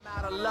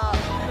luck.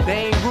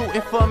 They ain't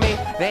rooting for me,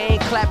 they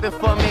ain't clapping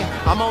for me.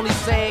 I'm only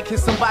saying, can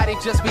somebody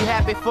just be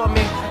happy for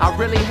me? I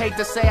really hate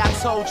to say I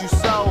told you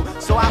so,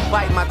 so I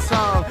bite my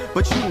tongue,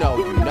 but you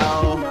know.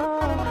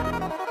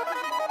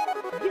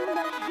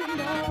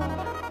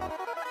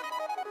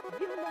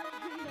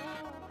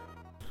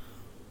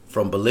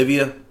 From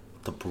Bolivia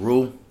to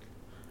Peru,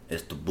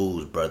 it's the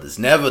Booze Brothers.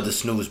 Never the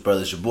Snooze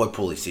Brothers. Your boy,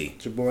 Pulley C.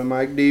 It's your boy,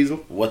 Mike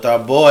Diesel. With our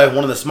boy,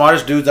 one of the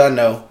smartest dudes I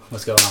know.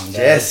 What's going on, guys?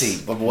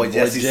 Jesse. My boy,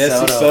 Jesse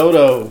Soto.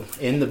 Soto.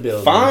 In the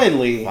building.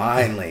 Finally.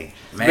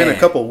 It's been a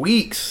couple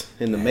weeks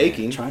in the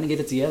making. Trying to get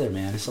it together,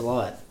 man. It's a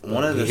lot.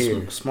 One of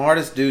the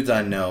smartest dudes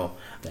I know.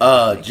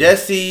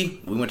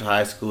 Jesse, we went to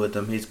high school with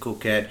him. He's a cool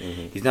cat.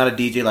 Mm-hmm. He's not a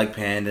DJ like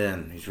Panda,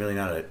 and he's really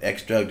not an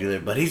ex-drug dealer,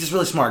 but he's just a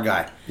really smart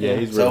guy. Yeah,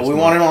 he's really smart. We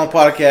want him on the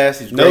podcast.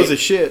 He's knows his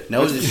shit.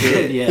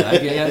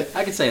 Yeah,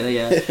 I can say that,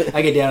 yeah.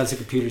 I get down to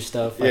computer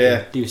stuff. I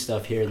can do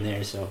stuff here and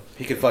there, so.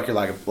 He could fuck your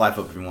life up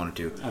if he wanted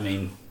to. I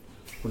mean,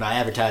 we're not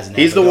advertising that.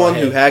 He's the one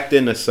who hacked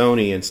into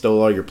Sony and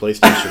stole all your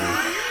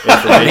PlayStation information.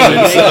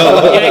 You ain't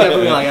gonna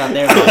put me like out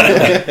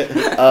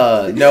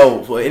there.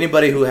 No, for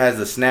anybody who has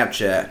a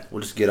Snapchat,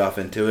 we'll just get off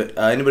into it.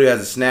 Anybody who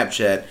has a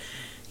Snapchat,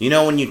 you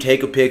know when you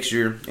take a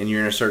picture and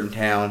you're in a certain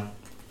town,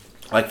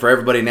 like for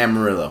everybody in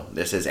Amarillo,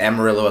 that says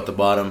Amarillo at the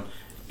bottom,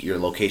 your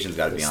location's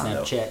got to be on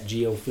though. Snapchat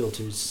geo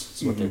filters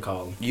is what they're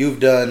called. You've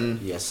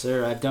done... Yes,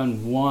 sir. I've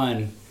done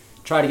one.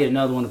 Tried to get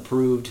another one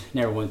approved.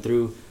 Never went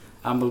through.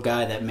 I'm a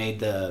guy that made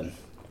the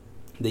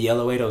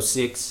yellow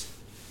 806.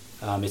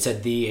 It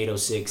said the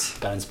 806.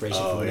 Got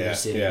inspiration from River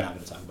City. Yeah. I'm not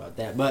going to talk about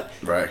that. But,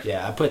 right.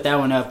 Yeah, I put that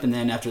one up, and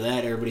then after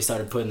that, everybody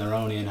started putting their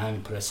own in. I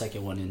haven't put a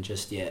second one in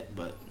just yet,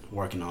 but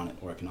working on it.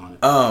 What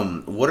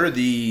are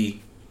the...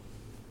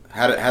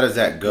 How does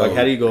that go? Like,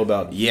 how do you go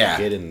about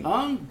getting...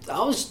 I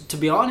was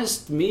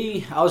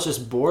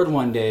just bored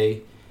one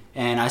day,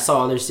 and I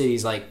saw other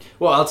cities like...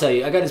 Well, I'll tell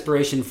you, I got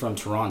inspiration from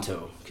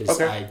Toronto,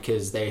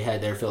 because they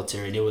had their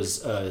filter, and it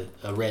was a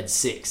red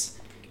 6.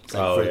 It's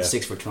like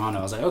 6 for Toronto.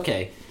 I was like,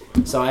 okay.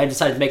 So I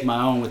decided to make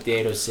my own with the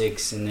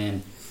 806, and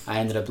then I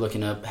ended up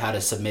looking up how to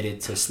submit it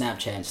to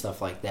Snapchat and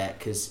stuff like that,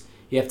 because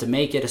you have to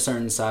make it a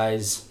certain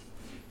size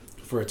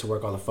for it to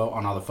work on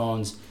all the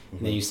phones,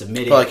 and then you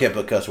submit it. Probably can't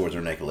put cuss words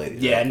or naked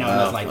ladies. Yeah,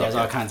 nothing like that. There's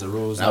all kinds of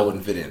rules. I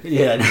wouldn't fit in.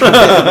 Yeah.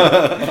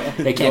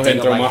 They can't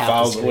take throw up my half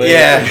files the away.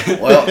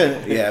 Yeah, well,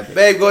 yeah.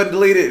 Babe, go ahead and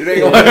delete it. It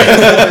ain't gonna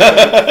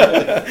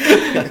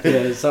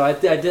Yeah, so I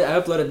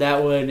uploaded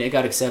that one. It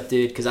got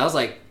accepted, because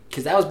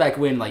that was back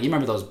when, like, you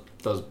remember those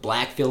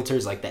black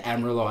filters, like the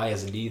Amarillo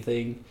ISD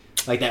thing,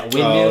 like that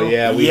windmill. Oh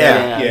yeah, we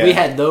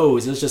had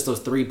those. It was just those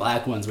 3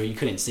 black ones where you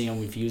couldn't see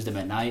them if you used them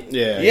at night.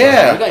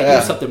 Yeah. We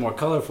gotta do something more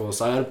colorful.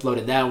 So I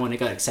uploaded that one.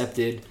 It got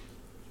accepted,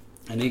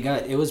 and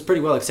it was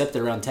pretty well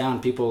accepted around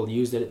town. People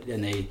used it,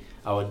 and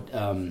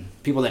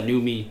people that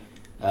knew me,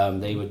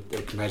 they would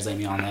congratulate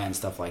me on that and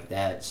stuff like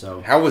that.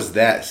 So how was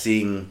that,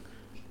 seeing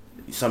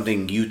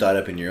something you thought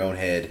up in your own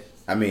head?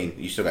 I mean,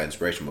 you still got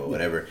inspiration, but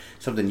whatever.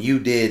 Something you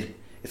did.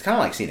 It's kind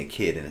of like seeing a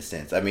kid in a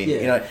sense. I mean,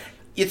 you know,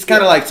 it's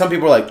kind of like some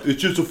people are like, it's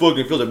just a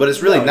fucking filter, but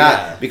it's really not.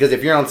 Yeah. Because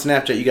if you're on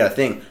Snapchat, you got to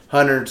think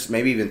hundreds,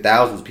 maybe even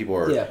thousands of people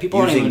are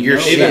using your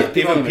shit.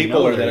 Even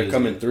people that are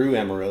coming through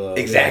Amarillo.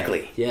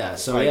 Exactly. Yeah.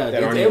 So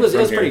it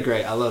was pretty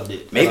great. I loved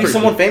it. Maybe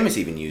someone famous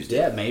even used it.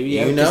 Yeah, maybe.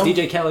 Yeah, because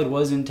DJ Khaled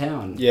was in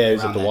town. Yeah, he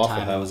was at the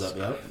Waffle House.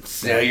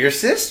 So your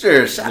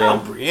sister, shout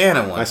out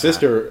Brianna. My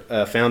sister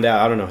found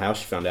out. I don't know how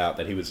she found out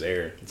that he was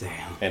there.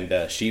 Damn.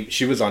 And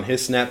she was on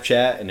his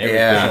Snapchat and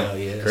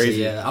everything. Yeah.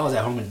 Crazy. So, I was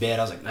at home in bed.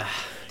 I was like,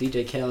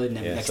 DJ Khaled,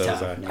 and next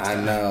time. I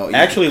know. I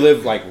actually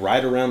live like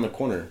right around the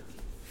corner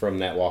from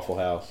that Waffle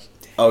House.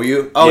 Oh,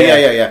 you? Oh,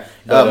 yeah.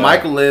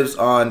 Michael lives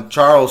on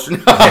Charles.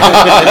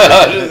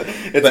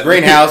 It's a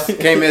greenhouse.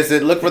 Came in,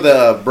 said, look for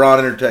the Braun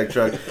Intertech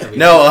truck.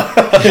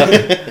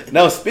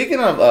 No, speaking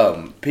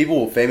of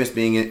people famous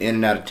being in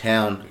and out of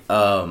town,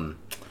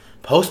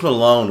 Post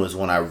Malone was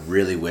one I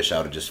really wish I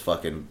would have just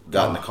fucking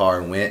got in the car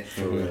and went.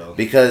 For real.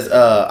 Because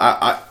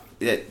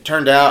it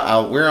turned out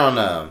I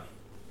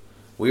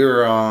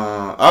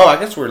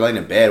guess we were laying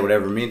in bed,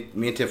 whatever. Me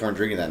and Tiff weren't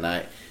drinking that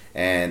night.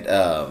 And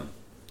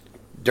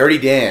Dirty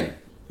Daniel.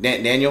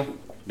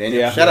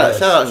 Yeah,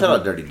 shout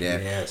out Dirty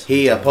Dan. Yes,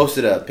 he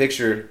posted a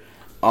picture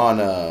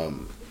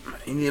on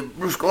you need a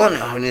Bruce Gordon.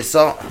 You need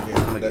salt. I need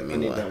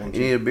that one too.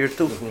 You need a beer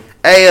too.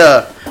 Hey,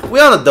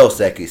 we on the Dos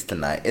Equis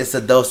tonight. It's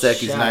a Dos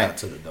Equis night. Shout out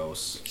to the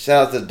Dos.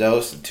 Shout out to the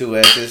Dos, the 2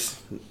 S's,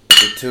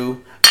 the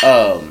 2.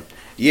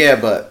 Yeah,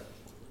 but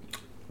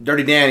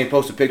Dirty Dan, he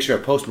posted a picture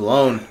of Post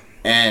Malone.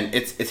 And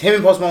it's him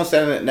and Post Malone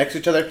standing next to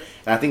each other.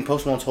 And I think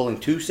Post Malone's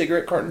holding 2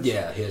 cigarette cartons.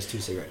 Yeah, he has 2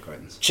 cigarette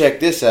cartons. Check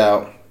this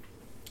out.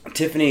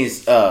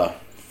 Tiffany's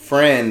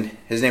friend,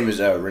 his name is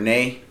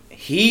Renee.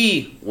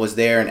 He was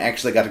there and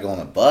actually got to go on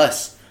a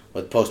bus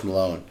with Post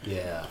Malone.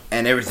 Yeah.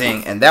 And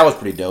everything. And that was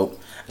pretty dope.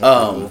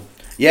 Cool.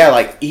 Yeah,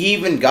 like he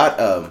even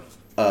got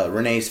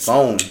Renee's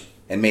phone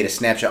and made a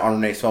Snapchat on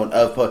Renee's phone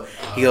of Post.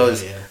 He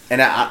goes,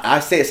 and I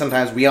say it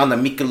sometimes, we on the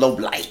Michelob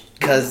Light.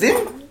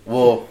 Cousin?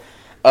 Well...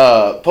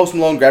 Post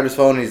Malone grabbed his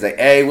phone and he's like,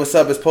 hey, what's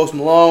up? It's Post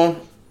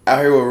Malone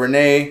out here with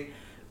Renee.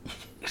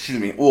 excuse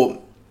me.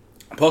 Well,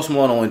 Post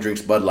Malone only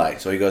drinks Bud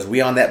Light, so he goes,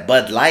 "We on that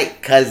Bud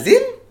Light,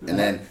 cousin?" And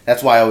then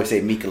that's why I always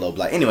say Michelob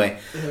Light. Anyway,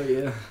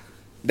 yeah.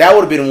 that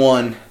would have been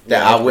one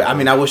that I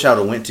wish I would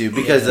have went to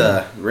because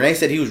Renee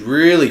said he was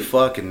really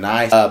fucking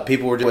nice.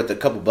 People were just with a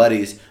couple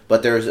buddies,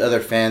 but there was other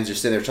fans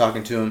just sitting there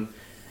talking to him.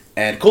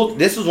 And cool.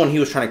 This was when he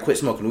was trying to quit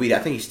smoking weed. I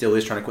think he still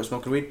is trying to quit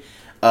smoking weed.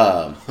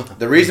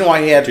 The reason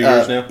why he had 2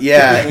 years now.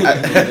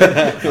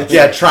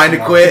 Yeah, trying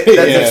to quit.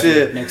 That's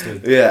it. Next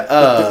week.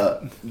 Yeah.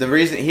 The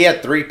reason he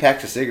had 3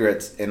 packs of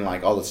cigarettes in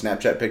like all the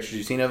Snapchat pictures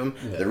you've seen of him.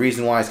 Yeah. The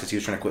reason why is because he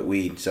was trying to quit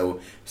weed. So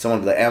someone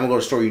would be like, "I'm gonna go to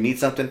the store. You need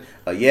something?"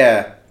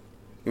 Yeah.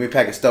 Give me a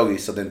pack of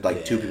Stogies. So then,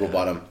 2 people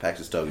bought him packs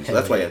of Stogies. So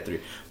that's why he had 3.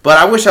 But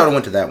I wish I would have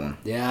went to that one.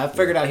 Yeah, I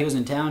figured out he was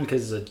in town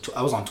because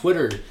I was on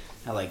Twitter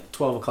at like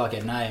 12 o'clock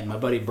at night. My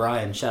buddy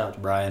Brian, shout out to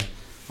Brian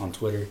on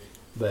Twitter,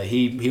 but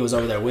he was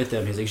over there with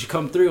him. He's like, "You should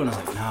come through." And I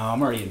was like, "No,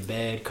 I'm already in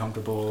bed,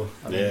 comfortable.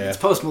 I mean, it's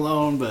Post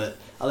Malone, but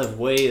I live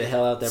way the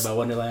hell out there by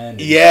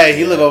Wonderland." And, yeah,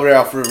 he live over there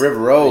off River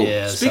Road.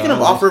 Yeah, Speaking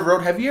of off River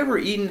Road, have you ever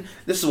eaten?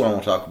 This is what I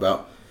want to talk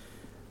about.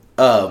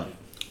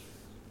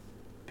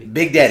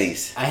 Big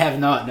Daddy's. I have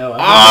not. No.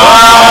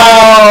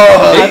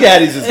 Big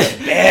Daddy's is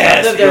the best.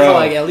 I've lived there for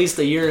like at least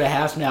a year and a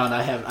half now, and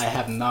I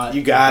have not.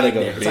 You gotta go.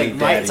 There.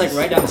 It's like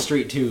right down the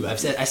street too. I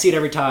see it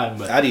every time,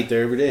 but I'd eat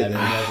there every day. I've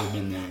never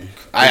been there.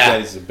 Big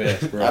Daddy's the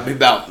best, bro. I'd be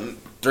about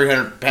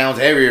 300 pounds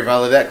heavier if I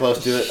lived that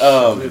close to it.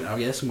 I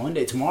guess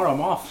Monday, tomorrow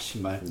I'm off.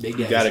 My Big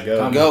Daddy's. Gotta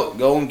go.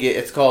 Go and get.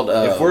 It's called.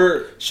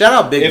 If shout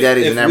out Big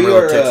Daddy's in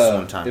Amarillo, Texas,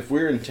 one time. If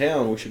we're in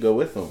town, we should go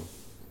with them.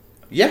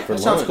 Yeah, that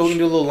sounds cool. We can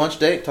do a little lunch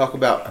date. Talk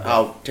about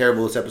how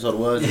terrible this episode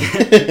was,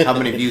 and how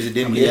many views it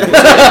didn't get.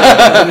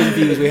 How many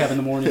views we have in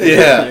the morning?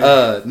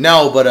 Yeah,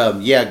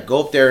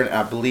 go up there, and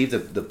I believe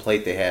the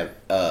plate they have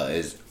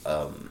is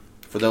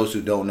for those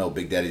who don't know,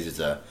 Big Daddy's is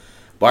a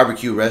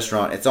barbecue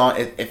restaurant. It's on.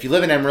 If you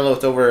live in Amarillo,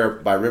 it's over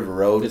by River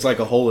Road. It's like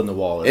a hole in the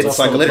wall. It's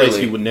like a place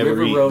you would never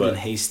River eat. Road and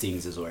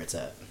Hastings is where it's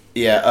at.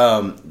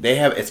 Yeah, they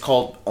have. It's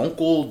called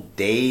Uncle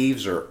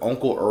Dave's or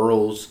Uncle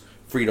Earl's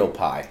Frito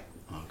Pie.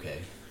 Okay.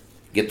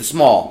 Get the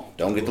small.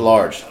 Don't get the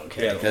large.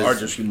 Okay. Yeah, the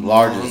large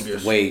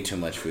is way too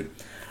much food.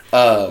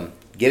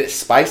 Get it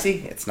spicy.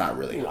 It's not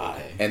really hot.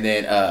 Okay. And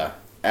then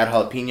add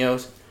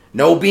jalapenos.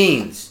 No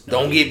beans.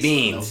 Don't get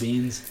beans. No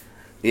beans.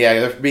 Yeah,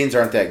 their beans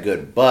aren't that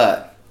good,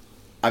 but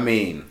I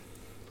mean,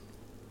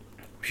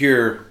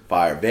 pure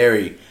fire.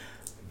 Very,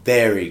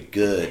 very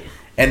good.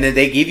 And then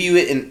they give you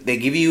it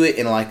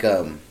in like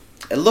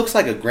it looks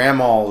like a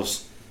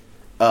grandma's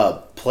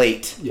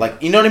plate. Yeah.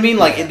 Like, you know what I mean?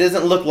 Like, it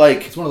doesn't look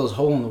like... It's one of those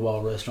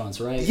hole-in-the-wall restaurants,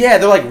 right? Yeah,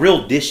 they're like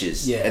real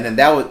dishes. Yeah. And then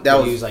that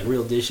was... use like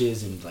real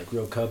dishes and like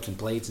real cups and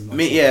plates and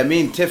me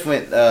and Tiff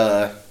went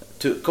a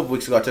couple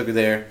weeks ago. I took her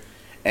there,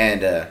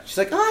 and she's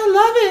like, "Oh, I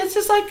love it. It's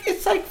just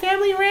like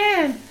family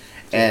ran."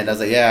 And I was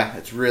like, "Yeah,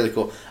 it's really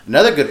cool."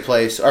 Another good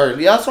place, I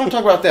also want to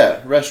talk about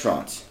that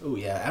restaurants. Oh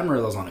yeah,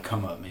 Amarillo's on a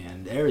come up,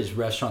 man. There is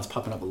restaurants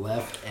popping up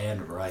left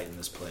and right in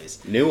this place.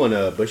 New one,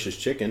 Bush's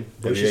Chicken.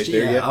 Bush's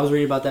Chicken. Yeah, I was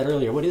reading about that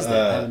earlier. What is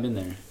that? I haven't been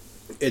there.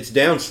 It's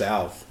down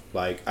south.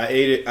 Like I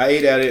ate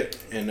at it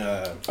in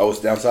it's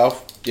down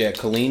south. Yeah,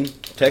 Killeen,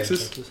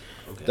 Texas.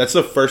 Okay. That's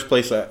the first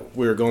place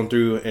we were going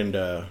through, and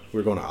we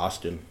were going to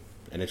Austin,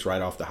 and it's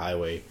right off the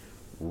highway.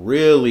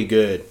 Really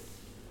good.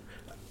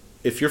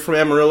 If you're from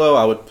Amarillo,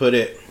 I would put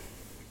it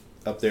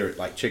up there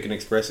like Chicken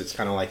Express. It's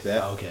kind of like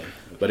that. Oh, okay.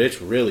 But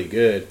it's really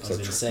good. Try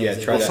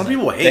that. Some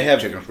people hate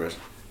Chicken Express.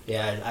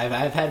 Yeah, I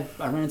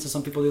ran into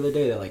some people the other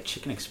day that like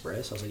Chicken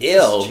Express. I was like, ew,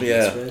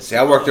 yeah. Express? See,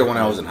 I worked there when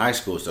I was in high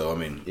school, so I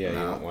mean, yeah, you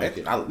don't like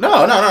it. No,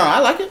 I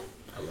like it.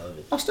 I love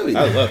it. I'll still eat it.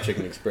 I love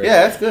Chicken Express.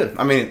 Yeah, that's good.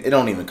 I mean, it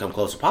don't even come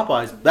close to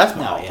Popeyes. That's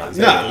my all-time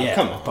favorite.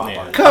 Come on,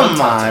 Popeyes.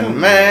 Come on,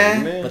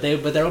 man.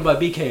 But they're owned by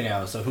BK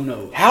now, so who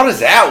knows? How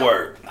does that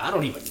work? I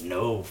don't even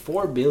know.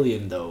 $4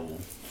 billion though.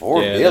 $4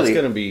 billion. It's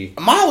gonna be.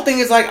 My whole thing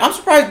is like, I'm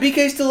surprised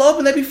BK's still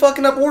open. They be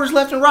fucking up orders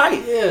left and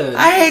right. Yeah.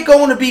 I hate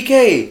going to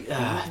BK.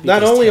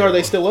 Not only are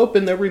they still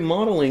open, they're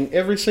remodeling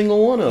every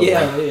single one of them.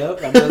 Yeah.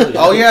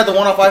 Oh yeah, the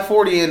one off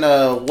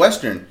I-40 in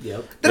Western.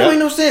 Yep. That don't make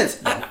no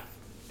sense.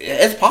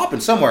 It's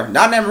popping somewhere,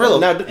 not in Amarillo.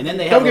 Now, and then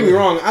don't get me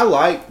wrong, I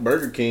like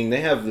Burger King.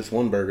 They have this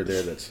one burger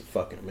there that's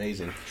fucking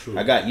amazing. True.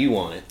 I got you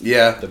on it.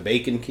 Yeah. The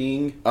Bacon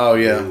King. Oh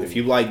yeah. If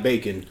you like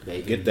bacon,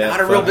 get that.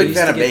 Not a real big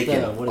fan of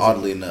bacon,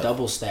 oddly enough.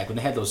 Double stack. When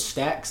they had those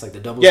stacks, like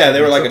the double yeah, stack.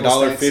 they were like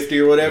 $1.50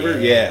 or whatever.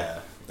 Yeah.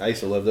 I used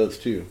to love those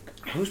too.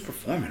 Who's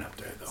performing up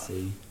there though?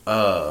 See.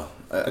 I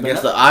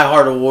guess the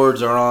iHeart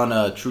Awards are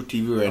on True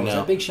TV right now. Is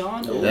that Big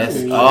Sean?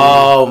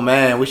 Oh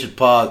man, we should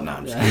pause. No,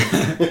 I'm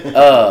just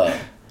kidding.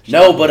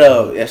 No, but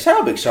shout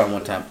out Big Sean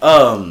one time.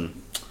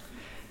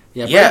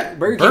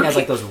 Burger King has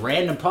like those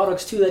random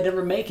products too that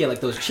never make it,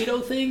 like those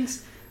Cheeto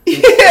things. Yeah,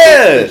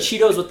 the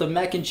Cheetos with the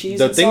mac and cheese.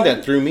 The thing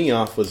that threw me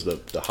off was the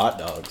hot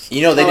dogs.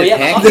 You know they did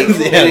pancakes.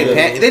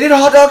 They did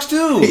hot dogs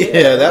too.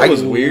 Yeah, that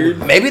was weird.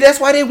 Maybe that's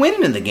why they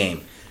winning in the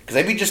game.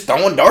 because they be just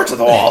throwing darts at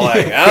the wall.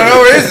 Like, I don't know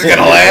where this is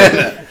gonna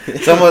land.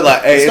 Someone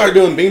like, hey, start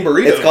doing bean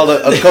burritos. It's called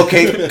a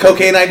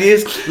cocaine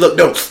ideas. Look,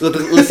 no, listen.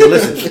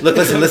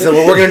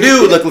 What we're gonna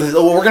do? Look,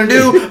 listen, what we're gonna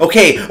do?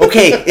 Okay.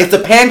 It's a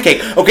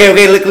pancake. Okay.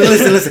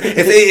 Listen.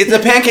 It's a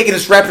pancake and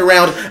it's wrapped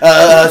around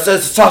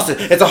sausage.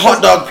 It's a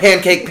hot dog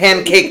pancake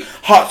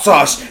hot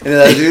sauce. And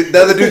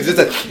the other dude's just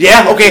like,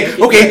 yeah, okay. I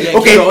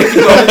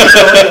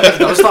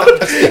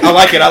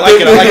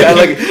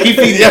like it. Keep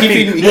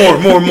feeding me. More.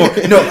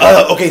 No,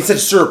 okay. Instead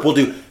of syrup, we'll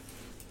do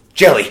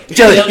jelly.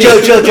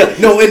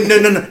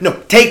 No.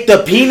 Take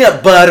the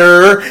peanut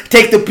butter. God.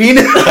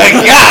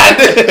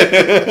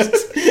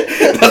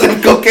 That's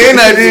some cocaine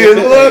ideas.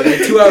 Look.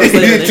 2 hours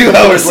later. 2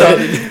 hours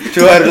later.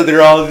 2 hours later,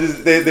 they're all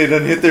just, they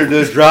done hit their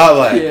just drop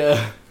like.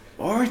 Yeah.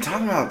 What are we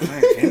talking about?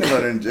 Like, peanut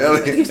butter and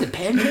jelly. These the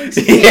pancakes?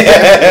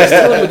 Yeah.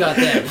 Still we got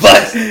that.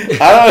 But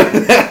I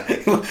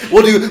don't.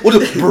 We'll do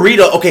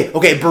burrito. Okay.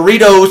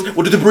 Burritos.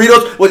 We'll do the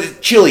burritos. What is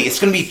chili? It's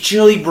gonna be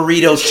chili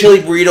burrito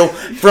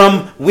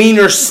from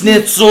Wiener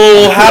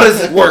Schnitzel. How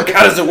does it work?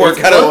 Are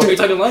you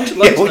talking lunch?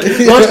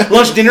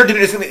 Lunch, dinner.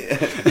 It's gonna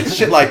be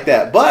shit like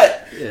that.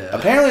 But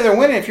apparently they're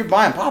winning if you're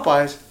buying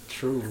Popeyes.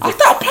 True. I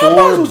thought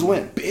Popeyes was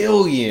winning.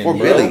 Billion. $4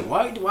 billion.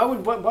 Why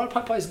would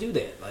Popeyes do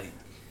that? Like,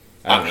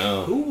 I don't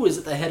know. who was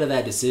at the head of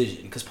that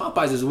decision? Because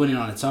Popeyes is winning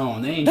on its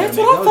own. They ain't That's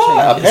gonna what I make no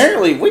thought. changes.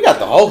 Apparently, we got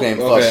the whole game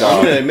fucked I'm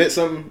up. gonna admit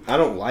something. I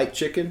don't like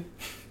chicken.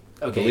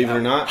 Okay, Believe it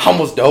or not. I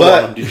almost dove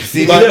on him. Did you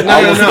see me? But,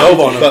 I almost dove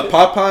on him. But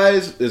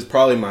Popeyes is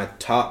probably my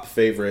top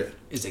favorite.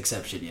 is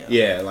exception. Yeah.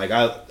 Yeah, like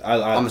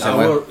I'm the same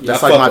I- way.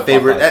 That's I like fuck my with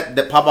favorite. Popeyes.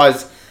 That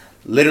Popeyes.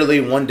 Literally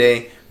one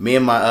day, me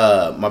and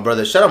my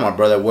brother. Shout out my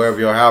brother, wherever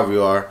you are, however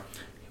you are.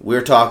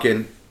 We're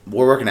talking.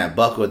 We're working at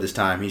Buckle at this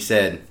time. He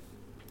said,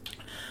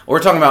 we're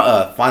talking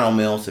about final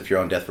meals if you're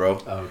on death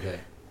row. Oh,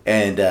 okay.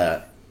 And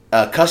a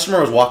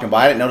customer was walking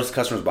by. I didn't notice the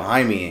customer was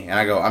behind me. And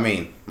I go, I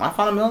mean, my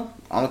final meal?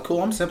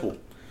 I'm simple.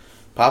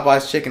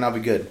 Popeyes chicken, I'll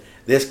be good.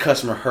 This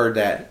customer heard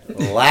that,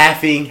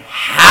 laughing,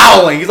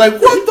 howling. He's like,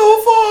 what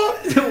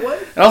the fuck? What?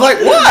 And I was like,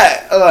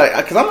 what?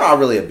 Because I'm not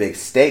really a big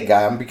steak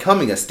guy. I'm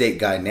becoming a steak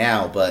guy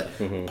now. But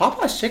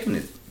Popeyes chicken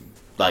is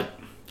like,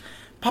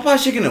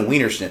 Popeyes chicken and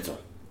Wiener Schnitzel.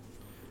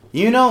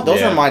 You know,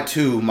 those are my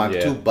two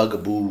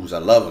bugaboos. I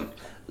love them.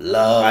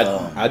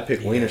 I'd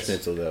pick Wiener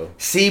Schnitzel though.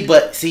 See,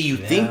 you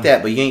think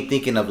that, but you ain't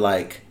thinking of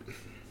like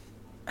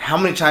how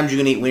many times you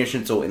gonna eat Wiener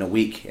Schnitzel in a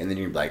week, and then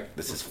you're like,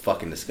 this is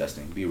fucking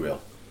disgusting. Be real.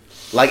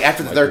 Like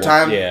after the third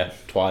time,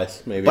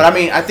 twice maybe. But I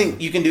mean, I think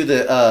you can do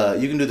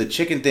the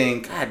chicken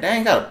thing. God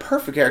dang, got a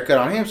perfect haircut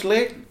on him,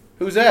 Slick.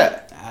 Who's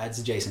that?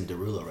 It's Jason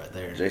Derulo right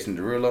there. Jason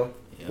Derulo.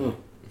 Yeah.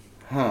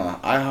 Huh?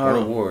 I Heart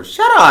Awards.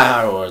 Shout out I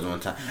Heart Awards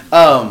one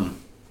time.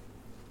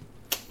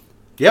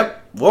 Yep.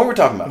 What were we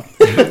talking about?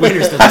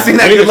 I seen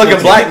that good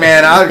looking black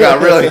man. I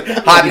got really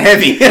hot and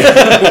heavy.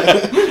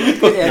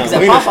 Yeah, because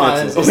at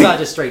Popeyes, it's not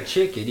just straight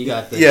chicken. You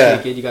got the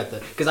chicken. You got the.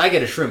 Because I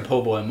get a shrimp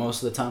po' boy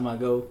most of the time I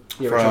go.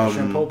 You ever try a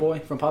shrimp po' boy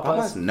from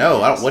Popeyes?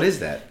 No, I don't. What is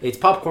that? It's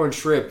popcorn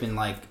shrimp and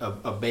like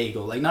a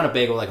bagel, like not a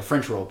bagel, like a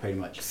French roll, pretty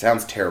much.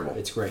 Sounds terrible.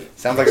 It's great.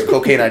 Sounds like a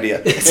cocaine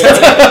idea. It's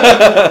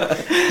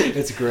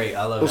great.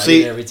 I love it. See, I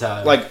eat it every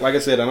time. Like I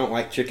said, I don't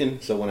like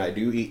chicken, so when I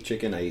do eat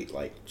chicken, I eat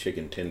like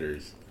chicken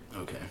tenders.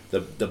 Okay.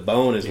 The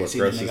bone is what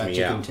grosses me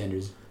chicken out.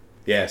 Tenders.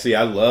 Yeah, see,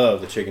 I love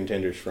the chicken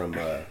tenders from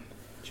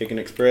Chicken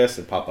Express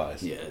and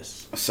Popeyes.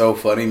 Yes. So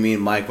funny. Me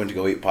and Mike went to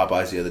go eat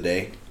Popeyes the other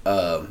day.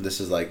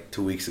 This is like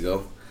 2 weeks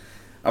ago.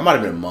 I might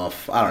have been a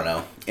month. I don't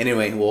know.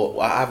 Anyway,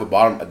 well, I have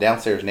a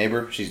downstairs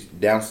neighbor. She's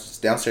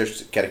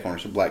downstairs catty corner.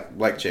 She's a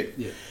black chick.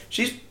 Yeah.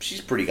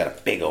 She's pretty. Got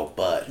a big old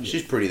butt. Yeah.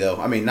 She's pretty though.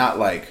 I mean, not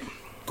like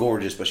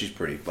gorgeous, but she's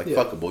pretty. Like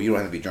fuckable. You don't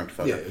have to be drunk to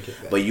fuck her. Okay,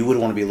 but you would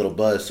want to be a little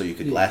buzzed so you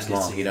could last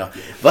long. You know.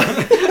 Yeah.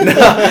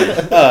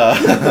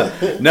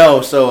 But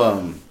no.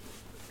 So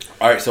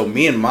all right. So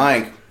me and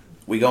Mike,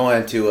 we go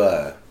into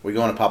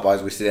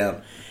Popeyes. We sit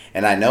down,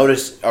 and I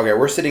noticed. Okay,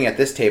 we're sitting at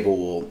this table.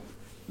 Well,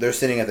 they're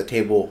sitting at the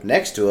table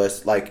next to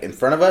us, like in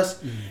front of us.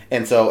 Mm-hmm.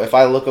 And so if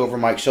I look over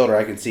Mike's shoulder,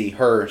 I can see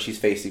her. She's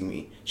facing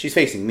me.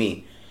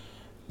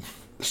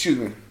 Excuse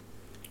me.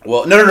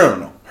 Well,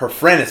 no. Her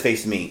friend is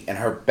facing me, and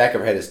her back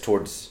of her head is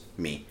towards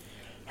me.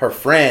 Her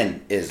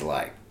friend is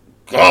like,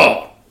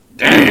 oh,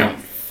 damn,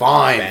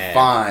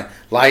 fine.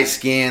 Light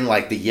skin,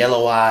 like the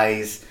yellow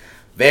eyes.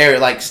 Very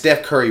like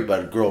Steph Curry,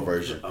 but a girl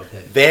version. Okay.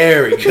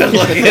 Very good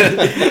looking.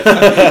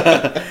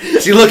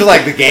 She looked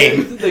like the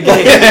game.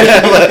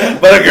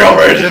 But a girl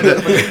version.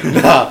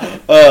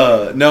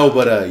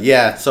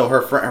 Yeah. So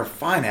her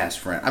fine ass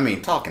friend. I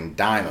mean, talking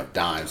dime of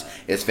dimes,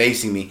 is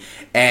facing me,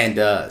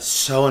 and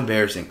so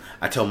embarrassing.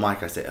 I told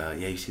Mike, I said,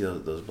 "Yeah, you see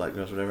those black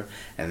girls, or whatever."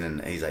 And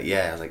then he's like,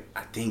 "Yeah." I was like,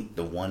 "I think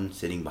the one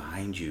sitting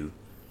behind you,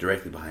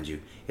 directly behind you,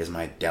 is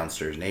my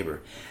downstairs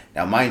neighbor."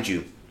 Now, mind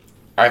you,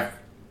 I've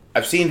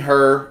seen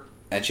her.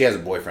 And she has a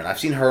boyfriend. I've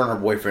seen her and her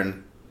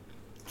boyfriend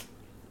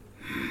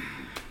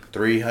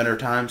 300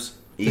 times.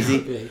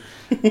 Easy.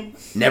 Okay.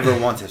 Never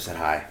once have said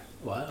hi.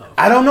 Wow.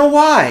 I don't know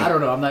why. I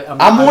don't know.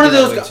 I'm one of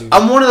those.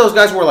 I'm one of those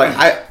guys where like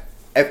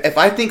if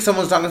I think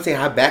someone's not gonna say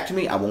hi back to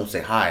me, I won't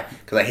say hi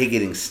because I hate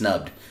getting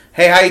snubbed.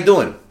 Hey, how you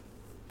doing?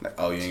 Like,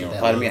 oh, you ain't gonna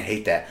reply to me? I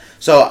hate that.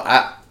 So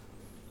I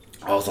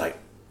was like,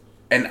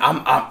 and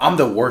I'm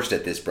the worst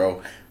at this,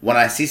 bro. When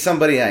I see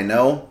somebody I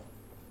know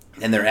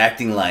and they're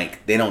acting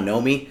like they don't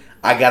know me,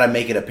 I gotta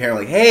make it apparent.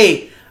 Like,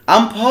 hey,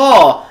 I'm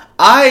Paul.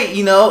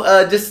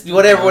 Just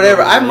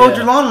whatever. I mowed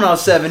your lawn when I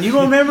was 7. You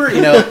don't remember?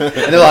 And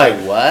they're like,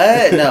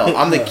 what? No,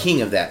 I'm the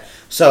king of that.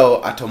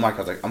 So I told Mike, I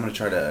was like, I'm going to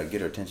try to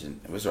get her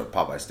attention. It was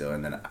Popeye still.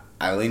 And then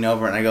I lean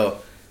over and I go,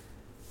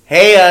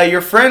 hey,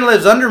 your friend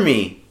lives under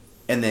me.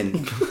 And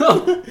then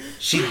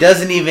she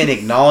doesn't even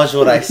acknowledge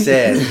what I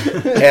said.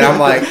 And I'm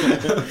like,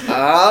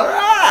 all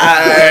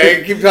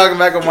right. Keep talking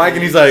back with Mike.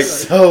 And he's like,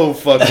 so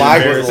fucking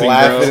Mike was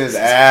laughing his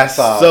ass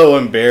off. So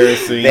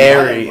embarrassing.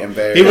 Very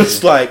embarrassing. He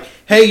was like,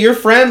 hey, your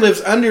friend lives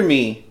under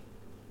me.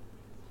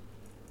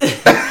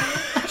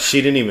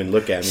 She didn't even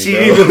look at me. She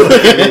didn't even look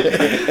at me.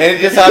 And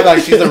it just sounds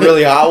like she's a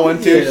really hot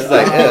one, too. She's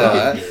like,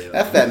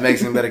 that fat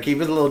Mexican better keep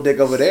his little dick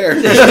over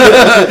there.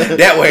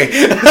 That way.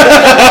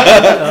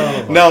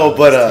 No,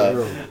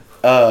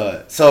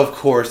 but, so of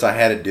course I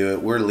had to do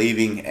it. We're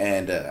leaving,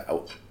 and I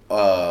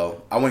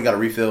went and got a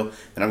refill,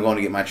 and I'm going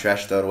to get my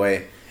trash thrown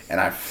away. And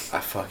I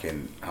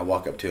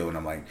walk up to him, and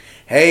I'm like,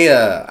 hey,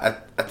 I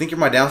think you're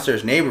my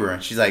downstairs neighbor.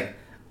 And she's like,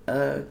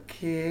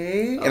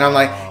 okay. And I'm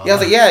like, I was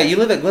like, yeah, you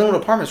live at Glenwood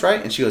Apartments,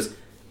 right? And she goes,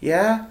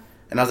 yeah.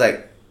 And I was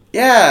like,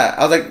 yeah.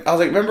 I was like,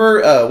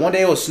 remember one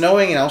day it was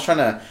snowing and I was trying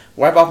to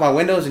wipe off my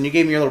windows and you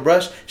gave me your little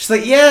brush? She's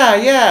like,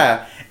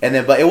 yeah. And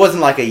then, but it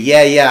wasn't like a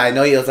yeah, I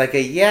know you. It was like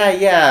a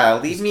yeah,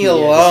 leave me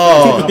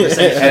alone.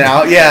 And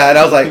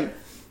I was like,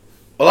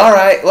 well, all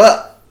right,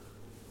 well,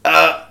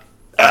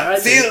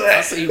 see you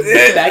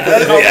back in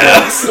the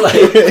complex.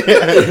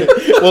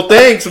 Well,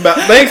 thanks for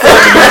letting me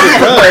use your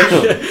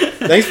brush.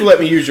 Thanks for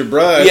letting me use your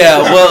brush.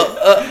 Yeah, well,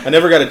 I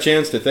never got a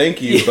chance to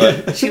thank you,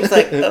 but she was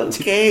like,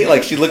 okay.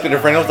 Like, she looked at her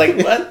friend and was like,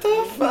 what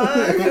the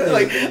fuck?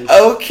 Like,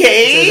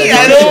 okay,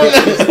 I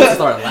don't know.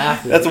 Start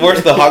laughing. That's worse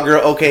than the hot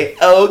girl. Okay.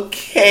 Like,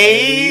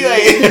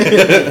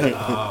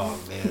 oh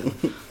man,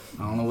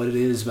 I don't know what it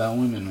is about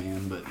women,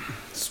 man. But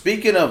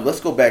speaking of,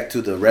 let's go back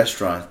to the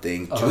restaurant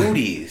thing.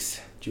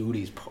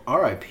 Judy's,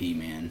 R.I.P.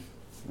 man.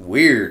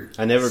 Weird.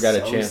 I never got a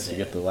chance to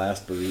get the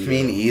last burrito.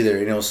 Me neither.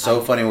 And it was so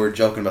funny. We were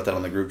joking about that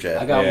on the group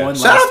chat. I got one.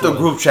 Shout out to the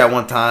group chat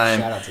one time.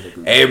 Shout out to the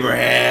group.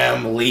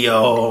 Abraham,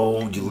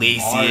 Leo,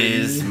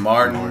 Ulysses,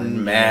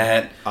 Martin,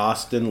 Matt,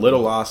 Austin,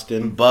 Little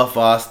Austin, Buff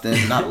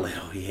Austin. Not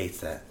Little. He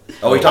hates that.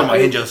 Oh, we talking about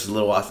Hinjos,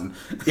 Little Austin.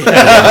 I'm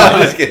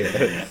just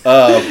kidding.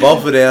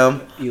 Both of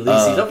them.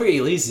 Ulysses. Don't forget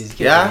Ulysses.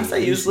 Yeah, I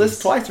say useless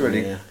twice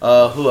already.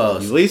 Yeah. Who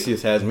else?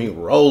 Ulysses has me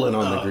rolling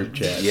on the group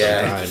chat.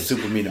 Yeah, sometimes.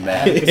 super mean to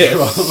Matt.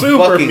 Yeah,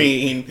 super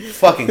mean.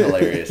 Fucking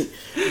hilarious.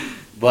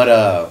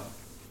 But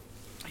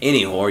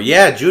anyhow,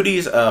 yeah,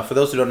 Judy's. For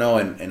those who don't know,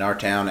 in our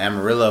town,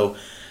 Amarillo,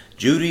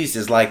 Judy's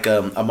is like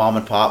a mom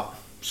and pop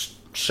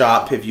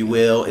shop, if you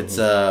will. It's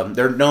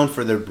they're known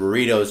for their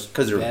burritos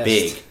because they're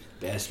big.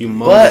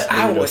 Humongous But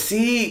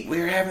burrito. we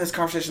were having this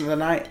conversation the other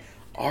night.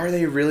 Are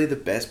they really the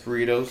best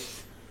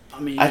burritos? I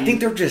mean, I think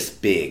they're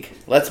just big.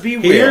 Let's be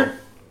Here? real.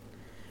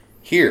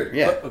 Here,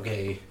 yeah.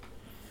 Okay.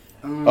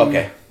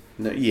 Okay.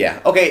 No, yeah.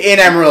 Okay, in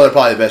Amarillo, they're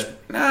probably the best.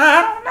 Nah,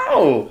 I don't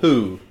know.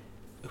 Who?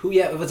 Who?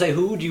 Yeah, let's say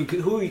who are you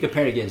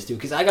comparing against? To?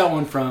 Because I got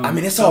one from. I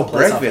mean, it's all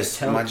someplace off of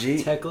breakfast, my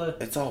G. Tekla,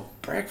 It's all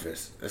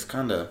breakfast. It's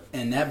kind of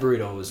and that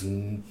burrito was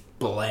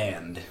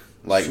bland.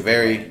 like Super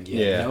very. bland.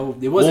 Yeah. No,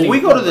 it wasn't. Well, we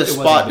even- go to the it wasn't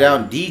spot even-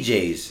 down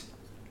DJ's,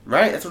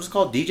 right? That's what it's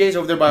called. DJ's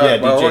over there by Yeah,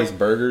 by DJ's our-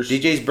 Burgers.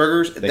 DJ's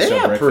Burgers. They They sell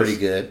are breakfast. pretty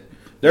good.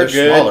 They're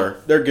good. Smaller.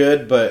 They're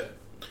good, but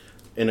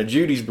in a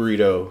Judy's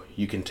burrito,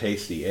 you can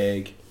taste the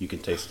egg, you can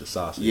taste the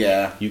sausage,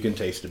 Yeah. you can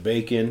taste the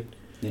bacon.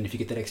 Then if you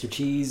get that extra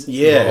cheese,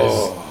 Yes,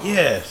 Oh.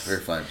 yes.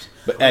 Very flames.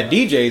 But at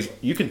DJ's,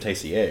 you can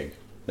taste the egg.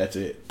 That's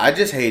it. I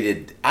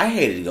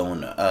hated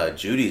going to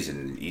Judy's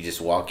and you just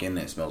walk in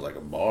and it smells like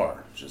a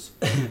bar. It's just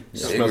It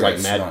smells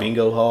like Mad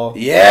Bingo Hall.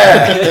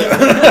 Yeah.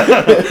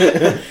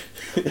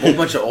 A whole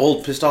bunch of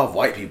old pissed off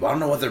white people. I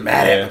don't know what they're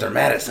mad at, but they're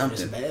mad at just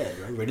something. mad,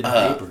 right? Read in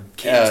the paper.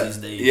 Kids these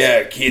days.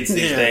 Yeah, kids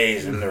these Yeah.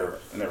 days and their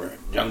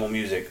jungle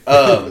music.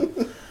 I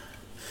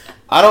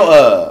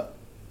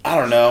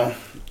don't know.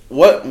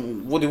 What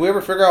did we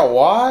ever figure out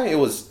why it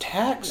was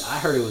tax? I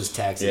heard it was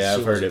taxes. Yeah, She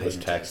I've heard wasn't it was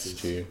paying taxes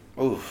too.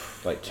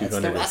 Oof. Like That's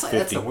the worst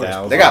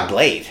 250,000. They got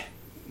Blade.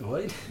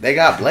 What? They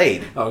got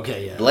Blade.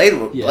 Okay, yeah.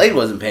 Blade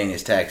wasn't paying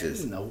his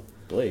taxes. No.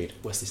 Blade.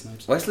 Wesley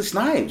Snipes. Wesley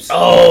Snipes.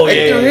 Oh,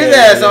 They yeah, threw his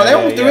yeah, ass yeah, on. They yeah,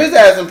 almost threw yeah. his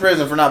ass in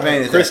prison for not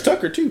paying his Chris taxes.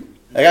 Tucker too.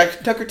 They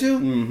got Tucker too.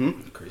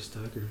 Mm-hmm. Chris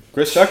Tucker.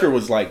 Chris Tucker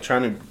was like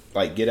trying to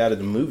like get out of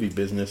the movie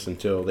business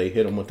until they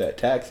hit him with that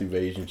tax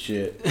evasion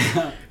shit,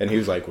 and he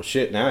was like, "Well,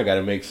 shit, now I got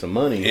to make some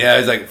money." Yeah,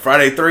 he's like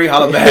Friday 3,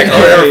 holla back, or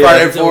whatever, Yeah.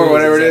 Friday 4,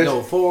 whatever it is.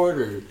 Go forward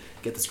or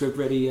get the script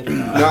ready. I don't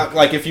know. Not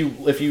like if you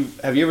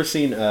have you ever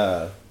seen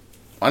I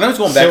know it's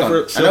going back Silver,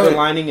 on. I Silver know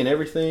Lining and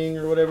Everything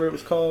or whatever it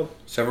was called,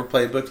 Silver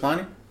Playbook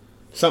Lining.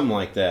 something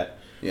like that.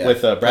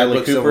 with Bradley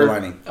Playbook Silver Cooper.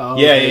 Lining. Oh,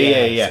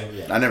 Yeah.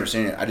 So, I never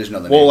seen it. I just know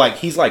the Well, name. like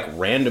he's like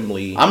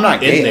randomly. I'm not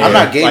gay. in there, I'm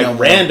not gay Like no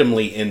more.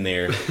 randomly in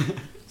there.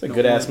 It's a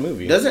good ass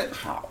movie. Does it?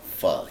 Oh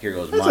fuck! Here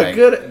goes That's Mike. a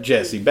good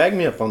Jesse. Back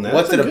me up on that.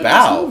 What's That's it a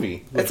good-ass about?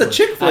 Movie. It's a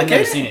chick flick. I've never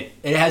ain't it? seen it.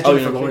 It has Oh, Jennifer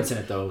you never Lawrence seen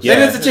in it though. Yeah.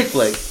 Then it's a chick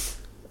flick.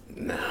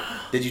 No.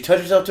 Did you touch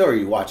yourself too, or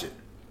you watch it?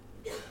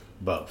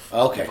 Both.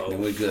 Okay, then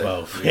we're good.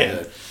 Both. We're Yeah.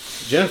 good.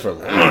 Jennifer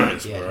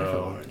Lawrence, Yeah, Jennifer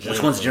bro. Lawrence.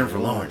 Which one's Jennifer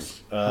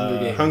Lawrence?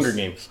 Hunger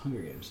Games.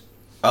 Hunger Games.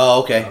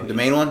 Oh, okay. The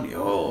main one.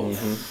 Oh,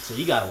 So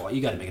you gotta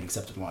make an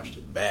acceptable watch.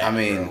 Bad. I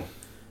mean, bro.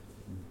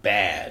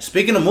 Bad.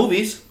 speaking of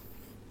movies,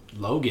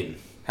 Logan.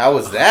 how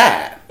was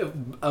that?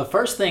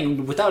 First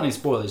thing, without any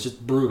spoilers,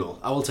 just brutal.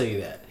 I will tell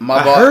you that. I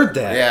heard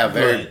that. Yeah,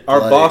 very. But Our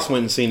bloody. boss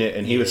went and seen it,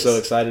 and he was Yes. so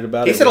excited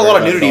about He it. said We a lot heard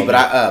of about it nudity,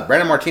 all but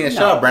Brandon Martinez.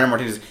 Shout No. out Brandon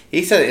Martinez.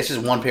 He said it's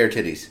just one pair of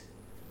titties.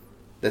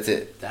 That's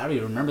it. I don't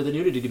even remember the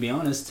nudity, to be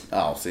honest.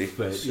 Oh, see.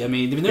 But I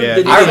mean,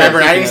 Yeah. I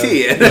remember. And I didn't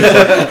see it.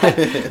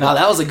 No,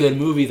 that was a good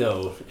movie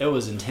though. It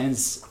was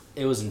intense.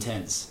 It was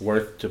intense.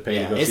 worth to pay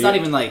Yeah, to go it's see not it.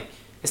 even like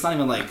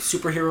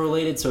superhero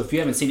related. So if you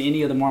haven't seen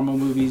any of the Marvel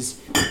movies,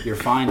 you're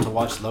fine to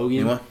watch Logan.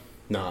 You want?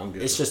 No, I'm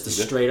good. It's just a I'm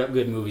good. straight up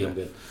good movie. I'm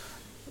good.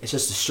 It's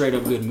just a straight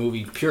up good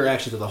movie. Pure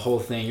action to the whole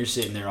thing. You're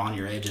sitting there on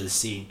your edge of the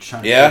seat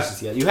trying to Yeah? piece this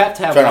together. You have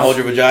to have Trying to one- hold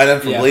your vagina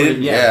from Yeah,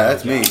 bleeding? yeah, Yeah,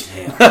 that's me.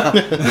 Damn.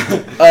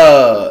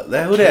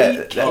 Who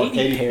that?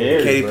 Katy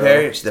Perry. Katy bro.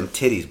 Perry? She them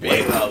titties, boy.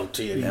 Big old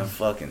titties. Them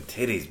fucking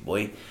titties,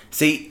 boy.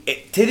 See,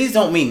 titties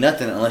don't mean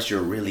nothing unless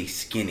you're really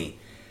skinny.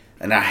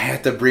 And I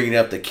have to bring it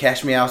up. The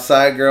Cash Me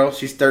Outside girl.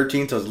 She's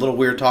 13, so it's a little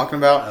weird talking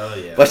about. Oh,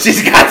 yeah. But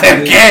she's got them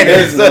There's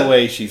cannons. no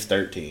way she's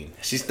 13.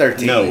 She's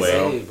 13. No way.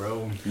 so- Hey,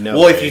 bro. No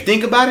Well, way. if you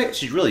think about it,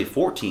 she's really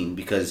 14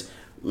 because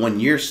when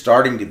you're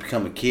starting to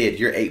become a kid,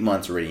 you're 8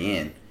 months already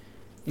in.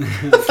 Or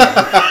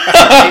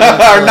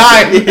 9.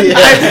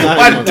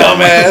 My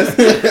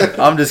dumbass.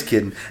 I'm just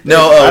kidding.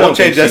 No, I we'll don't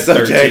change that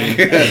think she's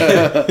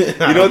subject.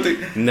 You don't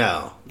think?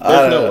 No,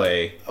 there's no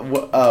way.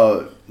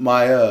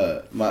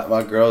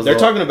 My girls. They're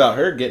talking about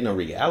her getting a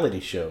reality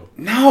show.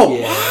 No,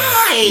 Yeah.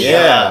 why?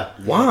 Yeah,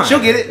 why? She'll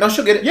get it. No,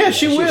 she'll get it. Yeah,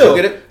 she will. She'll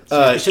get it.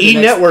 She- E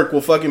next- Network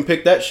will fucking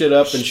pick that shit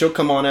up, and she'll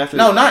come on after.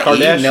 No, not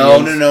Kardashians. E.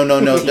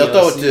 No. They'll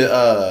throw it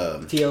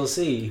to.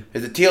 TLC.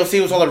 Is it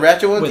TLC was all the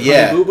ratchet ones? With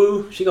Yeah. Honey Boo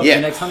Boo. She gonna Yeah.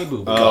 be the next Honey Boo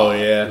Boo. Oh,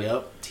 yeah.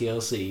 Yep.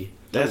 TLC.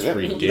 That's Yeah.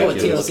 ridiculous. You know what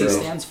TLC bro.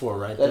 stands for,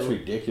 right? That's though?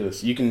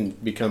 ridiculous. You can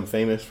become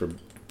famous for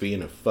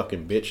being a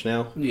fucking bitch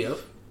now. Yep.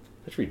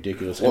 That's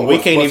ridiculous. Well, And we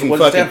can't what's- even what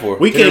does it fucking. stand for?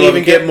 We can't Tender even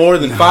Loving get Kid? more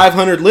than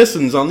 500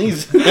 listens on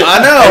these.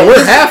 I know. And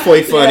we're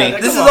halfway funny. Yeah,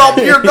 This is all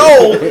pure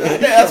gold. Yeah,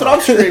 that's what I'm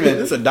screaming.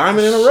 It's a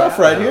diamond in the rough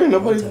right here.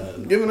 Nobody's One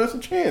time. giving us a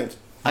chance.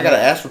 I gotta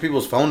ask for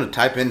people's phone to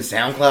type in the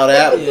SoundCloud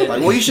app. Yeah.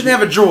 Like, well, you shouldn't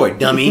have a Droid,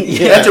 dummy.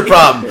 That's your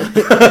problem.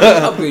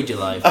 Upgrade your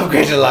life.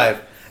 Upgrade your life.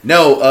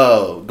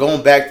 No,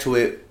 going back to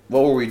it.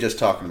 What were we just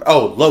talking about?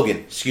 Oh, Logan.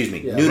 Excuse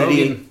me. Yeah,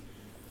 Nudity. Logan,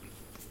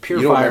 pure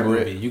You don't fire remember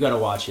movie. it? You gotta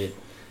watch it,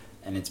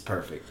 and it's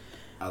perfect.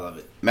 I love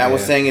it. Matt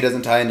was Yeah. saying it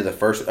doesn't tie into the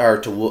first or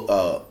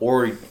to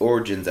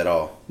Origins at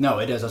all. No,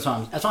 it does. That's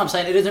what I'm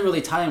saying. It doesn't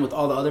really tie in with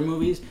all the other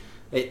movies.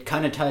 It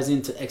kind of ties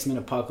into X-Men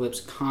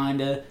Apocalypse,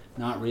 kinda,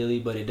 not really,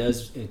 but it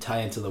does tie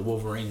into the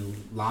Wolverine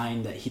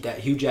line that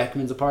Hugh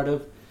Jackman's a part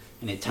of,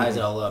 and it ties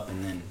it all up.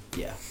 And then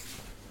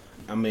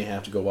I may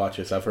have to go watch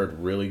this. I've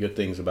heard really good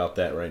things about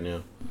that right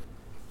now.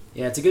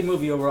 yeah, it's a good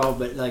movie overall.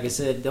 But like I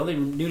said, the only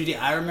nudity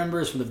I remember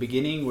is from the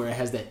beginning where it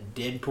has that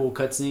Deadpool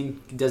cutscene.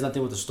 It does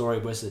nothing with the story,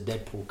 but it's a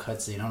Deadpool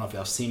cutscene. I don't know if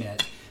y'all seen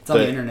it. It's on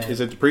the internet.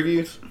 Is it the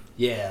previews?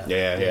 Yeah.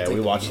 Yeah, It's we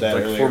like watched the that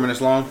Like earlier. 4 minutes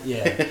long.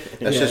 Yeah.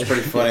 That's just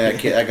pretty funny.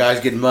 That guy's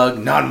getting mugged.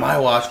 Not on my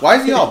watch. Why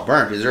is he all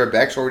burnt? Is there a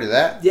backstory to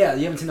that? Yeah,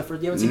 you haven't seen the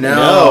first. You haven't seen No.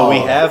 No, we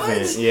What?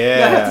 haven't.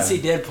 Yeah. You have to see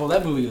Deadpool.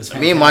 That movie was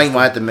fantastic. Me and Mike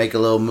might have to make a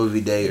little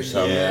movie day or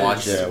something. Yeah,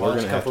 Watch yeah, it. we're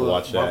gonna have to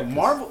watch that.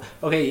 Marvel.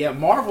 Okay, yeah,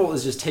 Marvel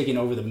is just taking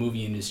over the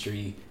movie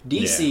industry.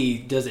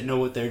 DC doesn't know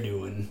what they're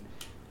doing.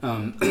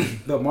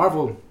 But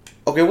Marvel.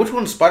 Okay, which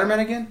one's Spider-Man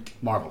again?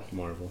 Marvel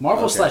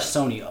Okay. slash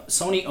Sony.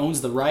 Sony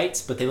owns the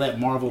rights, but they let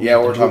Marvel. Yeah,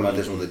 make we're the talking movie. about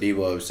this with the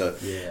Devo. So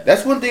Yeah.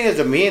 that's one thing. Is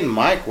that me and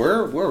Mike,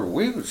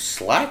 we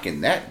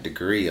slacking that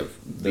degree of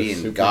The being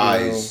superhero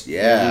guys.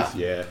 Yeah,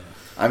 movies? Yeah.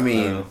 I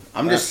mean,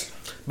 I'm just.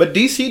 But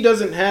DC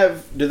doesn't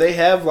have. Do they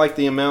have like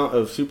the amount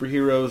of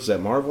superheroes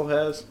that Marvel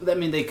has? I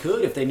mean, they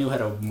could if they knew how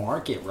to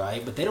market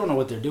right, but they don't know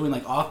what they're doing.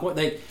 Like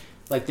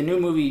like the new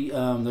movie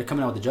they're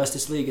coming out with the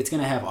Justice League. It's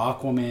gonna have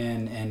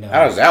Aquaman and.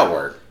 How does that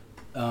work?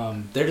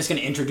 They're just going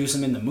to introduce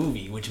them in the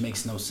movie, which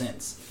makes no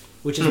sense.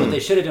 Which is what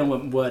they should have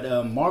done. What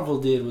Marvel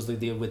did was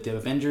with the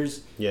Avengers.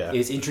 Yeah.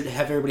 Is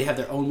have everybody have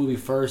their own movie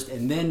first,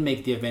 and then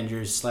make the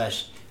Avengers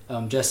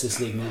 / Justice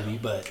League movie.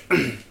 But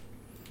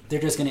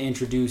they're just going to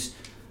introduce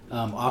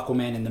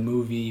Aquaman in the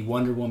movie.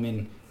 Wonder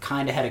Woman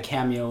kind of had a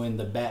cameo in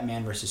the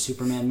Batman versus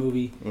Superman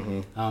movie,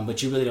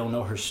 but you really don't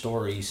know her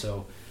story.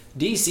 So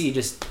DC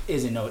just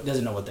doesn't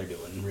know what they're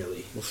doing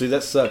really. Well, see,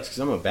 that sucks because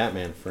I'm a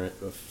Batman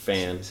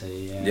fan. So,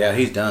 Yeah,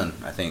 he's done.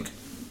 I think.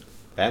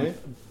 Batman?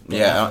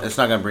 Yeah, it's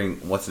not gonna bring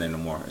what's the name no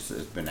more. It's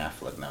Ben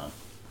Affleck now.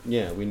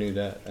 Yeah, we knew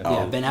that.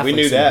 Yeah, Ben Affleck's we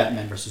knew in that.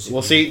 Batman versus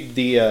Well,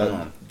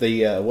 Superman. see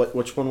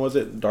which one was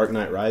it? Dark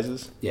Knight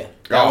Rises. Yeah.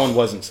 That one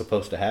wasn't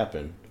supposed to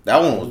happen.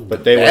 That one was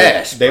But they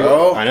best, were.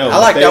 bro. I know. I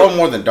like that one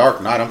more than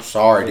Dark Knight. I'm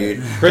sorry,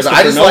 dude. Christopher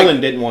I just Nolan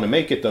like. didn't want to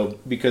make it though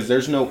because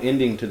there's no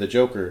ending to the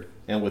Joker,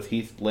 and with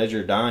Heath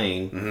Ledger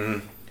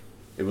dying,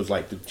 it was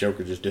like the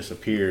Joker just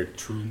disappeared.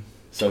 True.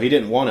 So he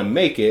didn't want to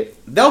make it.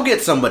 They'll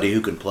get somebody who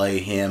can play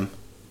him.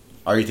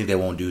 Or you think they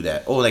won't do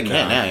that? Oh, they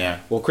can now, yeah.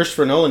 Well,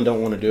 Christopher Nolan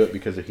don't want to do it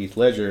because of Heath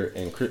Ledger,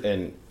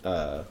 and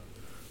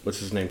what's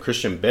his name?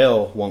 Christian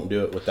Bale won't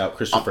do it without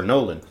Christopher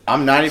Nolan.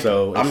 I'm it's just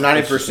not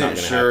 90% gonna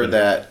sure happen.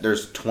 that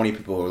there's 20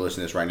 people who are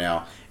listening to this right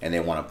now, and they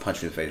want to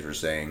punch me in the face for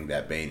saying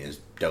that Bane is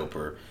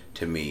doper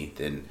to me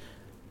than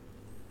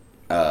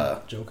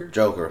Joker?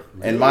 Joker.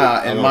 In I'm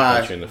my gonna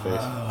punch you in the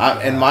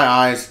face. in my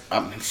eyes,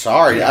 I'm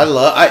sorry. I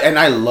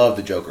love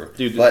the Joker,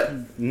 Dude,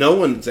 but no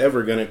one's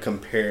ever gonna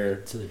compare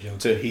To the Joker.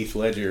 to Heath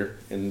Ledger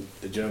and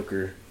the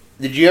Joker.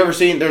 did you ever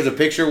see? There's a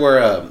picture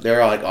where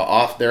they're like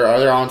off. They're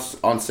on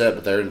set,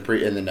 but they're in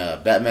and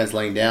then Batman's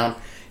laying down,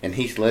 and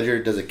Heath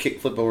Ledger does a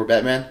kickflip over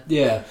Batman.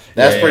 Yeah.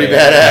 That's Yeah. pretty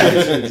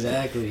badass.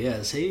 Exactly,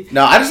 yeah. See?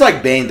 No, I just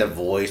like Bane the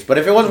voice, but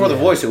if it wasn't for the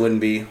voice, it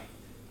wouldn't be.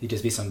 He'd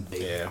just be some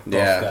big buff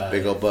guy.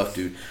 Big old buff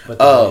dude. But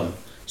the-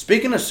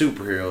 Speaking of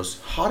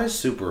superheroes,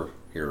 hottest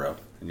superhero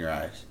in your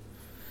eyes?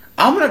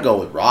 I'm gonna go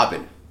with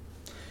Robin.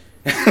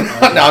 No,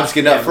 I'm just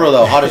kidding. Up for real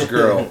though, hottest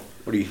girl.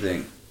 What do you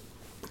think?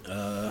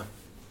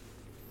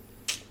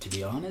 To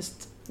be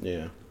honest,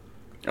 Yeah,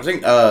 I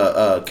think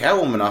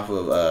Catwoman off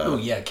of. oh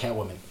yeah,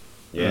 Catwoman.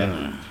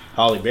 yeah.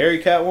 Holly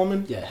Berry,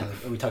 Catwoman. Yeah,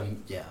 are we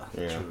talking? Yeah,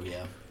 Yeah. true.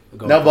 Yeah. We'll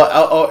go No, with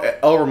but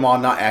overall,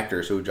 not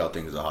actors. Who would y'all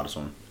think is the hottest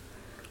one?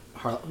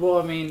 well,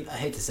 I mean, I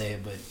hate to say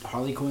it, but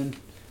Harley Quinn.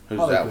 Who's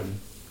Harley that Quinn,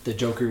 the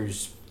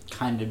Joker's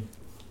kind of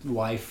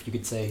wife, you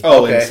could say.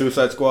 Oh, Okay. in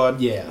Suicide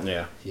Squad. Yeah.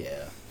 Yeah.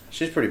 Yeah.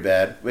 She's pretty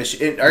bad. But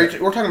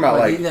we're talking about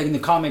Like, like in the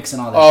comics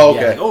and all that. Oh,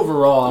 shit, yeah, okay. like,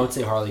 overall, I would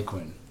say Harley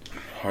Quinn.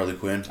 Harley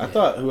Quinn. I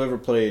thought whoever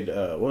played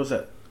what was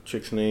that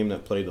chick's name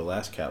that played the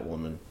last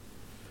Catwoman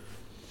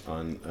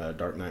on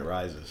Dark Knight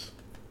Rises?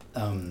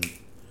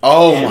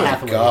 Oh Anne my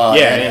Hathaway. god!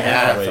 Yeah, Anne Anne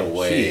Hathaway.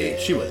 Hathaway.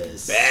 She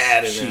was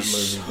bad in that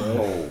She's movie,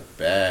 bro. so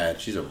bad.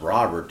 She's a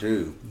robber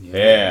too.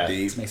 Yeah.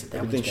 Deep. This makes it that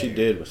Everything much she better.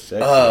 did was sexy.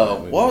 in that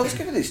movie. Well, let's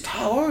get to these.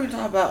 What were we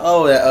talking about?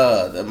 Oh,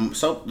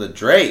 the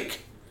Drake.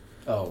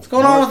 Oh, What's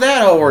going on with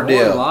that whole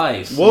ordeal?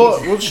 Life.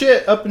 Well,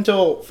 shit. Up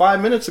until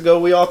 5 minutes ago,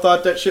 we all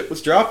thought that shit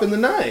was dropping the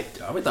night.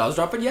 I thought it was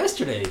dropping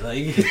yesterday.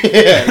 Like,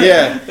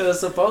 Yeah. it was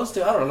supposed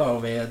to. I don't know,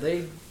 man.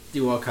 They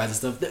do all kinds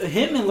of stuff.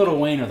 Him and Lil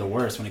Wayne are the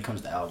worst when it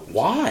comes to albums.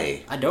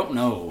 Why? I don't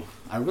know.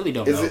 I really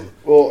don't Is know. it?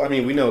 Well, I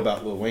mean, we know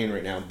about Lil Wayne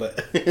right now,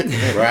 but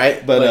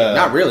Right? But,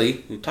 not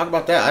really. You talk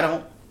about that. I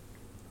don't.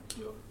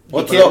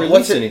 he can't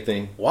release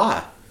anything.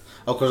 Why?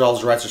 Oh, because all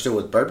his rights are still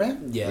with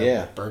Birdman? Yeah,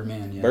 Yeah.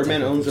 Birdman. Yeah,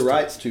 Birdman technically owns the still-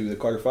 rights to the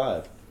Carter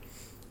 5.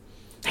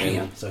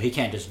 Damn. So he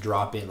can't just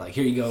drop it. Like,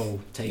 here you go,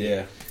 take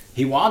Yeah. it.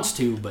 He wants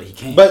to, but he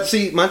can't. But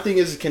see, my thing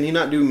is, can he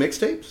not do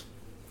mixtapes?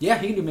 yeah,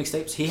 he can do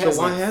mixtapes. He So has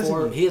why like hasn't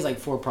four. he? He has like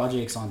 4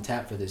 projects on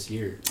tap for this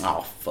year.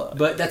 Oh, fuck.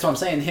 But that's what I'm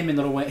saying. Him and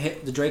Lil Wayne,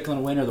 the Drake and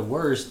Lil Wayne are the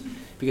worst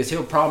because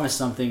he'll promise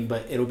something,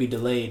 but it'll be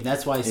delayed.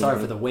 That's why Sorry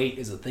for the Wait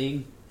is a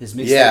thing. His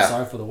mixtape, Yeah.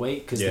 Sorry for the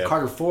Wait, because Yeah. the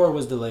Carter 4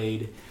 was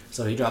delayed,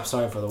 so he dropped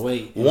Sorry for the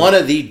Wait. One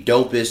of the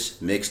dopest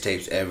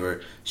mixtapes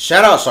ever.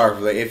 Shout out Sorry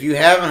for that. If you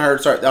haven't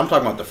heard, sorry, I'm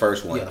talking about the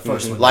first one. Yeah, the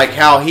first one. Like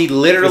how he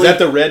literally. Is that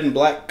the red and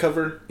black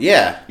cover?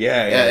 Yeah.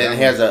 Yeah, And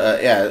he has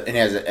and he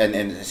has and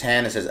in his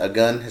hand it says a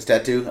gun. His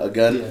tattoo, a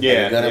gun.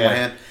 Yeah. a gun in Yeah. my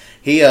hand.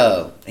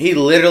 He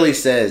literally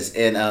says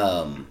in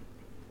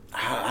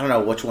I don't know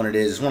which one it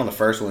is. It's one of the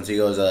first ones. He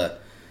goes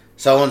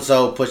so and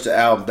so pushed the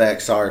album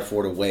back. Sorry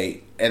for the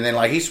wait. And then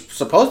like he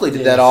supposedly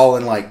did that all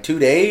in like 2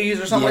 days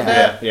or something like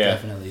that. Yeah.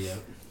 Definitely, yeah.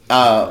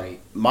 Great.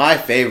 My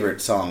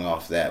favorite song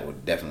off that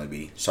would definitely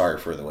be "Sorry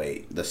for the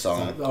Wait." The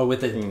song. Oh,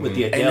 with the Ain't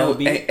Adele no,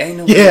 beat. ain't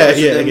no Yeah, worse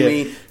yeah, than yeah. me.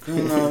 You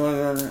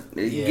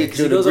Yeah, get 'cause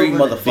to he the goes degree,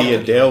 over the- The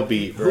motherfucker. Adele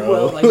beat,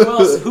 bro.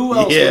 Who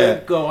else Yeah.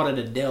 would go on an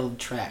Adele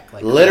track?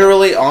 Like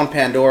Literally on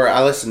Pandora,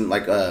 I listen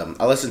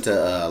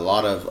to a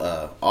lot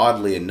of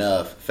oddly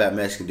enough, Fat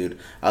Mexican dude.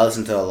 I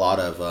listen to a lot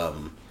of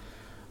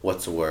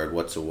what's the word?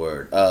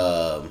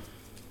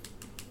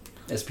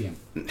 SPM.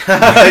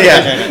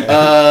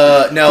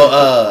 Yeah.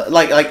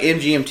 Like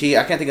MGMT.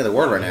 I can't think of the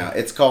word right now.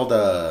 It's called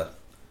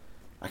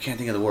I can't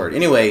think of the word.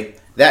 Anyway,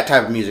 that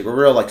type of music. We're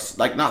real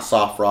like not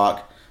soft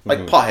rock. Like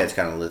potheads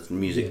kind of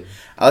music. Yeah.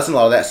 I listen to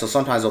a lot of that, so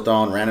sometimes they'll throw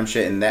on random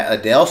shit, and that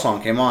Adele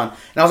song came on,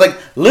 and I was like,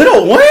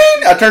 Lil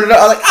Wayne? I turned it up,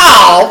 I was like,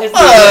 oh,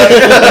 fuck!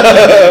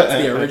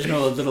 It's the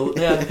original little.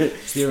 Yeah,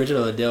 it's the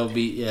original Adele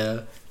beat.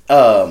 Yeah.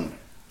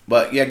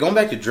 But yeah, going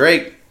back to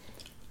Drake,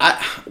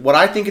 what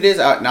I think it is,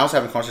 and I was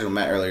having a conversation with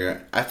Matt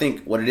earlier, I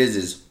think what it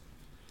is,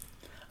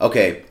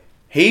 okay,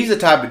 he's the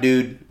type of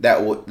dude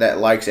that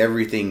likes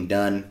everything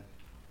done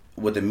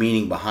with the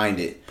meaning behind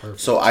it. Perfect.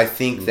 So I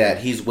think that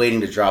he's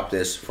waiting to drop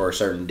this for a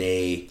certain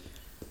day.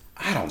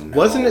 I don't know.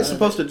 Wasn't it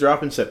supposed to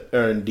drop in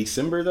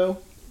December though?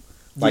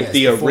 Like Yes,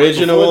 the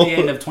original. before the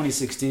end of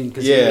 2016,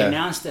 because they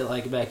announced it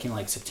like back in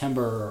like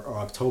September or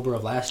October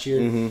of last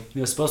year. It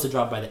was supposed to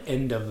drop by the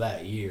end of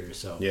that year.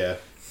 So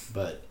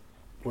but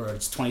where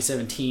it's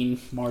 2017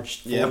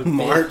 March 4th,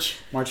 March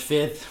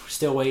 5th. We're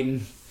still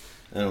waiting.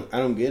 I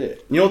don't get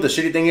it. You know what the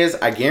shitty thing is?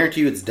 I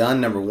guarantee you it's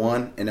done. Number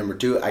one, and number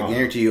two, I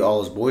guarantee you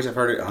all those boys have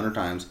heard it 100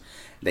 times.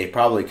 They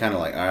probably kind of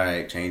like, all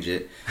right, change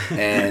it.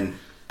 And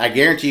I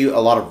guarantee you a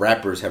lot of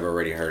rappers have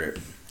already heard it.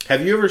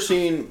 Have you ever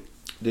seen?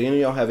 Do any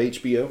of y'all have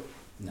HBO?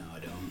 No, I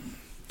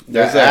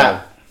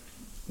don't.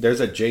 There's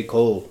a J.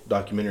 Cole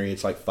documentary.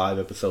 It's like 5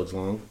 episodes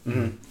long,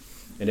 and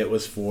it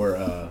was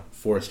for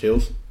Forest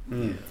Hills,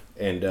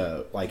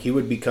 and like he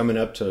would be coming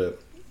up to,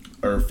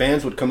 or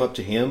fans would come up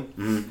to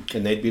him,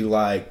 and they'd be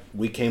like,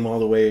 "We came all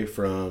the way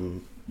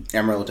from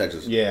Amarillo,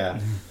 Texas." Yeah.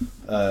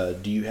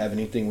 Do you have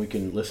anything we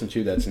can listen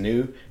to that's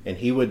new? And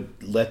he would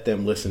let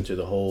them listen to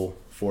the whole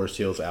Forest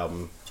Hills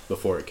album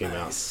before it came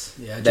out.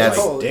 Yeah, That's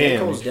J.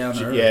 Cole's down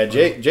there. Yeah,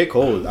 J.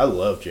 Cole. I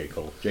love J.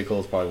 Cole. J.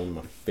 Cole's probably one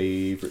of my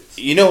favorites.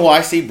 You know who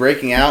I see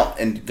breaking out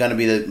and gonna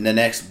be the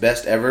next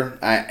best ever?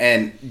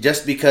 And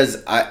just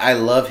because I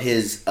love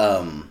his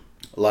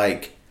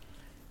like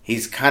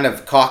he's kind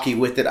of cocky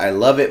with it. I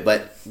love it,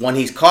 but when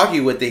he's cocky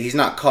with it, he's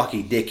not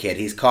cocky dickhead.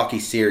 He's cocky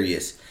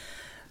serious.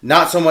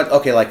 Not so much.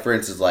 Okay, like for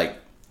instance, like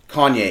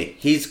Kanye,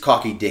 he's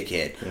cocky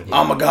dickhead.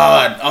 Oh my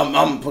God,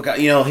 I'm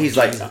you know, he's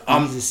like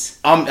I'm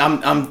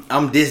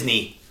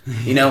Disney,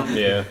 you know.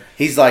 Yeah,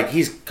 he's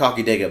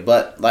cocky dickhead,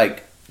 but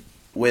like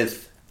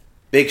with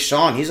Big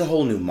Sean, he's a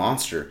whole new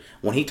monster.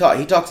 When he talks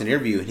in an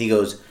interview and he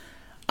goes,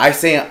 I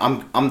say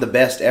I'm the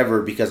best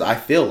ever because I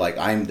feel like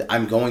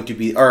I'm going to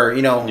be, or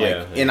you know,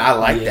 and I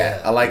like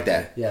that. I like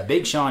that. Yeah,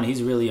 Big Sean,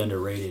 he's really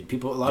underrated.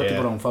 A lot of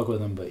people don't fuck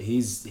with him, but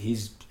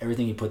he's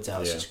everything he puts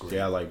out is just great.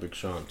 Yeah, I like Big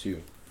Sean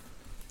too.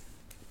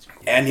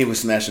 And he was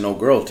smashing old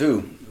girl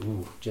too.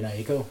 Ooh,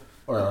 Jhené Aiko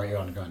or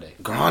Ariana Grande?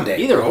 Grande.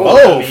 Either or.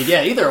 Both. I mean,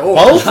 yeah, either or.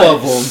 Both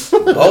of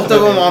them. Both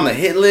of them on the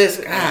hit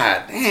list.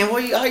 God damn,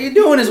 all you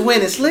doing is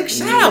winning. Slick.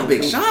 Shout out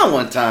Big Sean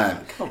one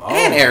time. Come on.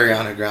 And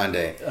Ariana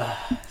Grande.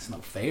 It's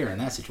not fair in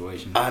that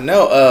situation. I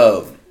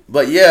know.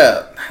 But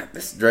yeah,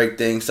 this Drake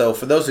thing. So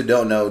for those who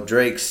don't know,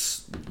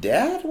 Drake's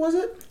dad, was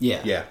it?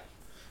 Yeah.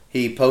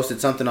 He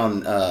posted something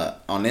on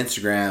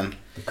Instagram.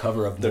 The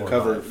cover of The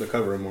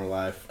cover of More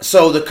Life.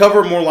 So the cover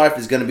of More Life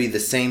is going to be the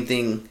same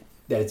thing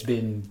that it's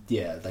been.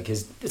 Yeah, like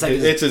it's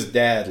his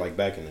dad, like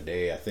back in the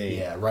day, I think.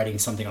 Yeah, writing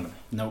something on a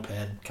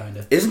notepad, kind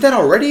of. Isn't that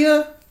already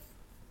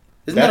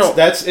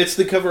it's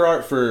the cover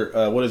art for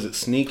what is it?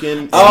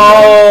 Sneakin'.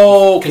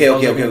 Oh, okay,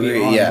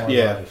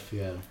 yeah. Life,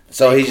 yeah.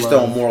 So he's just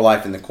throwing More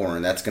Life in the corner,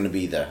 and that's going to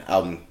be the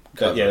album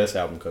cover. That's the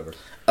album cover.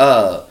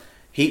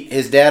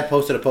 His dad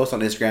posted a post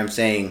on Instagram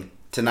saying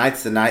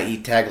tonight's the night. He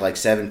tagged like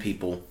 7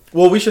 people.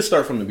 Well, we should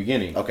start from the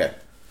beginning. Okay.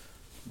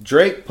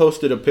 Drake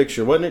posted a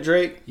picture, wasn't it,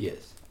 Drake?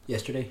 Yes.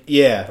 Yesterday?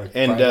 Yeah.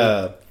 And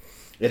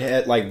it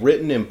had like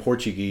written in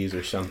Portuguese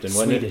or something,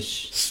 wasn't it?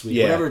 Swedish.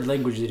 Yeah. Whatever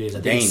language it is.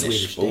 I think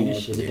Danish. It's Swedish.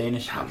 Danish? Is it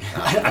Danish?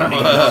 I don't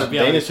know.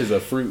 Danish is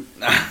a fruit.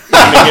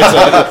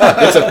 I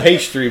mean, it's a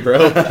pastry, bro.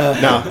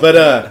 No, but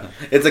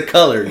it's a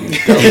color.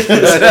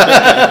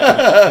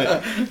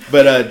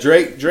 But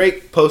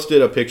Drake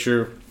posted a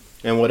picture,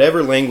 and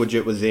whatever language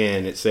it was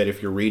in, it said,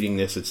 if you're reading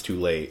this, it's too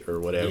late,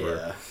 or whatever.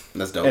 Yeah.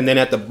 That's dope. And then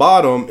at the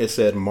bottom, it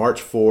said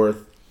March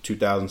 4th,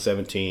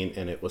 2017,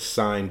 and it was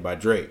signed by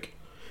Drake.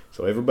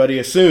 So everybody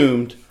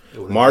assumed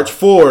March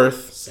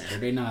 4th,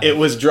 Saturday night, it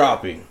was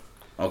dropping.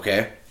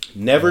 Okay.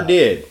 Never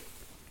did.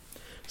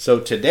 So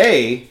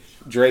today,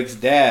 Drake's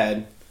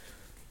dad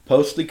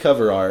posted the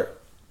cover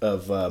art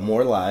of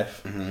More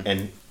Life,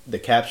 and the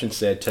caption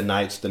said,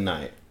 "Tonight's the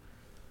night."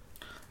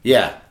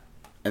 Yeah.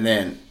 And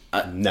then...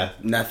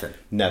 Nothing.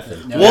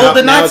 Well,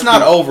 the night's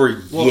not over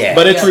yet.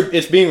 But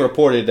it's being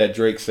reported that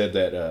Drake said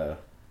that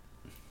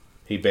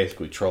he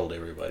basically trolled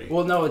everybody.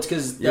 Well, no, it's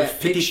because you're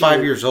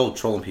 55 years old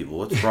trolling people.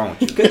 What's wrong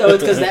with you? No,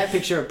 it's because that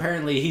picture,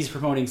 apparently, he's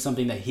promoting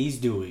something that he's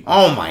doing.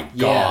 Oh, my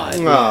God.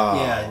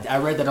 Yeah, I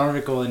read that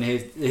article, and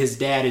his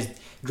dad is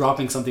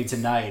dropping something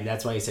tonight, and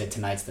that's why he said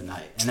tonight's the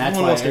night. And that's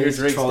why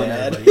he's trolling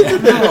everybody.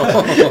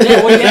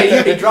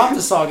 Yeah. He dropped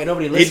the song, and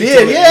nobody listened to it.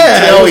 He did,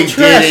 yeah. No, he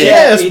didn't.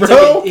 Yes,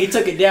 bro. He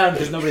took it down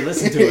because nobody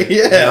listened to it.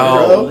 Yeah,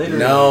 no, bro.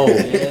 No.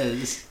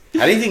 Yes.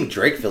 How do you think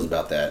Drake feels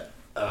about that?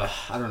 I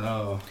don't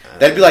know.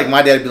 That'd be like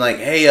my dad would be like,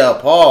 "Hey,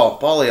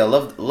 Paulie, I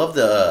love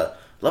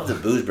the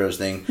Booze Bros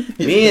thing.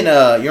 Me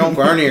and your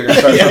Uncle Ernie are gonna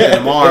start something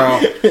tomorrow.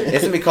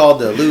 It's gonna be called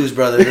the Lose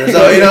Brothers." Or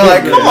so, you know,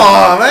 like, come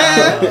on,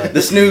 man,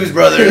 the Snooze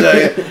Brothers.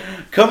 Like,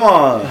 come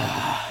on.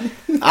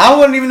 I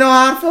wouldn't even know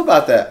how I feel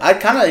about that. I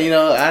kind of,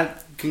 I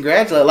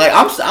congratulate. Like,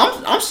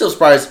 I'm still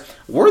surprised.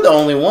 We're the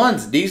only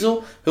ones,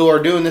 Diesel, who are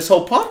doing this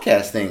whole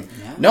podcast thing.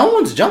 Yeah. No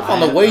one's jumped on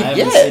the wave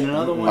yet. Seen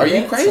another one are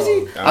yet, you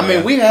crazy? So. I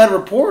mean, we had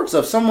reports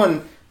of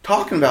someone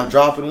talking about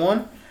dropping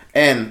one,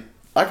 and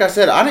like I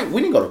said,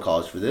 we didn't go to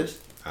college for this.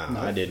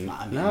 I didn't.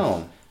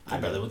 No. I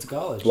barely went to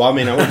college. Well, I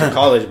mean, I went to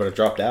college, but I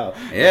dropped out.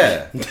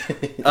 Yeah.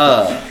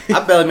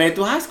 I barely made it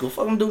through high school.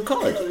 Fuck, I'm doing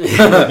college.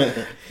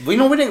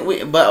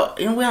 But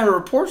we had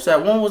reports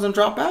that one wasn't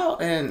drop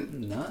out,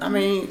 and I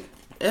mean,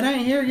 it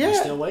ain't here yet.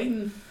 Still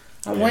waiting.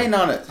 I'm waiting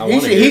on it.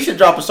 He should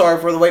drop a Sorry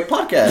for the Wait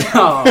podcast.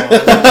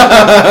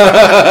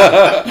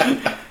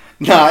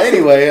 Nah,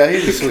 anyway,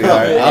 he's a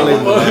sweetheart. I'll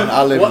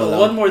leave him alone.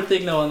 One more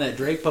thing though on that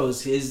Drake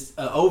post, his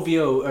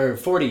OVO or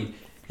 40,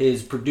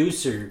 his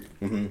producer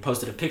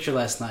posted a picture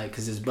last night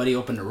because his buddy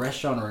opened a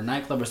restaurant or a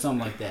nightclub or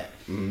something like that,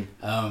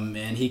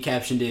 and he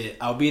captioned it,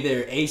 "I'll be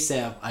there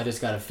ASAP. I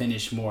just gotta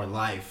finish more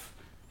life,"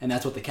 and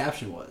that's what the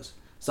caption was.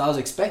 So I was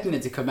expecting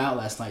it to come out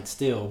last night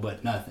still,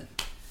 but nothing.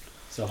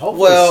 So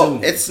hopefully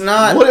soon. It's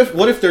not.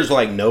 What if there's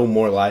like no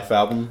more Life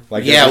album?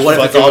 Like what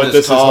if it's all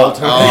just talk?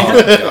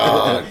 Oh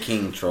God,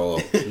 King Troll.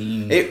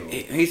 Doesn't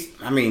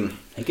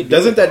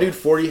that dude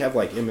 40 have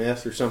like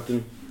MS or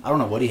something? I don't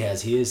know what he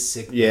has. He is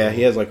sick. Yeah,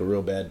 he has like a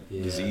real bad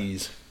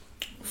disease.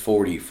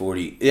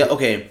 40. Yeah,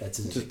 okay. That's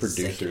his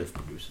producer.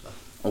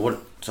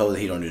 What? So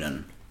he don't do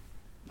nothing.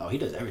 Oh, he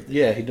does everything.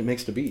 Yeah, he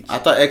makes the beats. I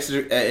thought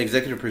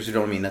executive producer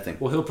don't mean nothing.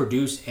 Well, he'll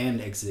produce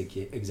and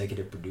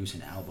executive produce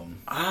an album.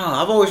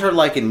 I've always heard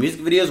like in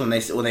music videos when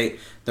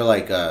they're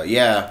like,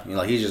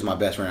 he's just my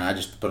best friend. I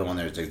just put him on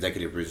there as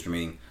executive producer,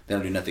 meaning they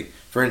don't do nothing.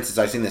 For instance,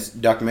 I seen this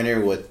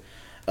documentary with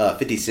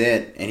 50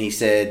 Cent, and he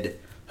said,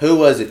 who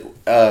was it?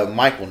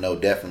 Mike will know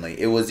definitely.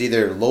 It was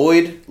either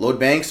Lloyd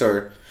Banks,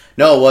 or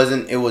no, it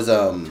wasn't. It was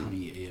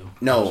Tony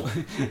no,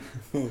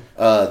 the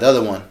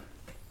other one,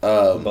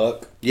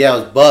 Buck. Yeah, it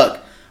was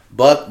Buck.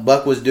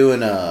 Buck was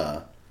doing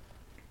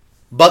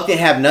Buck didn't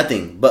have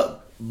nothing,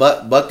 but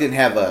Buck didn't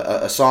have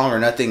a song or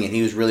nothing, and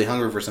he was really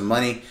hungry for some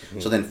money. Mm-hmm.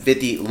 So then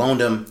 50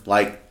 loaned him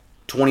like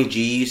 20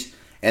 G's,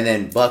 and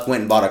then Buck went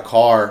and bought a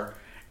car,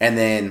 and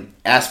then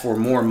asked for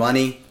more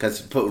money because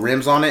he put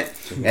rims on it.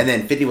 And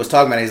then 50 was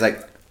talking about it. He's like,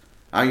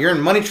 "You're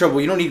in money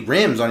trouble. You don't need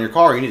rims on your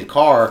car. You need a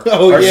car or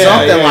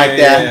something like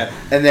that." Yeah.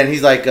 And then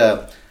he's like,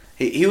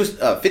 He was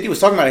 50 was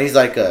talking about it.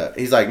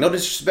 He's like, no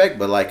disrespect,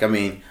 but like, I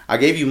mean, I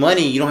gave you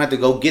money. You don't have to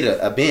go get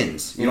a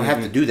Benz. You don't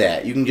have to do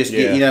that. You can just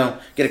get a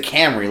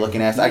Camry looking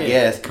ass, I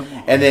guess. Come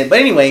on. And then, but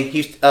anyway,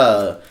 he's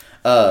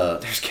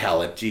there's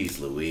Khaled.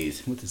 Jeez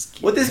Louise. With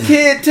this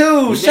kid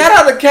too. Shout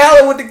out to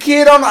Khaled with the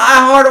kid on the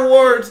iHeart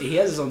Awards. He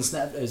has his own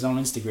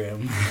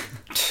Instagram.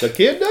 The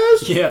kid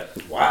does? Yeah.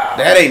 Wow.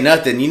 That ain't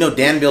nothing. You know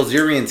Dan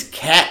Bilzerian's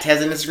cat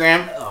has an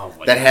Instagram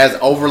that has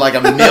over like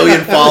 1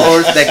 million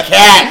followers. The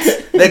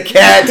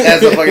cat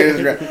has a fucking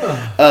Instagram.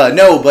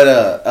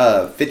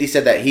 50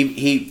 said that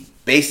he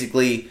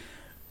basically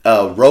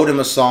wrote him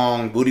a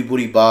song, Booty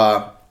Booty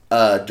Ba,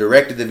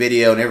 directed the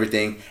video and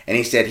everything, and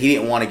he said he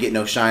didn't want to get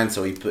no shine,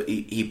 so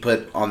he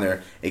put on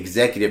their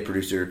executive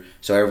producer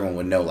so everyone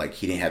would know like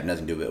he didn't have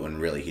nothing to do with it when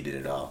really he did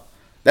it all.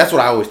 That's what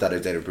I always thought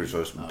executive producer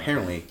was.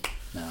 Apparently,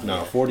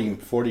 no. 40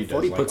 does 40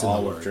 like puts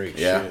all of Drake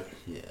shit.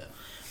 Yeah.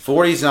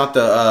 40's not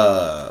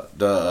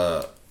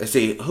the let's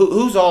see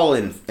who's all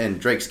in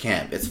Drake's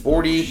camp. It's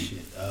 40,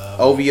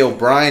 OVO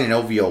Brian, and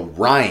OVO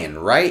Ryan,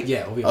 right?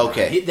 Yeah, OVO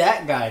okay. Ryan.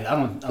 That guy, I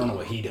don't know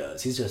what he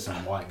does. He's just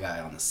some white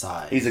guy on the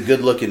side. He's a good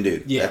looking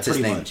dude. Yeah, that's his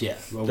name. Much, yeah.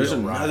 There's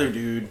another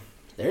dude.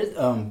 There's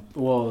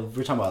well,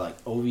 we're talking about like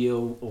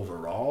OVO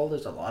overall.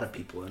 There's a lot of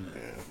people in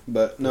there. Yeah.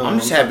 But no, I'm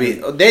just happy.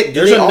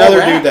 There's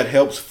another dude that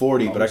helps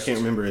 40, but I can't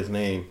remember his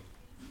name.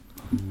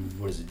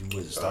 What is it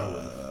start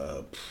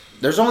with?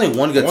 There's only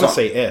one good song. I want to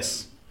say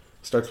S.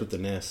 Starts with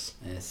an S.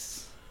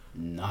 S.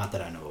 Not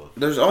that I know of.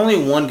 There's only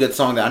one good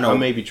song that I know. I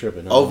may be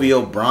tripping.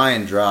 OVO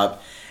Brian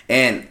dropped,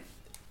 and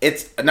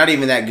it's not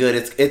even that good.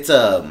 It's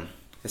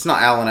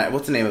not Allen.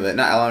 What's the name of it?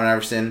 Not Allen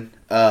Iverson.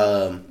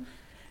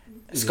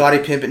 Scottie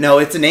Pippen. No,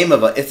 it's the name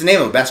of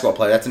a basketball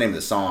player. That's the name of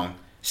the song.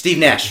 Steve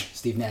Nash.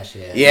 Steve Nash.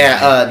 Yeah.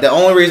 Yeah. The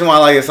only reason why I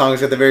like this song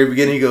is at the very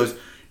beginning. He goes,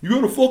 "You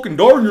got a fucking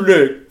dart in your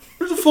neck.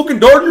 There's a fucking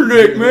dart in your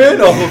neck,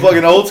 man." Off of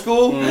fucking old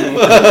school.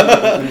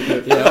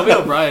 Yeah,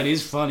 OVO Brian,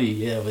 he's funny.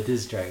 Yeah, with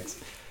his tracks.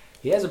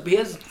 He has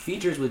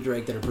features with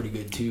Drake that are pretty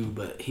good too,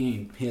 but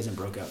he hasn't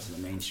broke out to the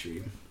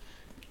mainstream.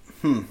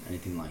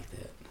 Anything like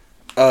that.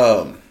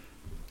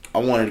 I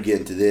wanted to get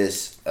into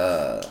this.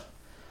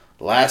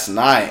 Last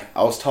night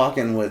I was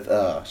talking with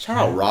shout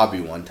out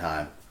Robbie one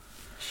time.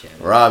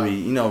 Robbie,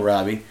 you know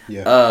Robbie.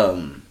 Yeah.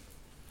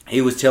 He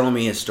was telling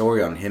me a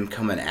story on him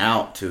coming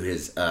out to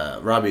his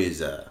Robbie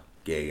is a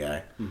gay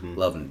guy.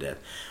 Love him to death.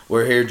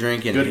 We're here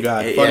drinking. Good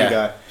guy. Funny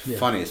guy. Yeah.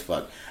 Funny as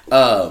fuck.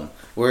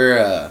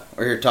 We're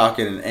here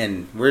talking,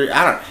 and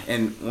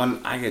and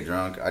when I get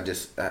drunk, I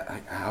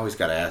always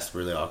gotta ask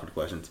really awkward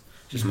questions.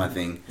 Just my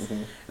thing.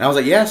 And I was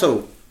like, yeah.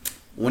 So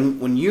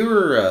when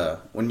you're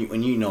when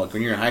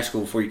you're in high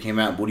school before you came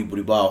out, Booty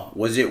Booty Ball,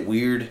 was it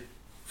weird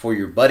for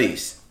your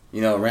buddies,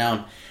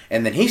 around?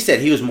 And then he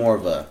said he was more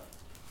of a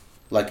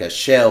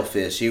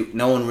shellfish.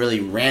 No one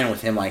really ran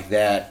with him like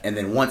that. And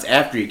then once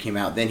after he came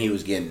out, then he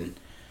was getting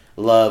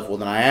love. Well,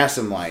 then I asked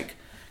him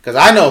because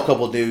I know a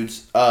couple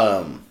dudes.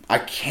 I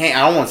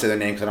don't want to say their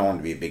name because I don't want it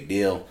to be a big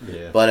deal.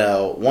 Yeah.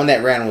 But one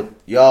that ran with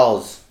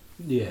y'all's.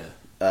 Yeah.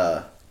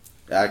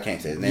 I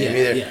can't say his name Yeah,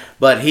 either. yeah.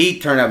 But he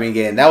turned out being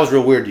gay, and that was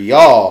real weird to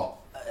y'all.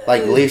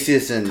 Like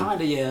Ulysses and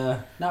Kinda,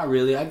 yeah. Not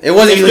really. it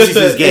wasn't Ulysses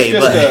is gay,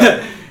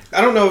 but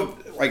I don't know.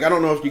 Like I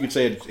don't know if you could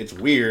say it's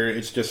weird.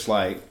 It's just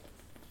like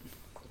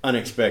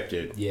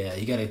unexpected. Yeah,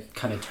 you gotta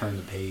kind of turn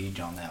the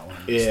page on that one.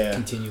 Yeah. Just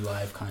continue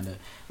life, kind of.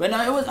 But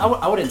no, it was.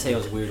 I wouldn't say it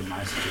was weird in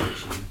my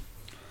situation.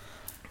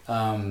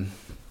 I'm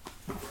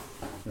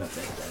not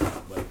saying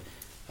that,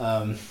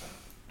 but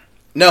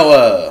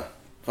no.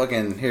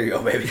 Fucking here you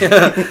go, baby.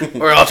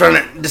 We're all trying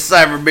to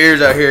decipher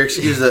beers out here.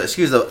 Excuse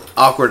the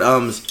awkward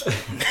ums.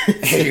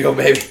 Here you go,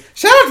 baby.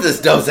 Shout out to this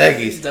Dos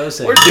Equis.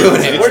 We're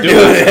doing it. We're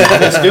doing it.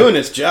 It's doing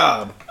its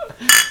job.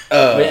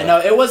 But no,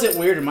 it wasn't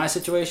weird in my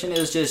situation. It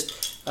was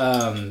just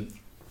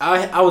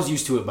I was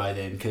used to it by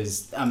then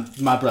because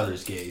my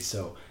brother's gay,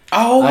 so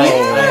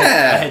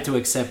I had to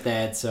accept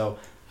that. So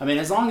I mean,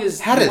 as long as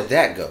how did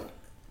that go?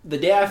 The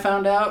day I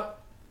found out,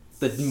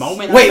 the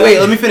moment. Wait,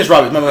 let me finish,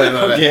 Robbie.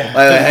 Yeah.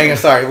 Hang on,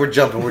 sorry, we're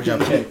jumping.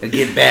 It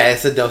get bad.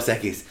 It's a Dos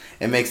Equis.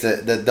 It makes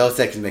the Dos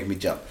Equis make me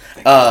jump.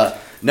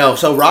 No,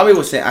 so Robbie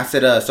was saying. I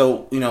said,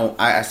 so you know,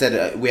 I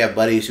said we have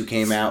buddies who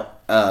came out.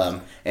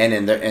 And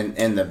in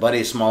the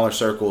buddy's smaller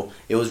circle,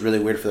 it was really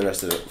weird for the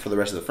rest of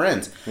the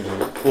friends.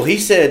 Mm-hmm. Well, he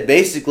said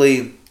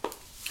basically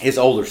his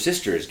older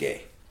sister is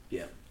gay.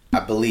 Yeah,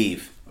 I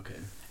believe. Okay.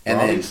 And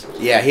Robbie's?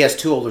 then he has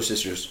two older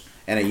sisters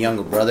and a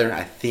younger brother.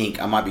 I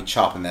think I might be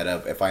chopping that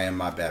up. If I am,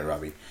 my bad,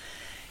 Robbie.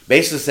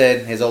 Basically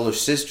said his older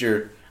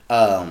sister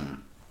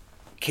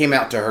came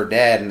out to her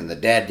dad, and the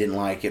dad didn't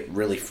like it.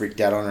 Really freaked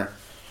out on her.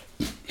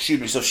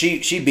 Excuse me. So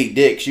she beat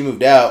dick. She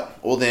moved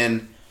out. Well,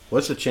 then.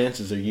 What's the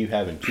chances of you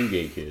having 2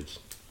 gay kids?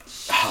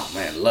 Oh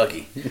man,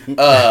 lucky.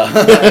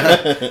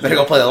 Better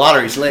go play the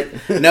lottery, slick.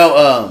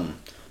 No,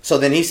 so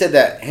then he said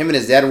that him and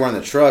his dad were on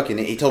the truck, and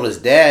he told his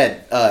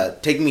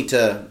dad, "Take me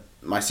to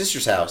my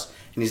sister's house."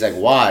 And he's like,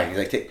 "Why?" He's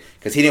like,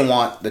 "Because he didn't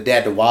want the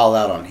dad to wild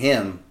out on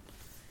him."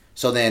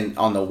 So then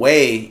on the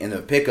way in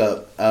the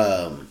pickup,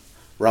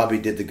 Robbie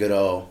did the good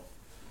old,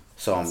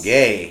 "So I'm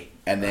gay,"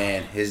 and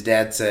then his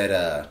dad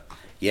said,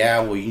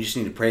 "Yeah, well, you just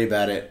need to pray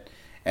about it,"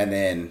 and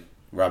then.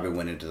 Robbie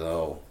went into the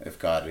whole, if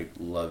God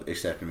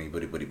accepted me, blah,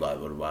 blah,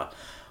 blah, blah.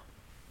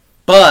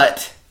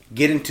 But,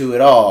 get into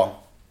it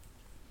all,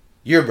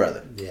 your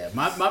brother. Yeah,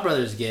 my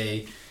brother's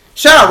gay.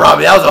 Shout out,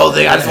 Robbie. That was the whole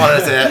thing. I just wanted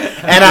to say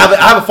that. And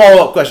I have a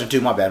follow-up question,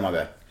 too. My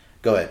bad.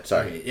 Go ahead.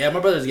 Sorry. Okay. Yeah, my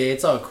brother's gay.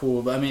 It's all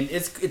cool. But, I mean,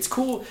 it's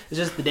cool. It's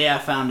just the day I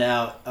found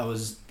out, I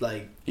was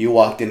like... You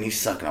walked in, he's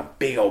sucking a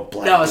big old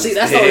black. No, see,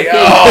 that's the only thing.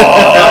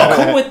 Oh.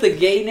 I'm cool with the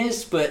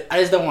gayness, but I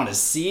just don't want to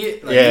see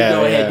it. Like, you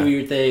go ahead, do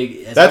your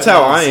thing. That's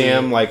how I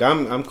am. Like,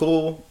 I'm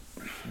cool.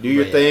 Do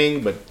your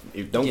thing, but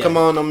don't come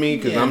on me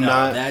because I'm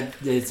not.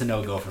 It's a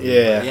no-go for me.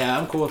 Yeah. But yeah,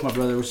 I'm cool with my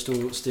brother. We're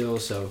still,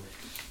 so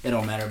it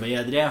don't matter. But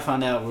yeah, the day I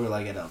found out, we were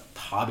like at a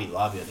Hobby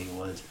Lobby, I think it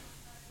was,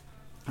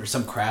 or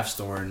some craft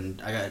store,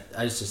 and I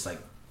just like,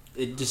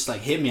 it just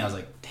like hit me. I was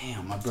like,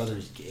 damn, my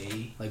brother's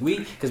gay. Like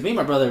because me and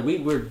my brother, we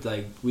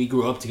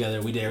grew up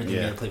together. We did everything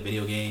together, played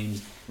video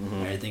games,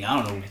 and everything.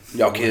 I don't know.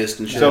 Y'all kissed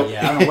and shit. So,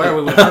 yeah, I don't know where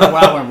we went. I don't know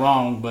where I went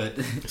wrong, but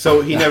so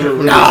he never.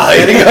 Really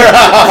he didn't go wrong.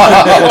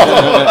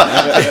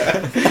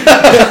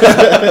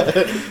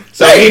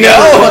 So you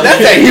know,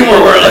 that's that humor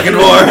we're looking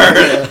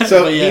for.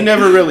 So he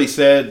never really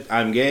said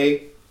I'm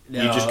gay.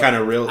 No, you just kind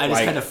of I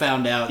just kind of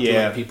found out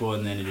through people,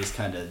 and then it just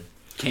kind of.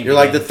 You're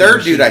like the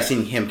third dude I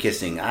seen him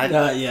kissing.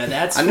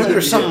 That's. I knew there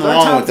was something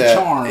wrong with that.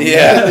 Charm.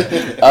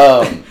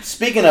 Yeah.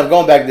 Speaking of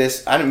going back to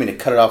this, I didn't mean to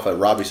cut it off at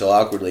Robbie so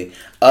awkwardly.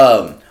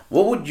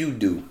 What would you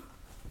do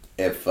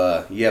if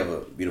you have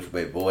a beautiful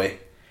baby boy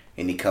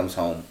and he comes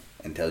home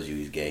and tells you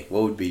he's gay?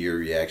 What would be your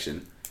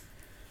reaction?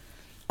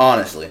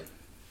 Honestly,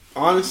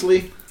 I'll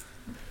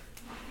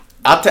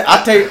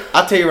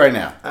tell you right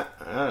now.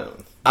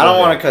 I don't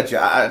want to cut you.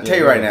 I'll tell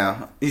you right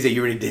now. He said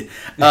you already did.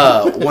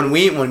 When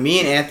me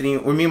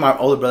and my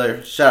older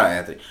brother, shout out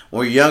Anthony, when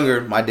we were younger,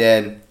 my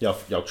dad.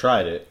 Y'all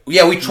tried it.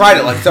 Yeah, we tried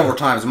it like several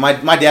times.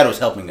 My dad was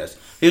helping us.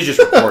 He was just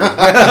recording.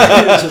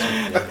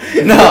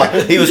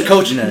 No, he was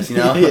coaching us. You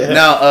know.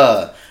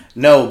 Yeah.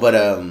 No, but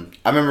I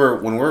remember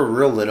when we were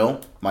real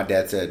little, my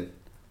dad said,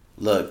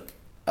 "Look,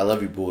 I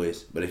love you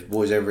boys, but if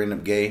boys ever end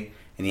up gay,"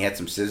 and he had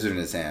some scissors in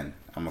his hand,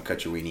 "I'm gonna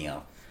cut your weenie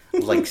out." I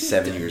was like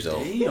 7 years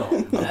old.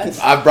 Damn,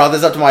 I brought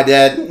this up to my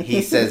dad.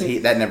 He says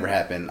that never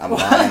happened. I'm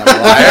lying. I'm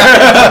a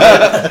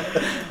liar.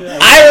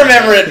 I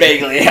remember it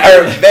vaguely.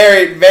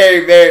 Very,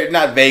 very, very,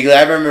 not vaguely.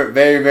 I remember it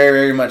very, very,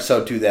 very much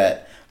so to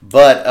that.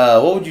 But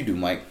what would you do,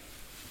 Mike?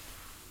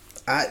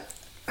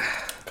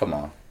 Come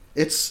on.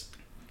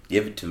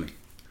 Give it to me.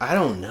 I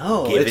don't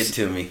know. Give it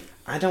to me.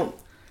 I don't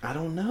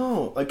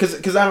know. Like,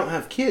 cause I don't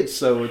have kids,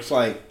 so it's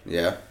like.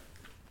 Yeah.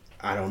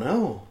 I don't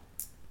know.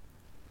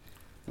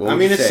 I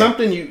mean, it's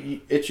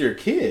something it's your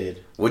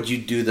kid. Would you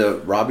do the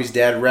Robbie's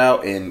dad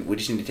route and we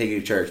just need to take you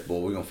to church, boy,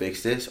 we're going to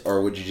fix this?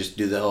 Or would you just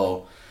do the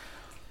whole...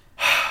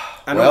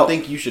 I don't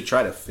think you should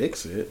try to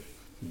fix it.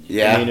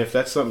 Yeah. I mean, if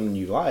that's something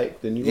you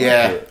like, then you like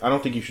it. I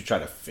don't think you should try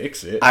to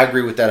fix it. I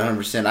agree with that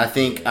 100%. I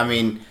think,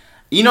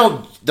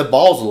 the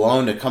balls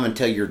alone to come and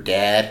tell your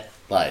dad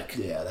Like,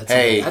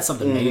 that's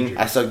something major.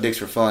 I suck dicks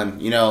for fun.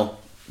 You know,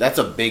 that's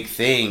a big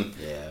thing.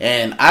 Yeah.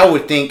 And I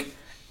would think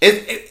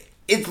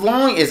as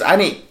long as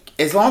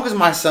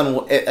my son,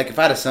 like if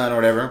I had a son or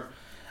whatever,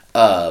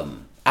 I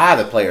have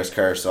the player's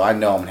curse, so I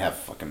know I'm gonna have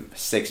fucking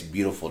 6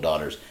 beautiful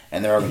daughters,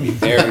 and they're all gonna be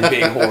very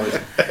big whores,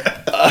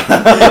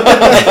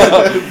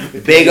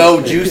 big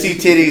old juicy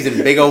titties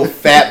and big old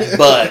fat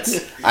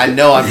butts. I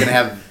know I'm gonna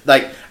have,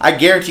 like, I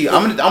guarantee you,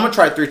 I'm gonna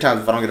try it 3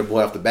 times if I don't get a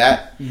boy off the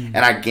bat, and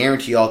I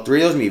guarantee you all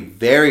 3 of those are gonna be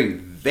very,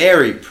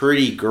 very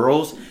pretty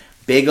girls,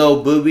 big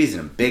old boobies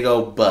and a big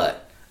old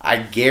butt. I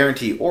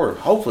guarantee, or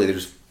hopefully they're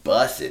just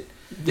busted.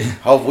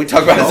 Hope we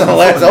talked about this on the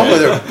last. Hopefully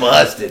they're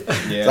busted,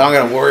 Yeah. so I'm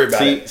gonna worry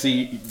about it.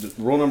 See,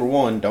 rule number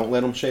 1: don't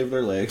let them shave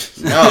their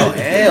legs. No,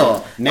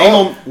 hell.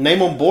 Name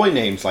them boy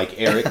names like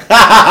Eric. Shout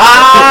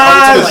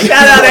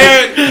out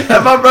Eric,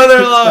 that's my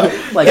brother-in-law.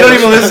 Like, He don't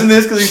even listen to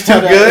this because he's too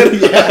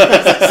good.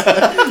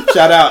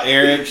 Shout out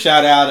Eric.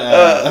 Shout out.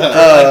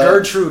 like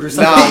Gertrude or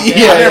something. Nah, like I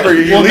that. never.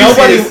 Well,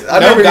 Ulysses.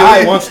 no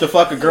guy wants to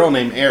fuck a girl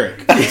named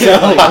Eric.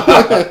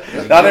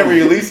 Not every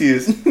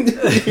Ulysses.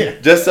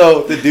 Just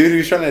so the dude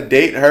who's trying to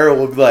date her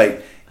will be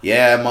like,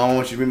 "Yeah, mom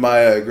wants you to be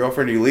my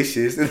girlfriend,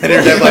 Ulysses," and then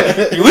her dad's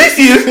like, "Ulysses,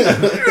 you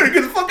gotta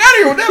get the fuck out of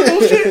here with that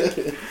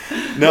bullshit."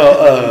 No,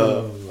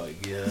 Oh my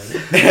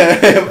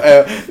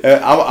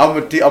god.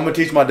 I'm gonna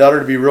teach my daughter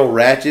to be real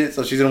ratchet,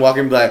 so she's gonna walk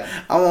in and be like,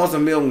 "I want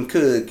some milk and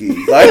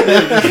cookies." Like,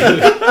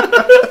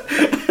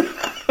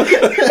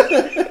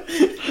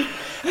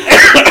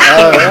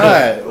 All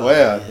right.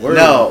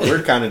 Well,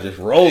 we're kind of just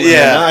rolling.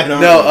 yeah,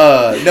 tonight,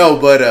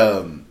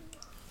 aren't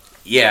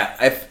yeah.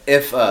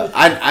 If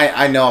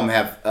I know I'm gonna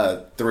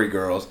have 3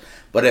 girls,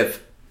 but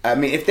if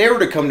they were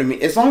to come to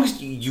me, as long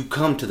as you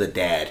come to the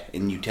dad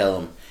and you tell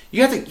him,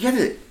 you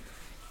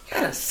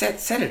gotta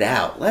set it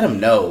out, let him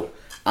know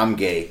I'm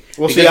gay.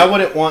 Well, Because- see, I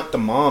wouldn't want the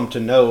mom to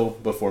know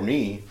before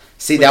me.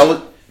 see that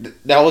was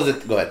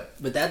it. Go ahead.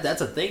 But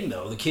that's a thing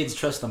though. The kids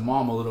trust the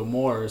mom a little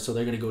more, so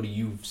they're gonna go to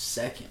you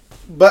second.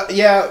 But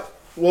yeah,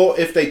 well,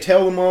 if they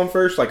tell the mom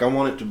first, like I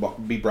want it to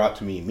be brought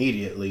to me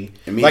immediately.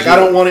 Like Immediately. I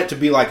don't want it to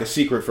be like a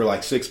secret for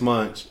like 6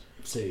 months,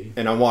 See.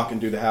 and I'm walking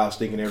through the house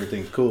thinking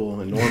everything's cool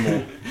and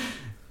normal.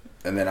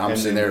 And then I'm And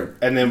sitting then- there,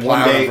 and then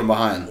plowing one day- from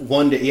behind.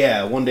 One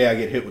day I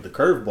get hit with a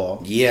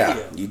curveball. Yeah,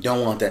 you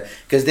don't want that,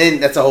 because then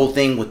that's the whole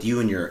thing with you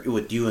and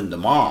the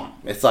mom.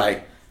 It's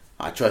like,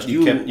 I trust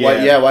you.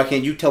 Why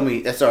can't you tell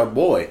me that's our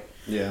boy?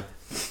 Yeah,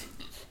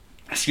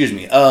 Excuse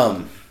me.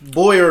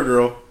 boy or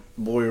girl.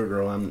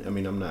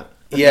 I'm not.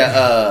 Yeah.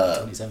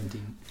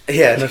 2017.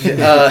 Yeah. No shit.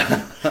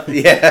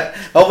 Yeah.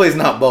 Hopefully it's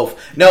not both.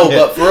 No,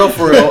 but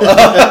for real.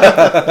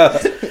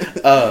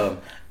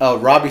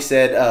 Robbie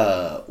said,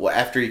 well,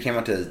 after he came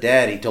out to his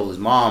dad, he told his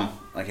mom,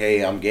 like,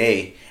 "Hey, I'm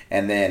gay,"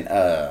 and then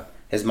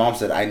his mom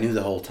said, "I knew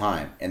the whole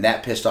time," and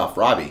that pissed off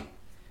Robbie,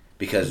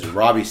 because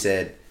Robbie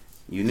said,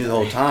 "You knew the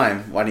whole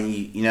time. Why didn't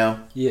you? You know?"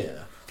 Yeah.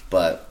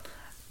 But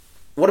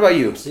what about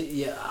you? See,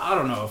 yeah, I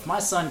don't know. If my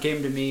son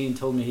came to me and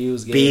told me he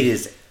was gay, Beat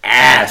his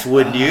ass,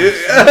 wouldn't you?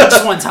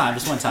 just one time.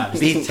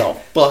 Beat the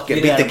fucking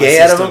Get beat it the out gay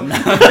of out my of him.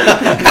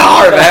 system. How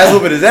hard of an ass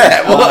whooping is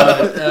that?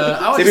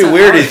 I would It'd be say-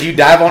 weird I would- is you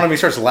dive on him, he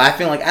starts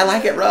laughing like, "I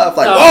like it rough."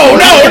 Like, No. "Whoa,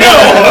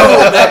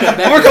 no,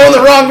 back we're going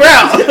the wrong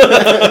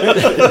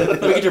route."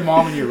 Let me get your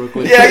mom in here real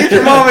quick. Yeah, get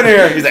your mom in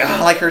here. He's like, "Oh,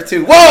 I like her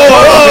too." Whoa!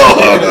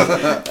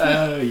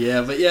 Oh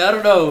yeah, but yeah, I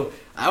don't know.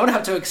 I would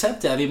have to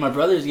accept it. I mean, my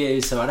brother's gay,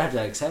 so I'd have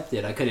to accept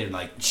it. I couldn't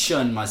like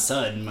shun my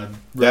son. My brother,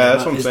 that's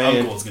what I'm his saying.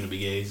 uncle's gonna be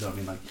gay, so I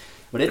mean, like,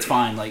 but it's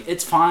fine. Like,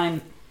 it's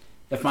fine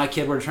if my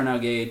kid were to turn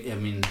out gay. I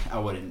mean, I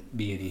wouldn't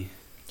be any.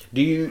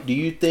 Do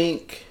you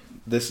think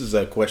this is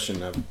a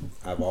question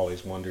I've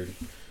always wondered,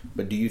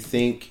 but do you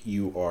think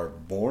you are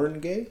born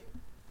gay,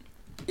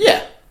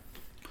 Yeah,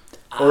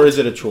 or is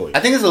it a choice? I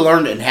think it's a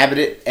learned to inhabit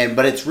it,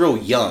 but it's real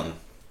young.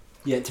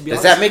 Yeah, to be Does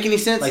honest, that make any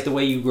sense? like the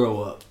way you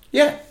grow up?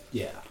 Yeah,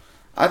 Yeah,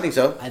 I think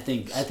so. I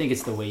think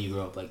it's the way you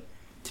grow up. Like,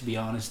 to be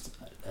honest,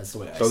 that's the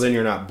way I. So see then it.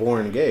 you're not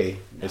born gay.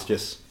 No. It's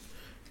just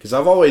because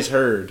I've always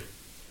heard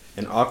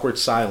an awkward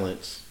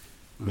silence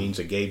means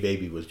a gay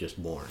baby was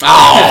just born.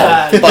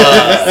 Oh, fuck.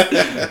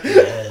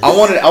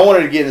 I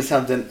wanted to get into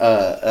something.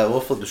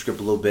 We'll flip the script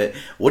a little bit.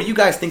 What do you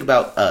guys think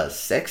about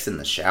sex in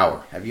the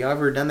shower? Have you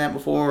ever done that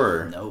before?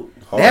 Or? No.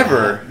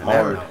 Never. No,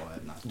 Never. no,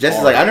 I'm not. Jess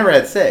is like, I never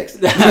had sex.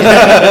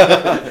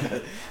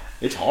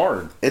 It's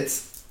hard.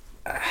 It's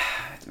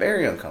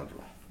very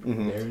uncomfortable.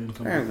 Very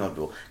uncomfortable. Very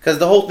uncomfortable. Because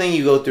the whole thing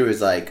you go through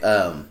is like,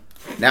 now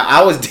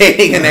I was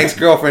dating an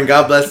ex-girlfriend,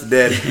 God bless the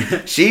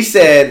dead. She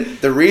said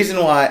the reason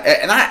why,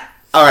 and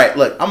all right,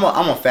 look, I'm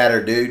a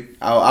fatter dude.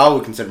 I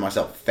would consider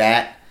myself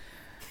fat.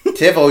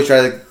 Tiff always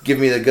tries to give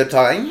me the good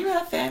talk. Like, you're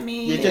not fat,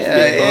 me. You're just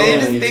big bone. You're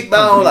just big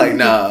bone. Like,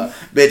 nah,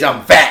 bitch,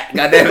 I'm fat.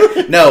 Goddamn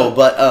it. No,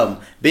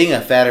 but being a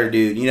fatter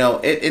dude, you know,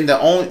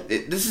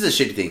 this is a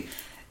shitty thing.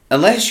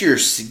 Unless you're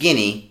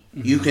skinny,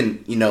 you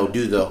can, you know,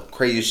 do the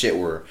crazy shit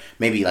where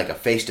maybe like a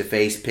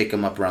face-to-face, pick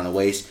them up around the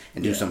waist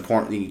and do some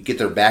porn. You get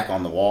their back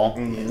on the wall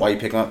while you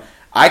pick them up.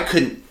 I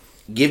couldn't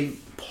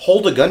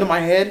hold a gun to my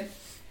head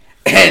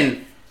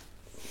and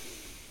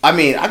I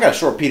mean, I got a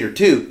short Peter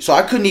too, so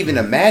I couldn't even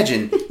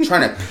imagine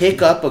trying to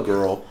pick up a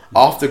girl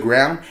off the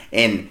ground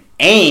and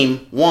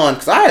aim one,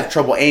 because I have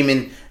trouble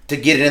aiming to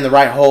get it in the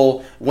right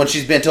hole when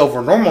she's bent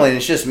over normally, and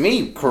it's just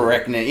me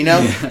correcting it, you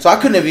know? So I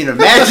couldn't have even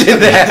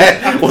imagined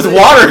that with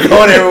water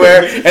going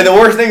everywhere. And the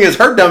worst thing is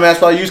her dumbass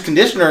probably used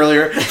conditioner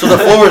earlier, so the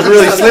floor was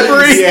really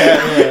slippery.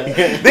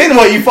 Then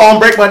what? You fall and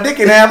break my dick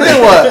in half, then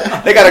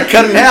what? They got to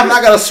cut it in half, and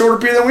I got a shorter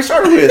Peter than we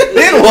started with.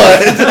 Then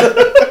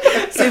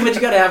what? See, but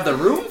you gotta have the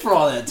room for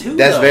all that too.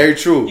 That's very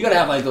true. You gotta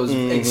have like those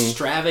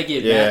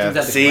extravagant bathrooms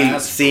at the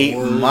glass. See,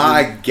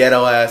 my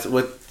ghetto ass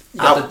with.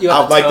 Like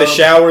the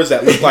showers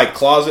that look like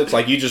closets,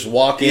 like you just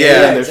walk in.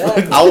 Yeah,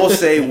 exactly. I will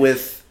say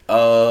with 3,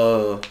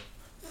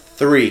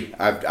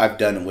 I've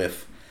done it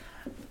with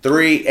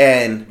 3,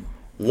 and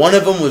one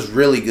of them was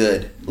really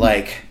good.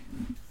 Like,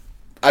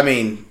 I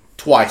mean,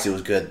 twice it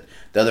was good.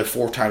 The other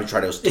 4 times I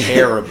tried, it was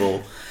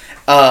terrible.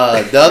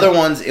 The other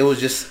ones, it was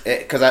just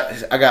because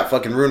I got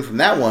fucking ruined from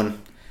that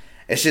one.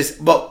 It's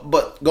just,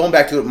 but going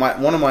back to it,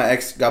 one of my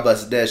ex, God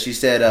bless her dead, she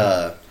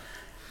said,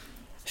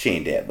 she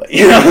ain't dead, but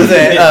you know what I'm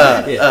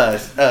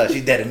saying?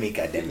 She's dead to me,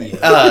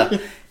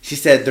 goddammit. She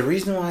said, the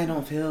reason why I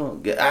don't feel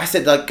good, I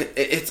said, like,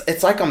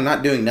 it's like I'm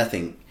not doing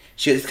nothing.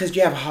 It's because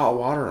you have hot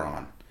water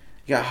on.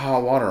 You got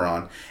hot water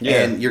on,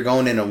 and you're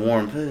going in a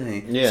warm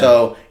pussy. Yeah.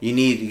 So you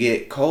need to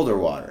get colder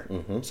water.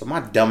 Mm-hmm. So my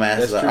dumb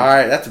ass is like, all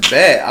right, that's a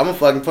bet. I'm going to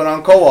fucking put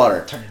on cold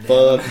water.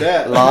 Fuck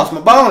that. Lost my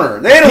boner.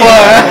 Then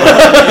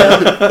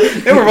what?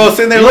 Then we're both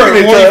sitting there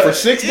looking at each other for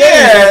 6 days.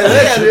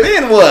 Yeah,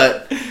 then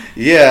what?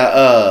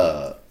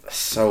 Yeah,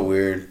 so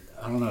weird.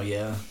 I don't know,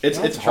 yeah.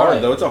 It's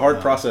hard, though. It's a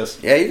hard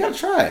process. Yeah, you gotta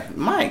try.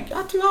 Mike,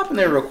 I'll hop in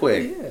there real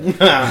quick.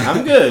 Yeah.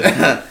 I'm good.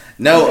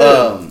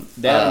 No,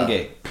 Dad, I'm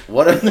gay.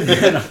 What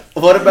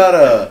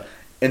about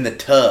in the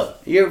tub?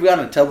 You ever got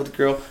in a tub with a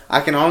girl?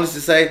 I can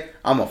honestly say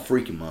I'm a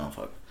freaky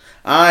motherfucker.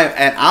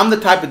 I'm the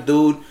type of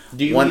dude.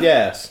 Do you eat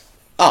ass?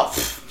 Oh,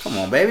 come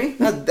on, baby.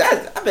 I've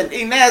been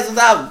eating ass since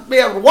I've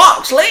been able to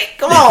walk, Slick.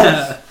 Come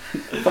on.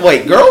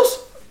 Wait,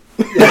 girls?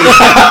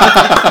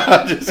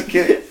 Just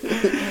kidding.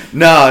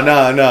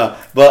 No.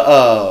 But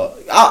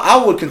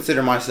I would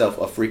consider myself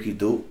a freaky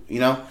dude, you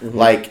know? Mm-hmm.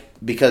 Like,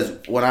 because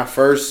when I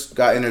first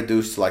got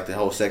introduced to like the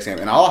whole sex game,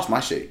 and I lost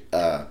my shit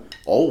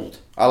old.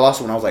 I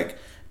lost it when I was like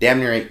damn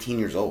near 18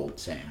 years old.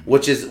 Same.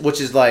 Which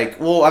is like,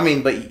 well, I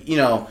mean, but you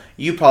know,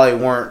 you probably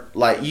weren't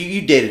like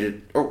you dated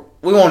it, or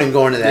we won't even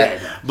go into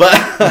that. Yeah.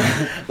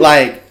 But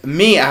like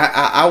me,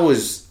 I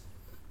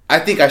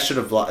think I should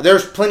have lost.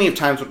 There's plenty of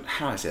times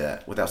how do I say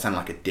that without sounding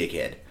like a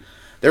dickhead?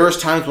 There was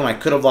times when I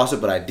could have lost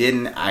it, but I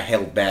didn't. I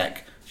held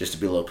back just to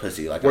be a little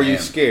pussy. Like, were you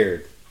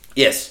scared?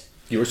 Yes.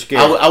 You were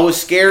scared. I was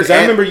scared. Because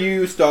I remember you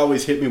used to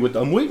always hit me with,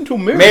 "I'm waiting until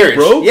marriage,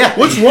 bro." Yeah.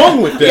 What's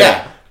wrong with that?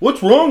 Yeah.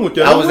 What's wrong with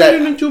that? I'm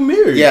waiting until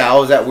marriage. Yeah, I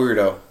was that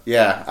weirdo.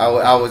 Yeah, I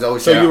was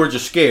always. So you were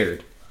just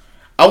scared.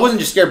 I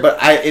wasn't just scared,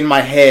 but in my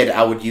head,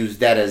 I would use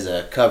that as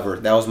a cover.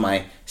 That was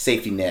my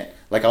safety net.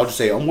 Like, I'll just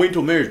say, I'm waiting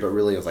till marriage, but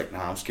really, I was like,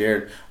 nah, I'm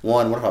scared.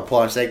 What if I pull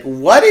out and say,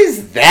 what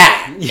is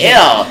that?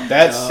 Yeah.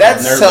 That's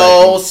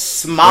so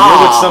small. When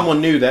you're with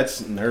someone new,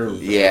 that's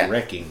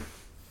nerve-wrecking.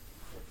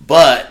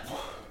 But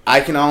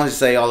I can honestly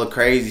say all the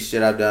crazy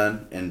shit I've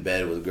done in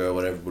bed with a girl,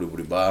 whatever,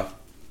 booty blah.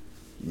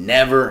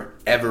 Never,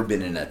 ever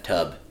been in a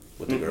tub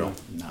with a girl.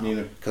 No.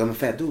 Neither. Because I'm a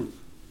fat dude.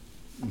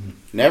 Mm-hmm.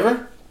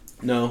 Never?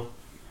 No.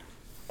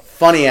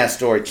 Funny ass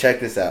story.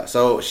 Check this out.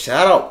 So,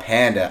 shout out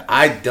Panda.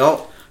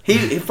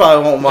 He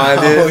probably won't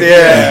mind this.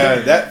 Yeah.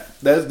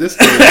 That's this.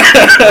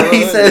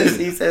 he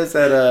says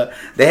that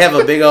they have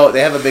a big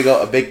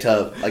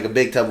tub, like a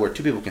big tub where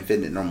 2 people can fit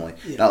in it normally,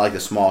 not like the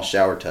small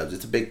shower tubs.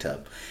 It's a big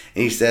tub.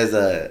 And he says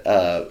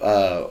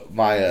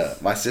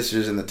my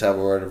sister's in the tub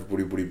or whatever,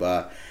 booty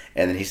bah,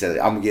 and then he said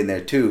I'm gonna get in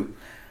there too.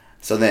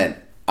 So then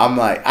I'm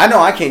like, I know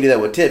I can't do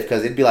that with Tiff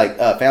because it'd be like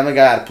Family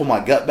Guy. I'd pull my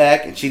gut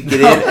back and she'd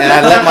get in, and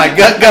I'd let my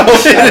gut go in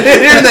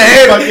the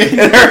head,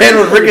 and her head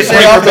would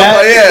ricochet off.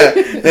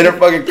 Then her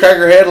fucking crack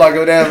her head like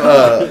a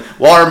damn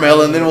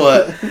watermelon. Then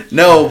what?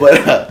 No,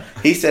 but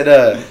he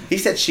said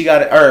she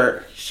got it,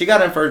 or she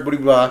got in first, booty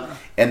blah,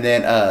 and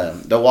then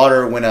the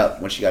water went up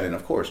when she got in,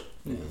 of course.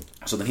 Mm-hmm.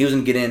 So then he was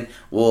gonna get in.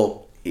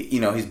 Well, you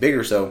know he's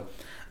bigger, so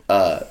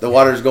the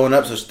water's going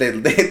up. So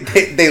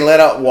they let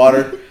out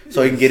water.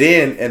 So he can get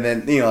in, and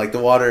then, you know, like the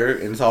water,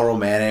 and it's all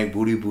romantic,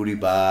 booty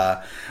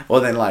bah. Well,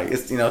 then, like,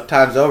 it's, you know,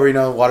 time's over, you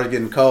know, water's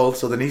getting cold.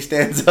 So then he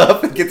stands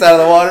up and gets out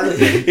of the water.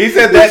 He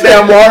said that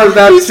damn water's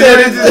not 2 inches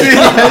deep. He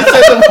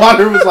said the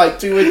water was like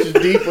 2 inches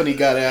deep when he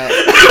got out.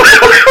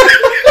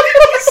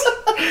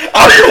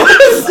 I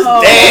was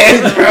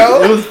dead,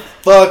 bro. It was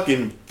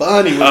fucking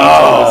funny when he told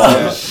us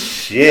that.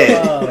 Shit.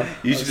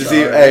 You should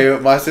see, hey,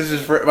 my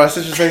sister's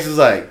face was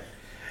like,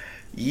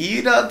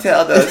 You don't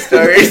tell those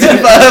stories. Those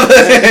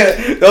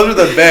are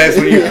the best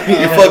when you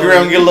fuck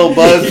around and get a little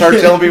buzz, start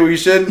telling people you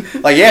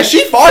shouldn't. Like, yeah,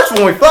 she farts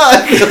when we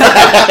fuck.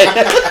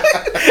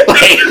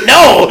 Like,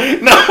 no,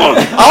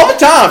 all the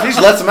time. She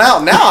just lets them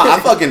out. Now I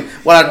fucking,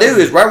 what I do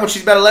is right when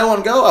she's about to let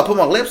one go, I put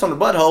my lips on the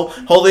butthole,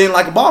 hold it in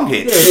like a bong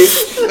hit.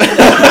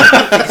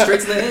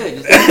 Straight to the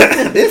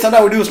head. Then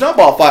sometimes we do a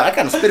snowball fight. I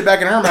kind of spit it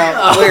back in her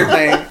mouth. Weird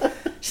thing.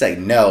 She's like,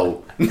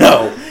 no,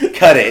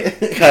 cut it.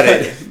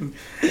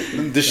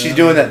 She's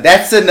doing that.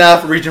 That's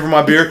enough. Reaching for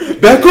my beer.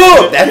 Back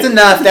up. That's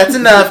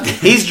enough.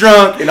 He's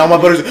drunk. And all my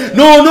buddies,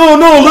 no,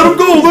 let him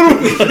go.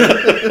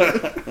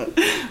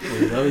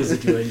 Those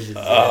situations.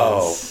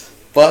 Oh,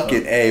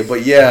 fucking A.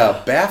 But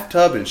yeah,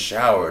 bathtub and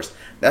showers.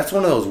 That's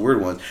one of those weird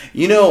ones.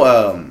 You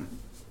know,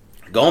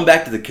 going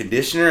back to the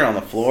conditioner on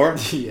the floor.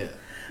 Yeah.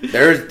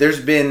 There's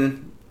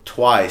been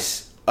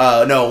twice.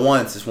 No,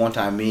 once. This one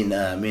time, me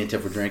and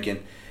Tiff were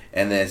drinking.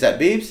 And then, is that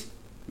Biebs?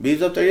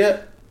 Biebs up there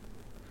yet?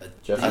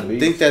 Justin I Biebs?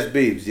 think that's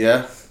Biebs,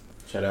 yeah.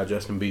 Shout out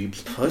Justin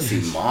Biebs. Pussy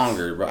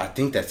monger, bro. I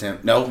think that's him.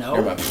 No.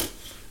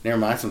 Never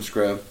mind, some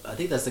scrub. I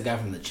think that's the guy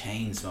from the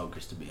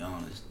Chainsmokers, to be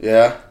honest.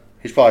 Yeah,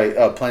 he's probably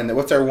playing that.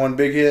 What's their one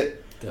big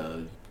hit?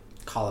 The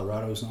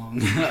Colorado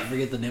song. I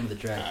forget the name of the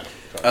track.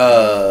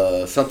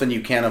 Something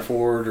you can't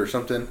afford or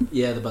something.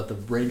 Yeah, about the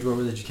Range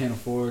Rover that you can't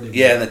afford.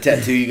 Yeah, and the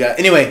tattoo you got.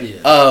 Anyway,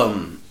 yeah.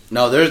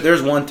 No,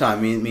 there's one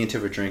time me and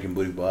Tiff were drinking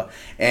Booty Bar,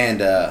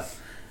 and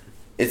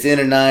it's in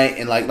a night,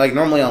 and like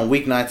normally on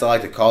weeknights I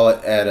like to call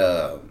it at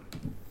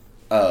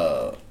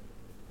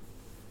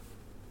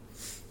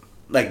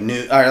like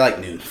noon,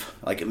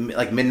 like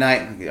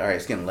midnight. All right,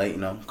 it's getting late,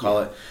 call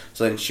it.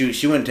 So then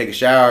she went to take a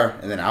shower,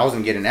 and then I was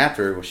gonna get in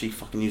after her. Well, she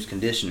fucking used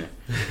conditioner,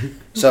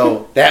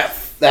 so that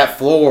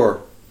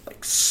floor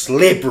like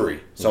slippery.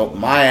 So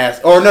my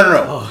ass, no.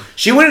 Oh.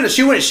 She went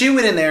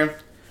in there.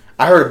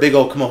 I heard a big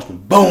old commotion.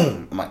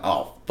 Boom! I'm like,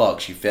 oh fuck,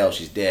 she fell.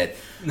 She's dead.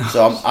 No.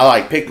 So I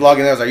like picked the log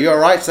in there. I was like, you all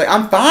right? She's like,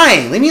 I'm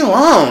fine. Leave me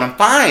alone. I'm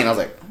fine. I was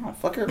like, oh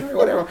fuck her,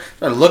 whatever.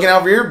 Started looking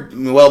out for your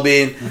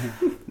well-being.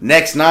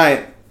 Next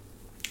night,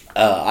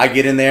 I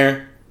get in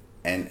there,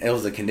 and it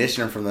was the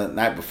conditioner from the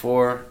night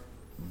before.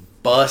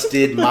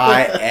 Busted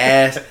my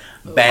ass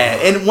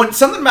bad. And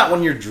something about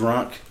when you're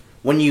drunk,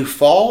 when you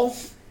fall,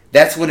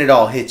 that's when it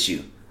all hits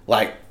you.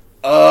 Like,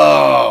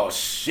 oh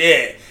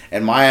shit.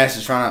 And my ass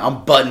is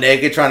I'm butt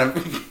naked trying to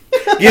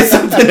get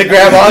something to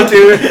grab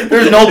onto.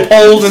 There's no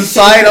poles in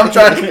sight.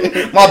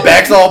 My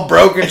back's all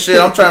broken shit.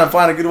 I'm trying to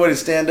find a good way to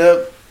stand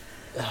up.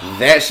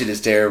 That shit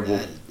is terrible.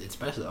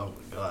 Especially, oh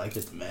my god, I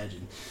can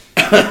imagine.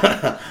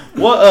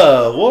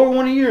 What were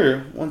one of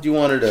your ones you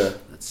wanted to?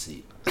 Let's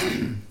see.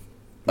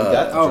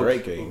 That's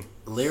Drake.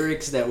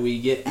 Lyrics that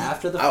we get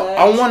after the fact.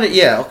 I wanted,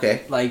 yeah,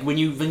 okay. Like when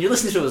you're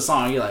listening to a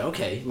song, you're like,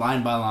 okay,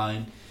 line by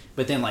line.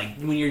 But then, like,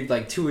 when you're,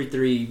 like, 2 or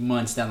 3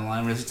 months down the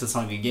line, when you listen to the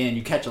song again,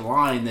 you catch a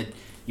line that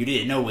you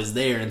didn't know was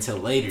there until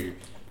later.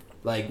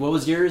 Like, what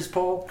was yours,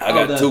 Paul? I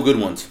got 2 good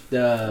ones.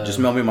 Just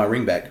mail me my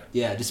ring back.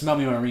 Yeah, just mail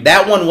me my ring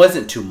back. That one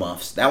wasn't 2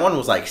 months. That one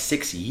was, like,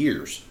 6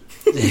 years.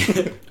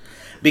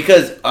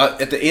 Because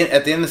at the end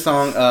of the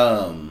song,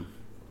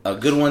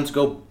 good ones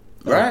go,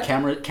 right?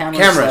 Camera,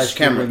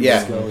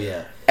 yeah. Go,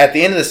 yeah. At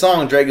the end of the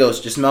song, Drake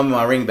goes, just mail me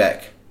my ring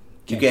back.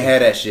 You can't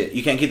have that shit.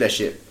 You can't keep that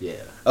shit.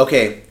 Yeah.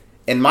 Okay.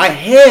 In my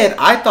head,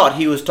 I thought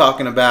he was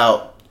talking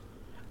about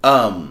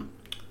the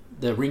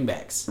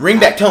ringbacks.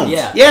 Ringback tones.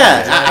 Yeah.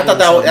 I thought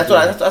that's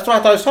what I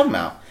thought he was talking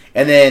about.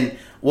 And then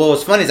what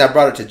was funny is I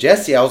brought it to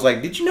Jesse. I was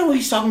like, "Did you know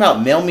he's talking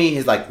about mail me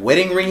his like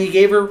wedding ring he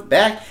gave her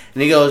back?"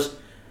 And he goes,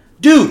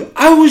 "Dude,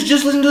 I was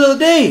just listening to it the other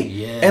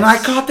day, and I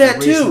caught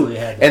that too."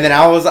 And then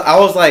I was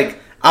like,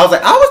 I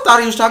always thought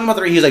he was talking about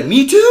the ring. He was like,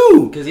 "Me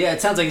too." Because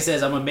it sounds like he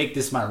says, "I'm gonna make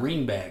this my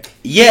ring back."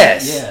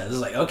 Yes. Yeah, it's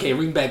like, okay,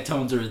 ring back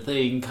tones are a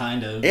thing,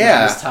 kind of.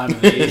 Yeah. This time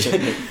of age.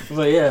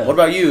 But yeah. What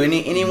about you?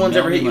 Any ones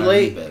ever hit you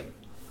late?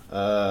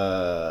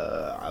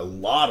 A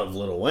lot of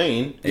Lil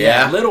Wayne.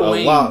 Yeah, Lil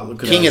Wayne.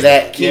 King of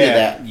that.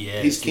 Yeah,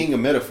 yes, he's king of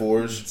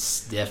metaphors.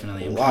 It's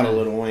definitely a lot of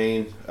Lil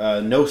Wayne.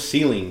 No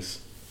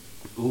ceilings.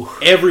 Ooh.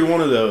 Every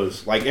one of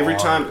those, like every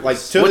time, like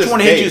to which this one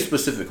day, hit you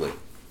specifically?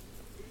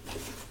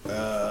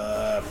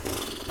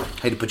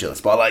 Hate to put you on the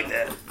spot like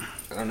that.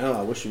 I don't know.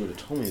 I wish you would have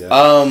told me that.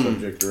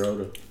 Subject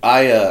Rhoda.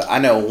 I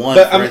know one.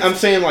 But I'm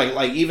saying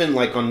like even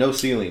like on No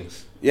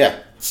Ceilings. Yeah.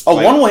 Oh,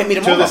 like, one will hit me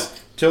tomorrow.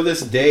 Till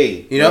this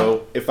day, you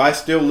know, if I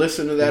still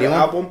listen to that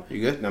album, you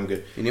good? No, I'm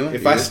good.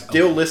 If I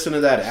still listen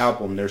to that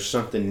album, there's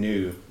something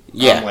new.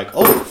 Yeah. I'm like,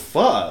 oh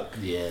fuck.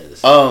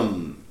 Yes.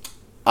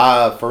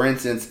 For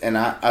instance, and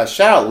I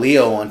shout out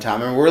Leo one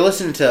time, and we're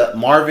listening to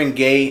Marvin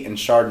Gaye and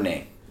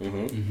Chardonnay.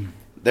 Mm-hmm. Mm-hmm.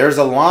 There's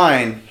a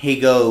line he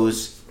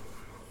goes,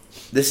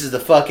 "This is the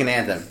fucking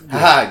anthem."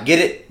 Haha, get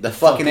it? The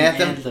fucking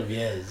anthem.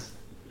 Yes.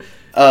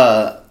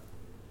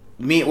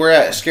 We're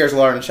at Scares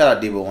Larden. Shout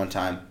out Debo one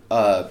time.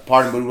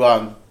 Pardon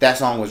Boudoir. That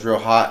song was real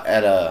hot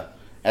at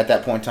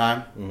that point in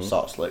time. Mm-hmm.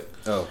 Salt Slick.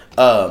 Oh.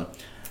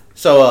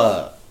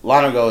 So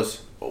Lano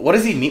goes, "What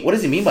does he mean? What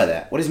does he mean by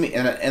that? What does he mean?"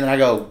 And then I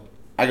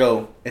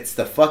go, "It's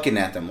the fucking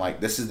anthem.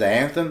 Like, this is the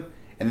anthem."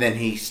 And then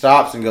he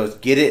stops and goes,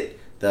 "Get it?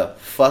 the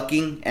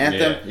fucking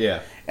anthem. Yeah.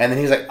 And then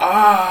he's like,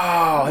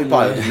 oh, he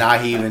probably did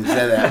not even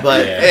say that,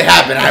 but it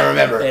happened. I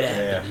remember. It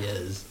happened,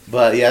 yes.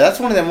 But yeah, that's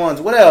one of them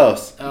ones. What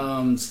else?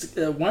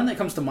 One that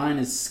comes to mind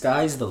is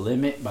 "Sky's the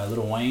Limit" by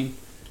Lil Wayne,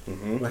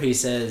 where he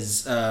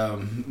says,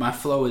 "My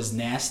flow is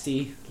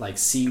nasty like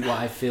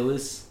CY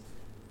Phyllis."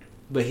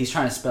 But he's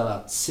trying to spell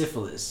out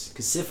syphilis,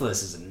 because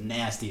syphilis is a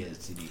nasty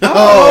STD.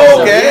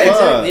 Oh, okay.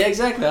 Yeah,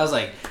 exactly. I was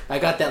like, I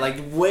got that like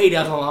way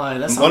down the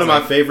line. One of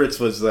my favorites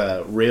was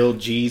Real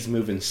G's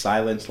moving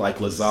silence like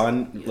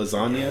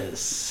lasagna.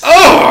 Yes.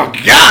 Oh, God,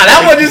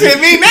 that one just hit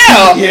me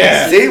now.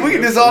 Yeah. See, we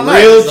can do this all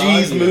night. Real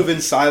G's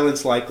moving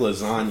silence like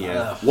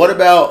lasagna. What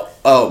about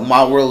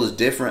My World is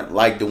Different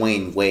like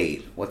Dwayne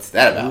Wade? What's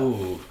that about?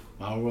 Ooh,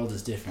 My World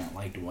is Different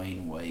like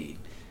Dwayne Wade.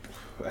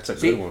 That's a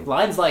good one.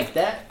 Lines like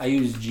that, I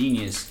use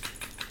Genius.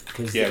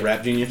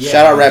 Rap Genius. Yeah,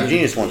 shout out Rap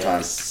Genius one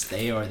time.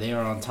 They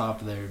are on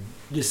top of their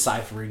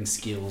deciphering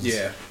skills.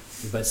 Yeah.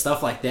 But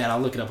stuff like that, I'll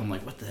look it up. I'm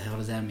like, what the hell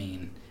does that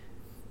mean?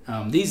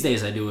 These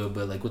days I do it,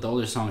 but like with the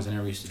older songs, I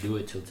never used to do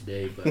it till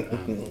today.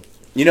 But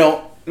you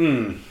know,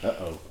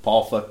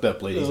 Paul fucked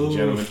up, ladies and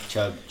gentlemen.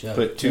 Chug,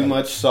 Put too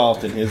much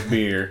salt in his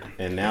beer,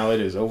 and now it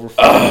is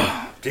overflowing.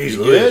 Geez,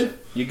 you good?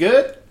 You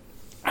good?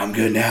 I'm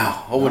good now. A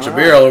whole bunch of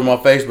beer all over my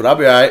face, but I'll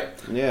be alright.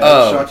 Yeah,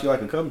 I shot you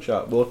like a cum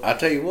shot, boy. I'll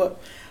tell you what.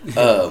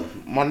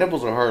 My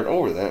nipples are hard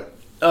over that.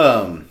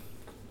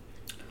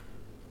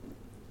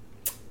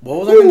 What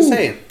was I going to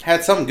say?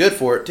 Had something good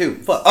for it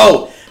too.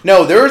 Oh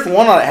no, there's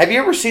one on. Have you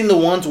ever seen the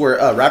ones where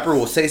a rapper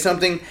will say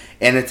something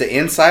and it's an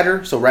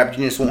insider, so Rap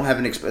Genius won't have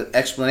an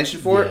explanation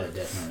for it? Yeah,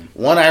 definitely.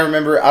 One I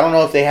remember. I don't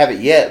know if they have it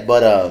yet,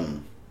 but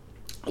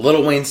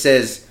Lil Wayne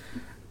says,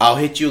 "I'll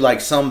hit you like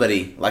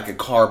somebody, like a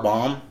car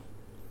bomb."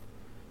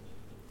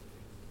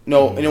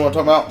 No, you know what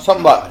I'm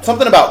talking about?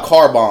 Something about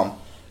car bomb.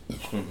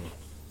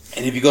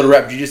 And if you go to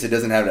Rap Genius, it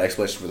doesn't have an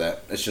explanation for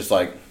that. It's just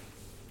like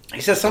he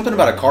says something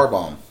about a car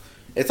bomb.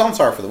 It's on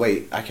Sorry for the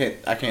Wait. I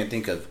can't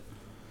think of.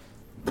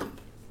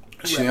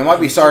 It might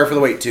be Sorry for the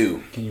Wait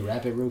too. Can you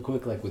rap it real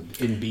quick, like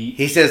in beat?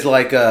 He says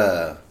like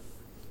hit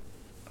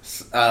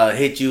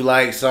you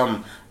like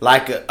someone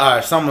like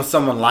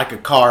a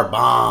car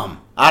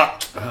bomb.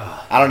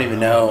 I don't even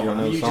know. You don't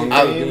know the Usually song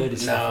really name? good and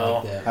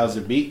stuff like that. How's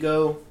the beat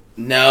go?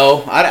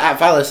 No,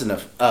 if I listen to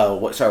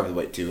what Sorry for the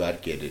Wait 2,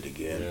 I'd get it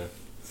again. Yeah.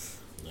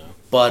 No.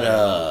 But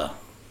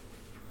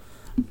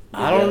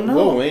I don't know.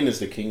 Lil Wayne is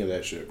the king of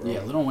that shit, bro.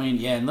 Yeah, Lil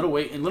Wayne, and Lil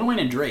Wayne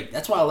and Drake.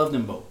 That's why I love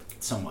them both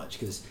so much,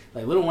 because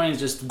like Lil Wayne's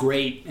just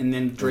great, and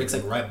then Drake's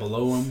like right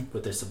below him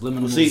with their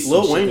subliminals. See,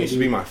 Lil Wayne used to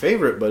be my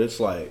favorite, but it's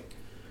like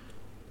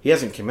he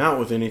hasn't come out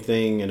with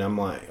anything, and I'm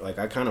like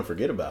I kind of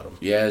forget about him.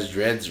 Yeah, his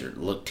dreads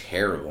look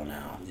terrible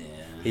now. Yeah,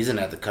 He's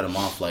gonna have to cut them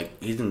off.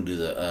 Like he's gonna do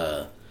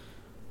the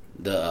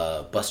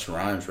Busta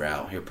Rhymes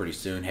route here pretty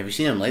soon. Have you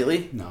seen him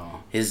lately?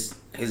 no. His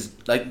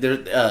like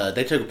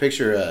they took a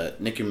picture of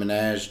Nicki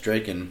Minaj,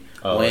 Drake, and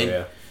Wayne,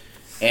 Yeah.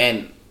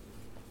 and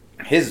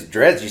his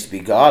dreads used to be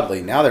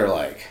godly. Now they're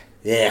like,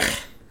 yeah.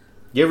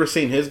 You ever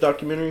seen his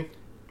documentary?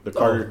 The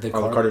Carter,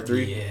 Carter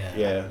 3?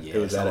 Yeah, it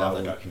was that I love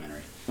album. that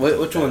documentary.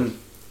 Which one?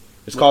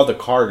 It's called The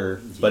Carter.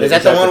 But Is it that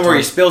was the at one where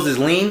he time- spills his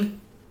lean?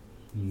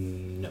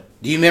 No.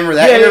 Do you remember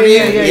that Yeah, yeah,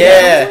 interview?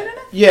 yeah.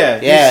 Yeah,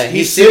 Yeah,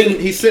 he's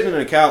he's sitting on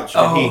a couch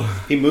Oh. and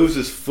he moves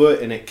his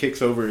foot and it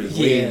kicks over his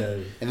lean. Yeah.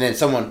 And then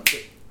someone.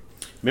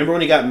 Remember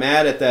when he got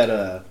mad at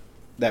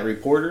that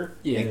reporter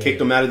Yeah. and kicked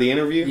him out of the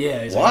interview?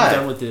 Yeah, he's Why? like, I'm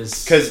done with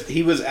this. Because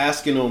he was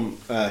asking him.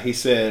 He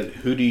said,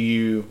 "Who do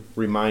you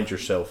remind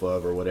yourself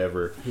of, or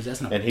whatever?" He's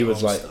asking And he was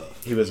dumb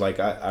like,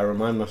 stuff. I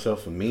remind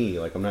myself of me.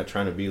 Like I'm not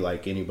trying to be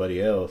like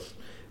anybody else.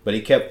 But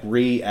he kept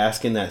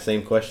re-asking that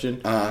same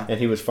question, and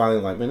he was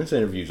finally like, "Man, this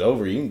interview's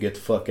over. You can get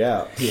the fuck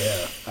out."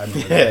 Yeah, I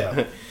remember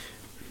that.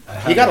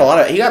 He got a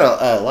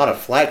lot of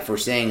flack for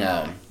saying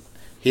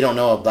he don't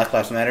know what Black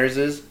Lives Matters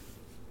is.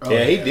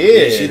 Yeah, he Did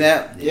did. you see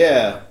that?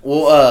 Yeah.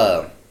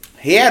 Well,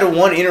 he had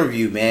one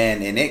interview,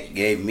 man, and it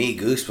gave me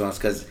goosebumps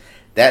because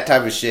that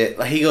type of shit.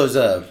 Like he goes,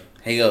 I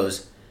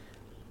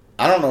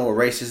don't know what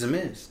racism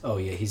is. Oh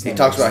yeah, he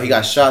Talks about he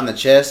got shot in the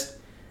chest,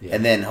 Yeah.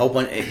 and then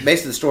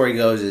basically the story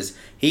goes is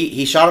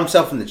he shot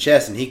himself in the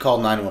chest and he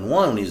called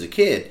 911 when he was a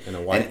kid. And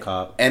a white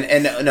cop.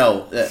 And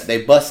no,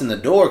 they bust in the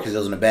door because it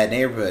was in a bad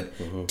neighborhood.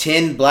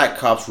 10 black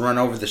cops run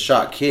over the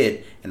shot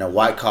kid, and a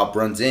white cop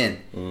runs in.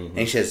 And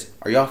he says,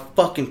 "Are y'all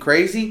fucking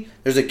crazy?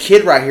 There's a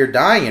kid right here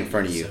dying in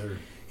front of you." Sir.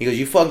 He goes,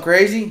 "You fucking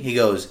crazy?" He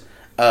goes,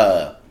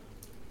 "The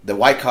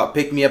white cop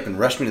picked me up and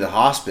rushed me to the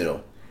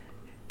hospital."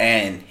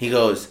 And he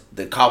goes,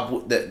 they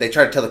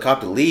tried to tell the cop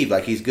to leave,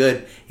 like he's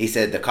good. He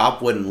said the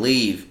cop wouldn't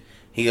leave.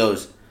 He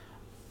goes,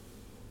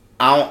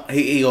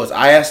 he goes,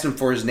 "I asked him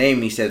for his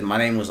name. He says, my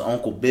name was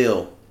Uncle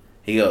Bill."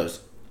 He goes,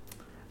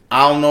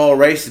 "I don't know what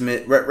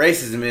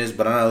racism is,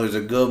 but I know there's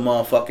a good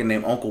motherfucker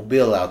named Uncle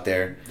Bill out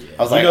there." Yeah.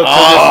 I was like, know, to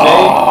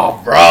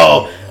 "Oh,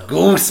 bro,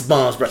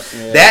 goosebumps, bro."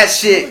 Yeah. That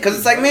shit, because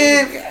it's like,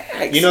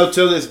 man. You know,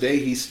 till this day,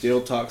 he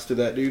still talks to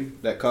that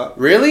dude, that cop.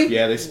 Really?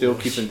 Yeah, they still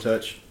keep in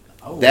touch.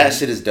 Oh, That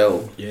shit is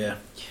dope. Yeah.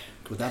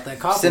 Without that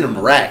cop, send him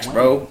racks,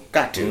 bro.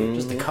 Got to.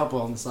 Just a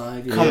couple on the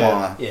side. Come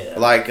on. Yeah.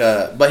 Like,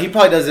 but he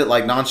probably does it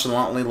like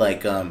nonchalantly,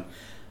 like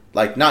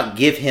not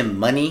give him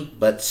money,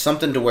 but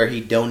something to where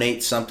he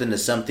donates something to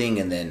something,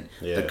 and then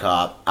the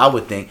cop. I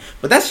would think,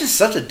 but that's just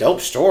such a dope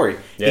story.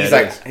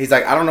 Yeah, he's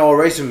like, I don't know what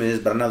racism is,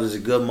 but I know there's a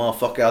good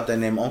motherfucker out there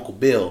named Uncle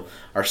Bill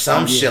or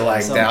some shit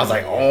like that. I was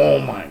like, oh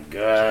my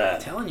god.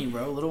 I'm telling you,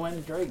 bro, Lil Wayne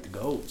and Drake, the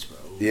goats, bro.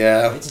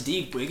 Yeah, it's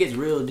deep. It gets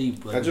real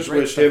deep. Like, I just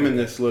wish him and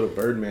this little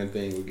Birdman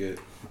thing would get.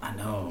 I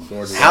know.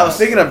 I was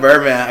thinking of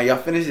Birdman. Y'all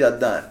finished? Y'all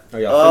done? Oh,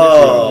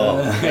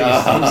 y'all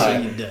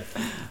finished? God.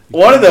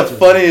 One of the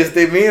funniest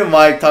things, me and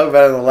Mike talked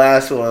about it in the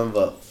last one,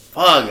 but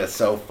fuck, that's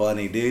so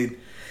funny, dude.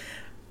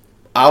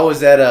 I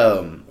was at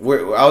I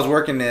was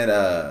working at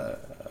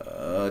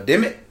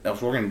Dimmitt. I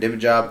was working a Dimmitt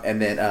job,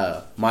 and then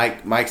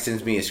Mike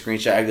sends me a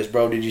screenshot. He goes,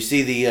 "Bro, did you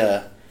see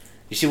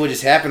you see what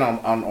just happened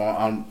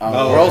on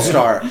World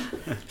Star?"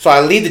 So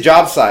I leave the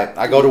job site.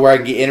 I go to where I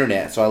can get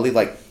internet. So I leave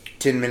like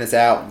 10 minutes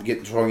out and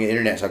get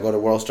internet. So I go to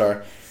World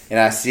Star and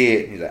I see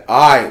it. He's like, "All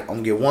right, I'm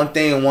gonna get one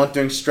thing and one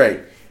thing straight.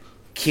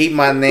 Keep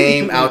my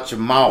name out your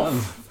mouth.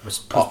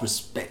 Put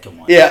respect on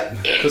it. Yeah,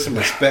 Put some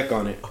respect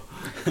on it.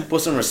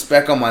 Put some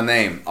respect on my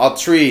name. All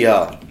three of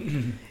y'all."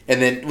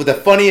 And then the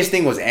funniest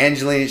thing was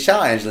Angelina.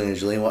 Shout out Angelina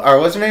Jolie. Or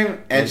what's her name?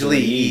 Angela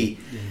Yee.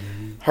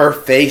 Her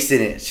face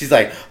in it. She's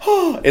like,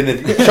 oh. And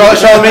then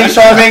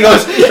Charlamagne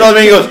goes,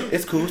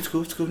 it's cool.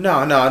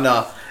 No. And I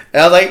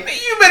was like,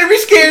 you better be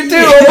scared too.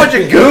 A whole bunch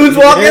of goons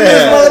walking in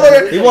this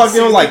motherfucker. He walked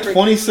in with like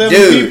 27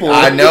 people.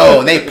 I know.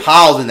 And they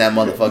piled in that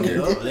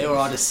motherfucker. They were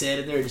all just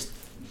sitting there, just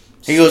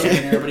he goes,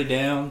 everybody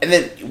down. And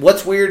then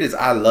what's weird is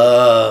I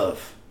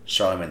love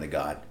Charlamagne the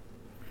God.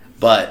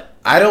 But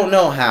I don't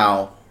know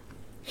how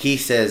he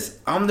says,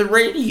 I'm the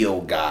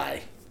radio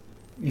guy.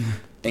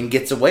 And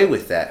gets away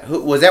with that.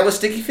 Was that with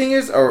Sticky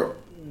Fingers or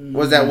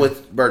was that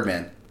with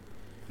Birdman?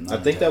 I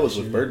think that was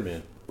with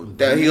Birdman.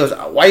 He goes,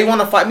 why you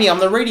want to fight me? I'm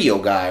the radio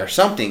guy or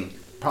something.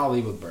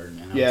 Probably with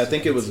Birdman. Yeah, I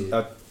think it was.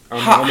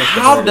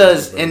 How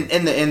does in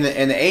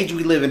the age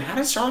we live in? How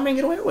does Charlamagne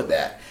get away with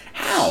that?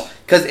 How?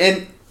 Because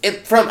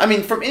from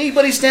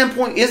anybody's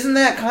standpoint, isn't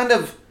that kind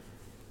of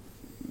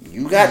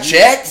you got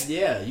checked?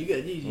 Yeah, you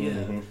got. Yeah.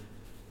 Mm-hmm.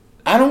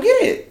 I don't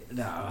get it.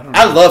 No, I don't.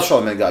 I love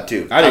Charlamagne God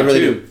too. I really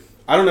do.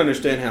 I don't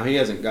understand how he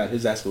hasn't got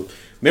his ass whooped.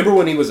 Remember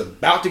when he was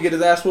about to get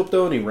his ass whooped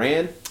though, and he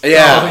ran?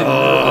 Yeah.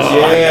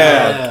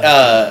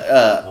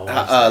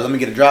 Let me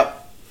get a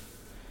drop.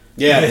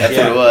 Yeah, that's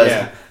what it was.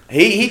 Yeah.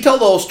 He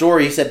told the whole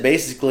story. He said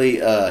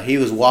basically he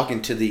was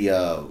walking to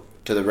the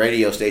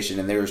radio station,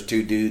 and there was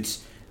two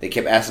dudes. They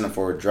kept asking him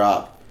for a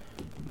drop,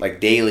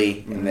 like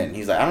daily, and then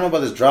he's like, I don't know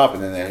about this drop,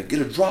 and then they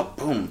get a drop,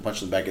 boom,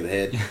 punched in the back of the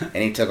head,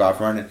 and he took off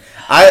running.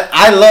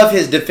 I love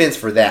his defense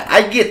for that.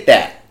 I get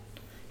that.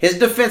 His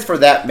defense for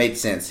that made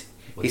sense.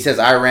 He says,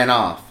 I ran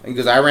off. He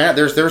goes, I ran out.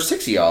 There were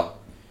 6 of y'all.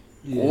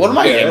 Yeah. What am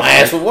I getting my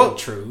ass with? What?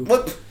 True.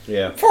 What?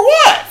 Yeah. For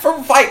what?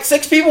 For fight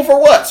 6 people for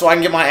what? So I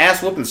can get my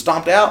ass whooped and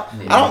stomped out?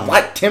 Yeah. I don't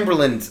like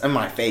Timberlands in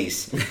my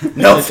face.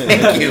 No,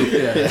 thank you.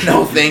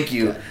 No, thank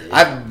you.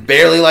 I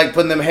barely like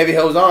putting them heavy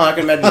hose on. I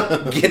can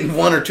imagine getting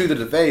 1 or 2 to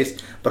the face.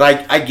 But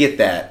I get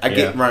that. I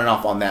get running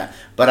off on that.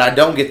 But I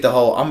don't get the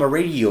whole, I'm a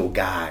radio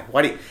guy.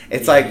 Why do you,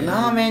 it's like,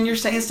 nah, man, you're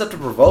saying stuff to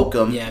provoke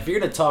them. Yeah, if you're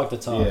going to talk the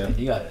talk,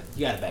 you gotta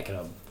back it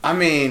up. I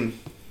mean,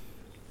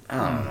 I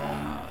don't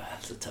know.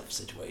 That's a tough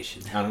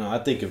situation. I don't know. I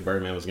think if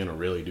Birdman was going to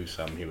really do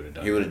something, he would have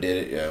done it. He would have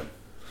did it, yeah.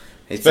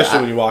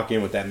 Especially when you walk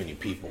in with that many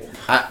people.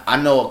 I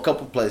know a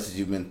couple places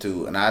you've been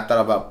to, and I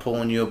thought about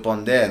pulling you up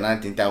on that, and I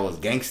didn't think that was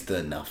gangster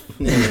enough.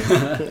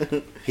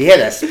 He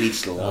had that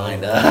speech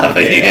lined up.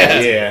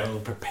 Yeah.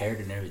 Prepared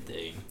and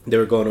everything. They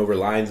were going over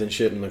lines and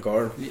shit in the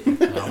car. I'm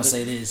gonna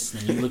say this,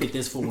 and you look at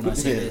this fool when I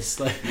say this.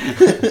 Like,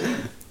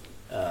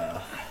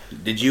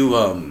 Did you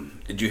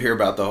hear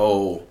about the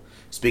whole?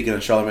 Speaking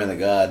of Charlamagne the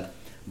God,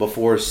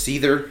 before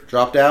Seether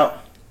dropped out,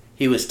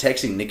 he was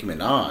texting Nicki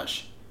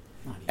Minaj.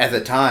 At the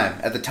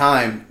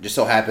time, just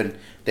so happened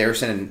they were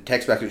sending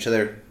texts back to each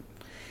other,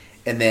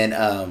 and then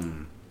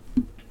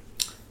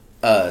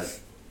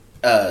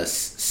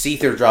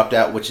Seether dropped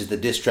out, which is the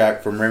diss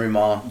track from Remy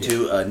Ma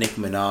to Nicki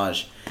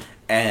Minaj.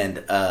 And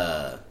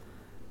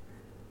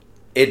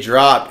it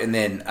dropped, and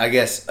then I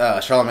guess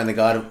Charlamagne the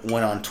God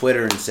went on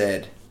Twitter and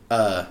said,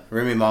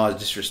 Remy Ma is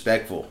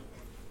disrespectful,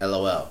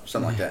 LOL,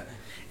 something like that.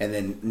 And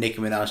then Nicki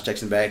Minaj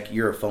texting back,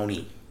 you're a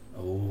phony.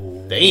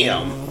 Oh,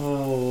 damn.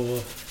 Oh,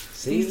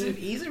 see,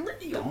 he's a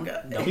radio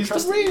guy. He's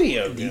the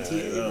radio guy.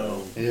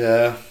 DTA.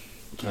 Yeah.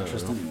 Can't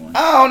trust anyone.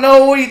 I don't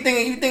know. What are you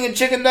thinking? You thinking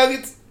chicken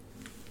nuggets?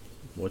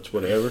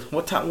 Whatever.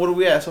 What time? What are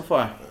we at so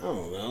far? I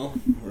don't know.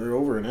 We're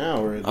over an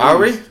hour. Are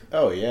we?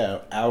 Oh yeah,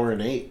 hour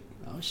and 8.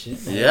 Oh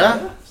shit.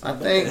 Yeah, I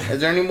think.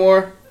 Is there any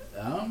more?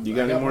 You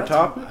got any more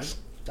topics?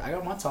 I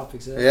got my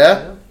topics.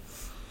 Yeah.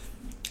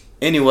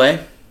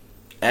 Anyway,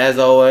 as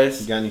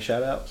always, you got any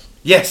shout outs?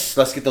 Yes.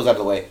 Let's get those out of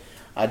the way.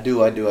 I do.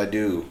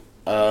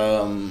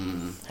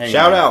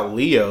 Shout out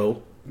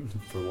Leo.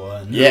 For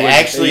one.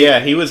 Yeah,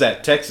 he was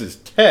at Texas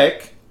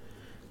Tech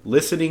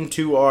listening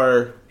to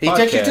our podcast. He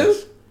texted you too?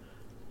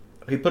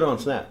 He put it on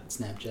Snap.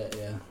 Snapchat,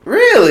 yeah.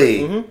 Really?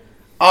 Mm-hmm.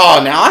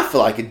 Oh, now I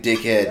feel like a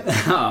dickhead.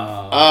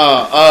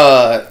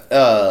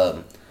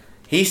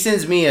 He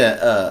sends me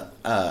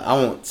I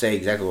won't say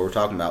exactly what we're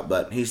talking about,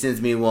 but he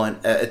sends me one.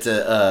 It's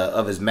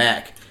of his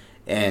Mac,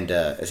 and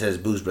it says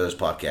Booze Brothers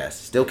Podcast.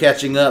 Still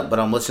catching up, but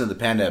I'm listening to the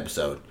Panda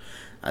episode.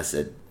 I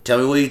said, tell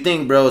me what you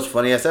think, bro. It's a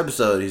funny ass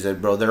episode. He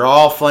said, bro, they're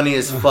all funny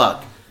as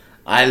fuck.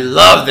 I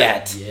love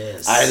that.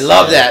 Yes. I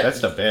love that. That's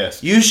the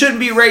best. You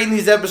shouldn't be rating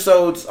these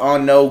episodes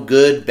on no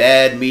good,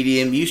 bad,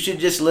 medium. You should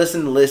just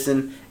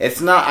listen. It's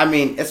not, I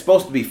mean, it's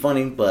supposed to be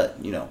funny, but,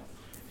 you know,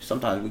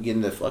 sometimes we get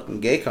into fucking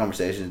gay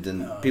conversations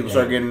and people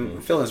start getting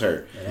feelings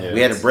hurt. Yeah.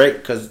 We had to break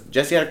because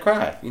Jesse had to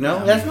cry. You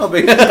know, that's no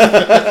big.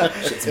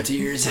 Shed some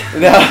tears.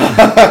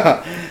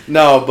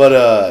 No,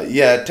 but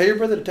yeah, tell your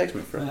brother to text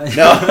me, bro.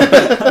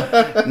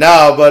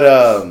 No, but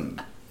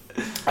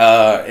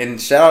and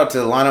shout out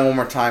to Lionel one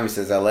more time. He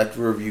says I left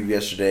a review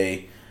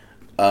yesterday,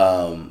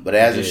 but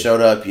it hasn't showed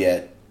up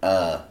yet.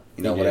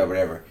 You know,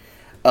 whatever.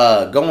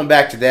 Going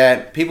back to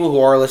that, people who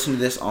are listening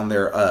to this on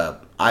their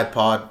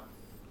iPod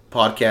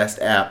podcast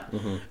app,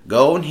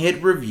 go and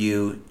hit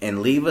review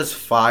and leave us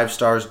 5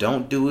 stars.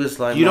 Don't do us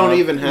like You don't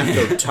even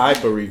have to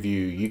type a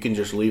review. You can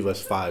just leave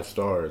us 5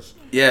 stars.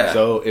 Yeah.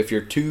 So if you're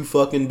too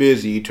fucking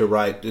busy to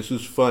write, this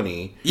is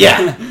funny.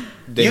 Yeah.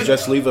 Then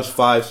just leave us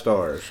 5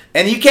 stars.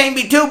 And you can't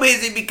be too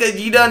busy because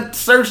you done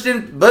searched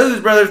in Booze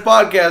Brothers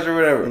Podcast or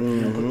whatever.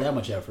 Don't put that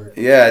much effort.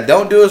 Yeah,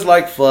 don't do us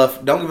like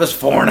Fluff. Don't give us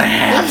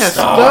 4.5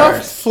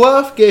 stars.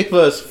 Fluff gave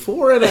us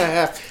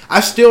 4.5.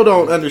 I still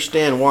don't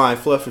understand why.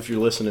 Fluff, if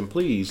you're listening,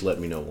 please let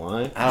me know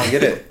why. I don't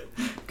get it.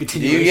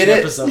 Continue Do you get it?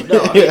 episode.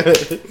 No, I mean,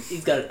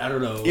 he's got, I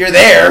don't know. You're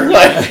there.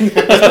 Like,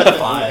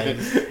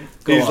 5.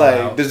 he's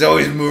like, there's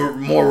always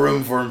more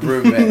room for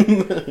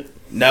improvement.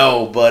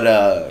 No,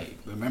 but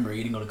remember,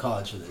 you didn't go to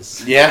college for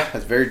this. yeah,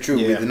 that's very true.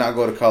 We Yeah. did not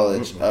go to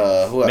college. Who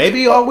else?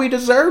 Maybe all we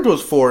deserved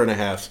was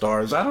 4.5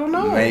 stars. I don't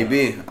know.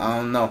 Maybe. I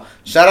don't know.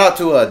 Shout out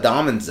to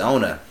Dom and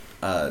Zona.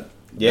 Dom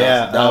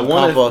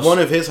Campos. one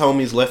of his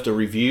homies left a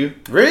review.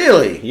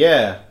 Really?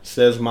 Yeah,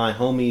 says my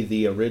homie,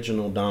 the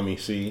original Dommy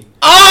C.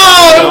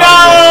 Oh no!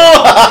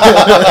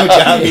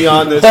 Got me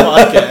on this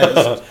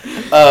podcast.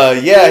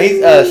 Yeah,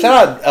 he's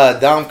shout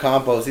out Dom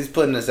Campos. He's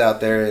putting us out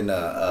there in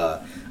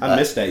I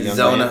miss that young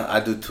Zona. man. I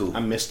do too. I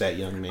miss that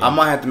young man. I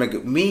might have to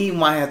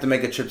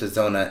make a trip to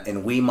Zona,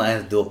 and we might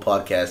have to do a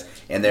podcast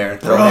in there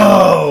and throw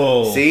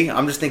Bro. him. See,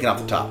 I'm just thinking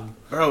off the top.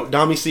 Bro,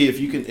 Dommy C, if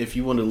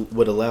you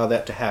would allow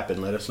that to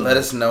happen, let us know. Let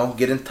us know.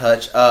 Get in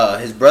touch.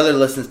 His brother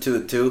listens to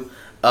it too.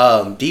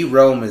 D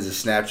Rome is a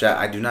Snapchat.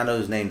 I do not know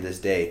his name to this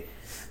day.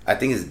 I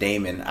think it's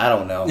Damon. I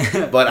don't know,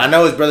 but I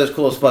know his brother's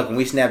cool as fuck, and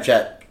we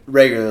Snapchat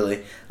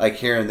regularly, like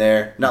here and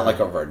there. Not like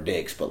over our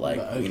dicks, but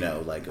like you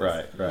know, like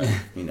Right.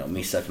 You know,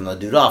 me sucking the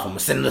dude off. I'm gonna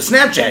send him a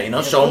Snapchat. You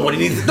know, show him what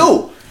he needs to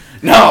do.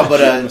 No, but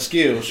show him the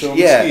skills. Show him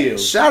the yeah.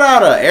 skills. Shout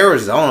out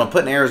Arizona,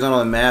 putting Arizona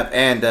on the map,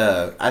 and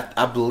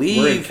I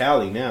believe We're in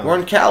Cali now. We're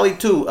in Cali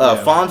too.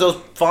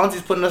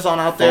 Fonzie's putting us on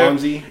out there.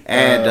 Fonzie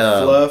and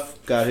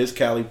Fluff got his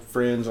Cali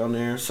friends on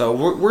there. So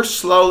we're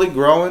slowly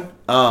growing.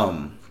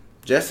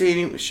 Jesse,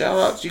 any shout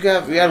outs?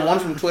 We had one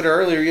from Twitter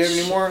earlier. You have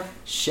any more?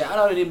 Shout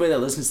out to anybody that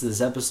listens to this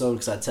episode,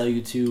 because I tell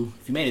you to.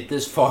 If you made it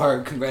this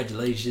far,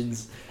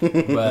 congratulations.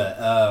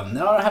 But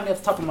no, I don't have any off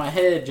the top of my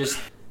head. Just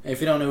if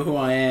you don't know who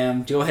I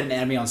am, go ahead and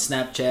add me on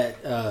Snapchat,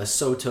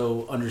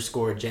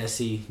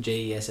 Soto_Jesse,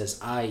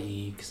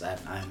 JESSIE, because I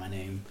have an I in my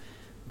name.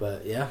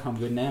 But yeah, I'm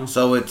good now.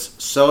 So it's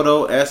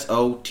Soto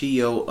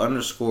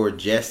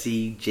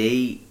SOTO_Jesse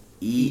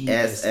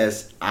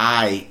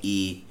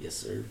JESSIE. Yes,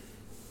 sir.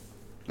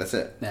 That's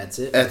it. That's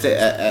it.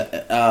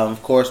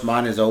 Of course,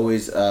 mine is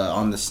always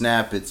on the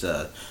Snap. It's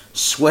a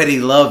Sweaty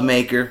Love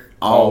Maker,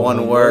 all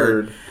one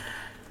word.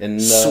 And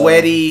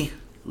Sweaty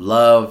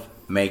Love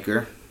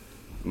Maker.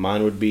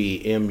 Mine would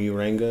be M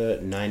Uranga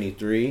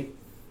 93.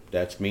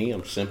 That's me.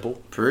 I'm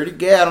simple. Pretty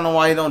gay. I don't know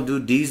why you don't do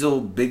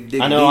Diesel, Big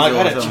Dick. I know. Diesel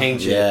I gotta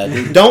change it. Yeah,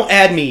 dude. Don't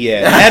add me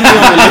yet. Add me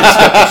on the next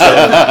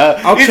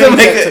episode. I'll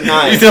change it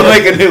tonight. You still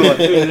make a new one.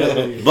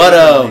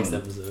 But Next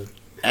episode.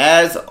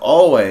 as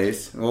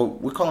always, well,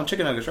 we call them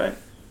chicken nuggets, right?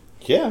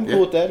 Yeah, I'm cool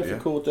with that. If you're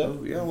cool with that.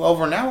 Yeah. Well,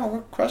 over an hour, we're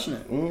crushing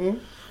it. Mm-hmm.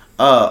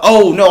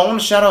 Oh no, I want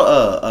to shout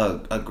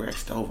out Greg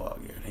Stovall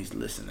again. He's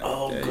listening.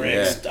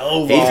 Greg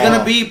Stovall. He's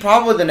gonna be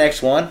probably the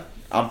next one.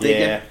 I'm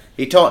thinking. Yeah.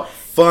 He told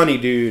Funny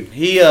dude.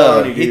 he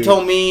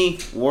told me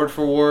word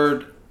for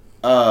word.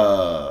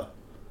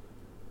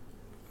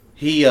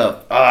 He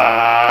told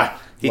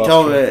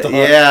me.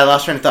 Yeah, I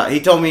lost train of thought. He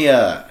told me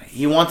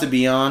he wants to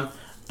be on,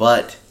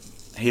 but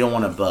he don't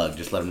want to bug.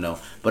 Just let him know.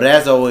 But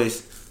as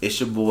always, it's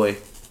your boy,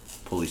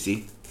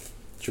 Policy.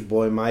 It's your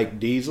boy Mike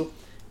Diesel.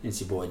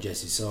 It's your boy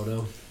Jesse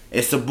Soto.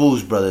 It's the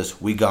Booze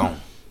Brothers. We gone.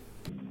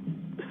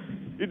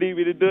 You need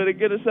me to do it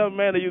again or something,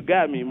 man, or you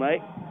got me,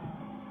 Mike?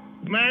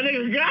 Man,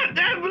 niggas got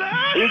that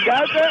blood. You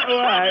got that? All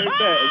right,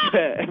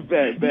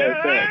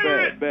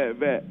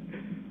 bet.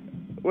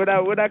 When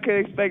I can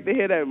expect to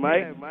hear that,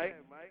 Mike?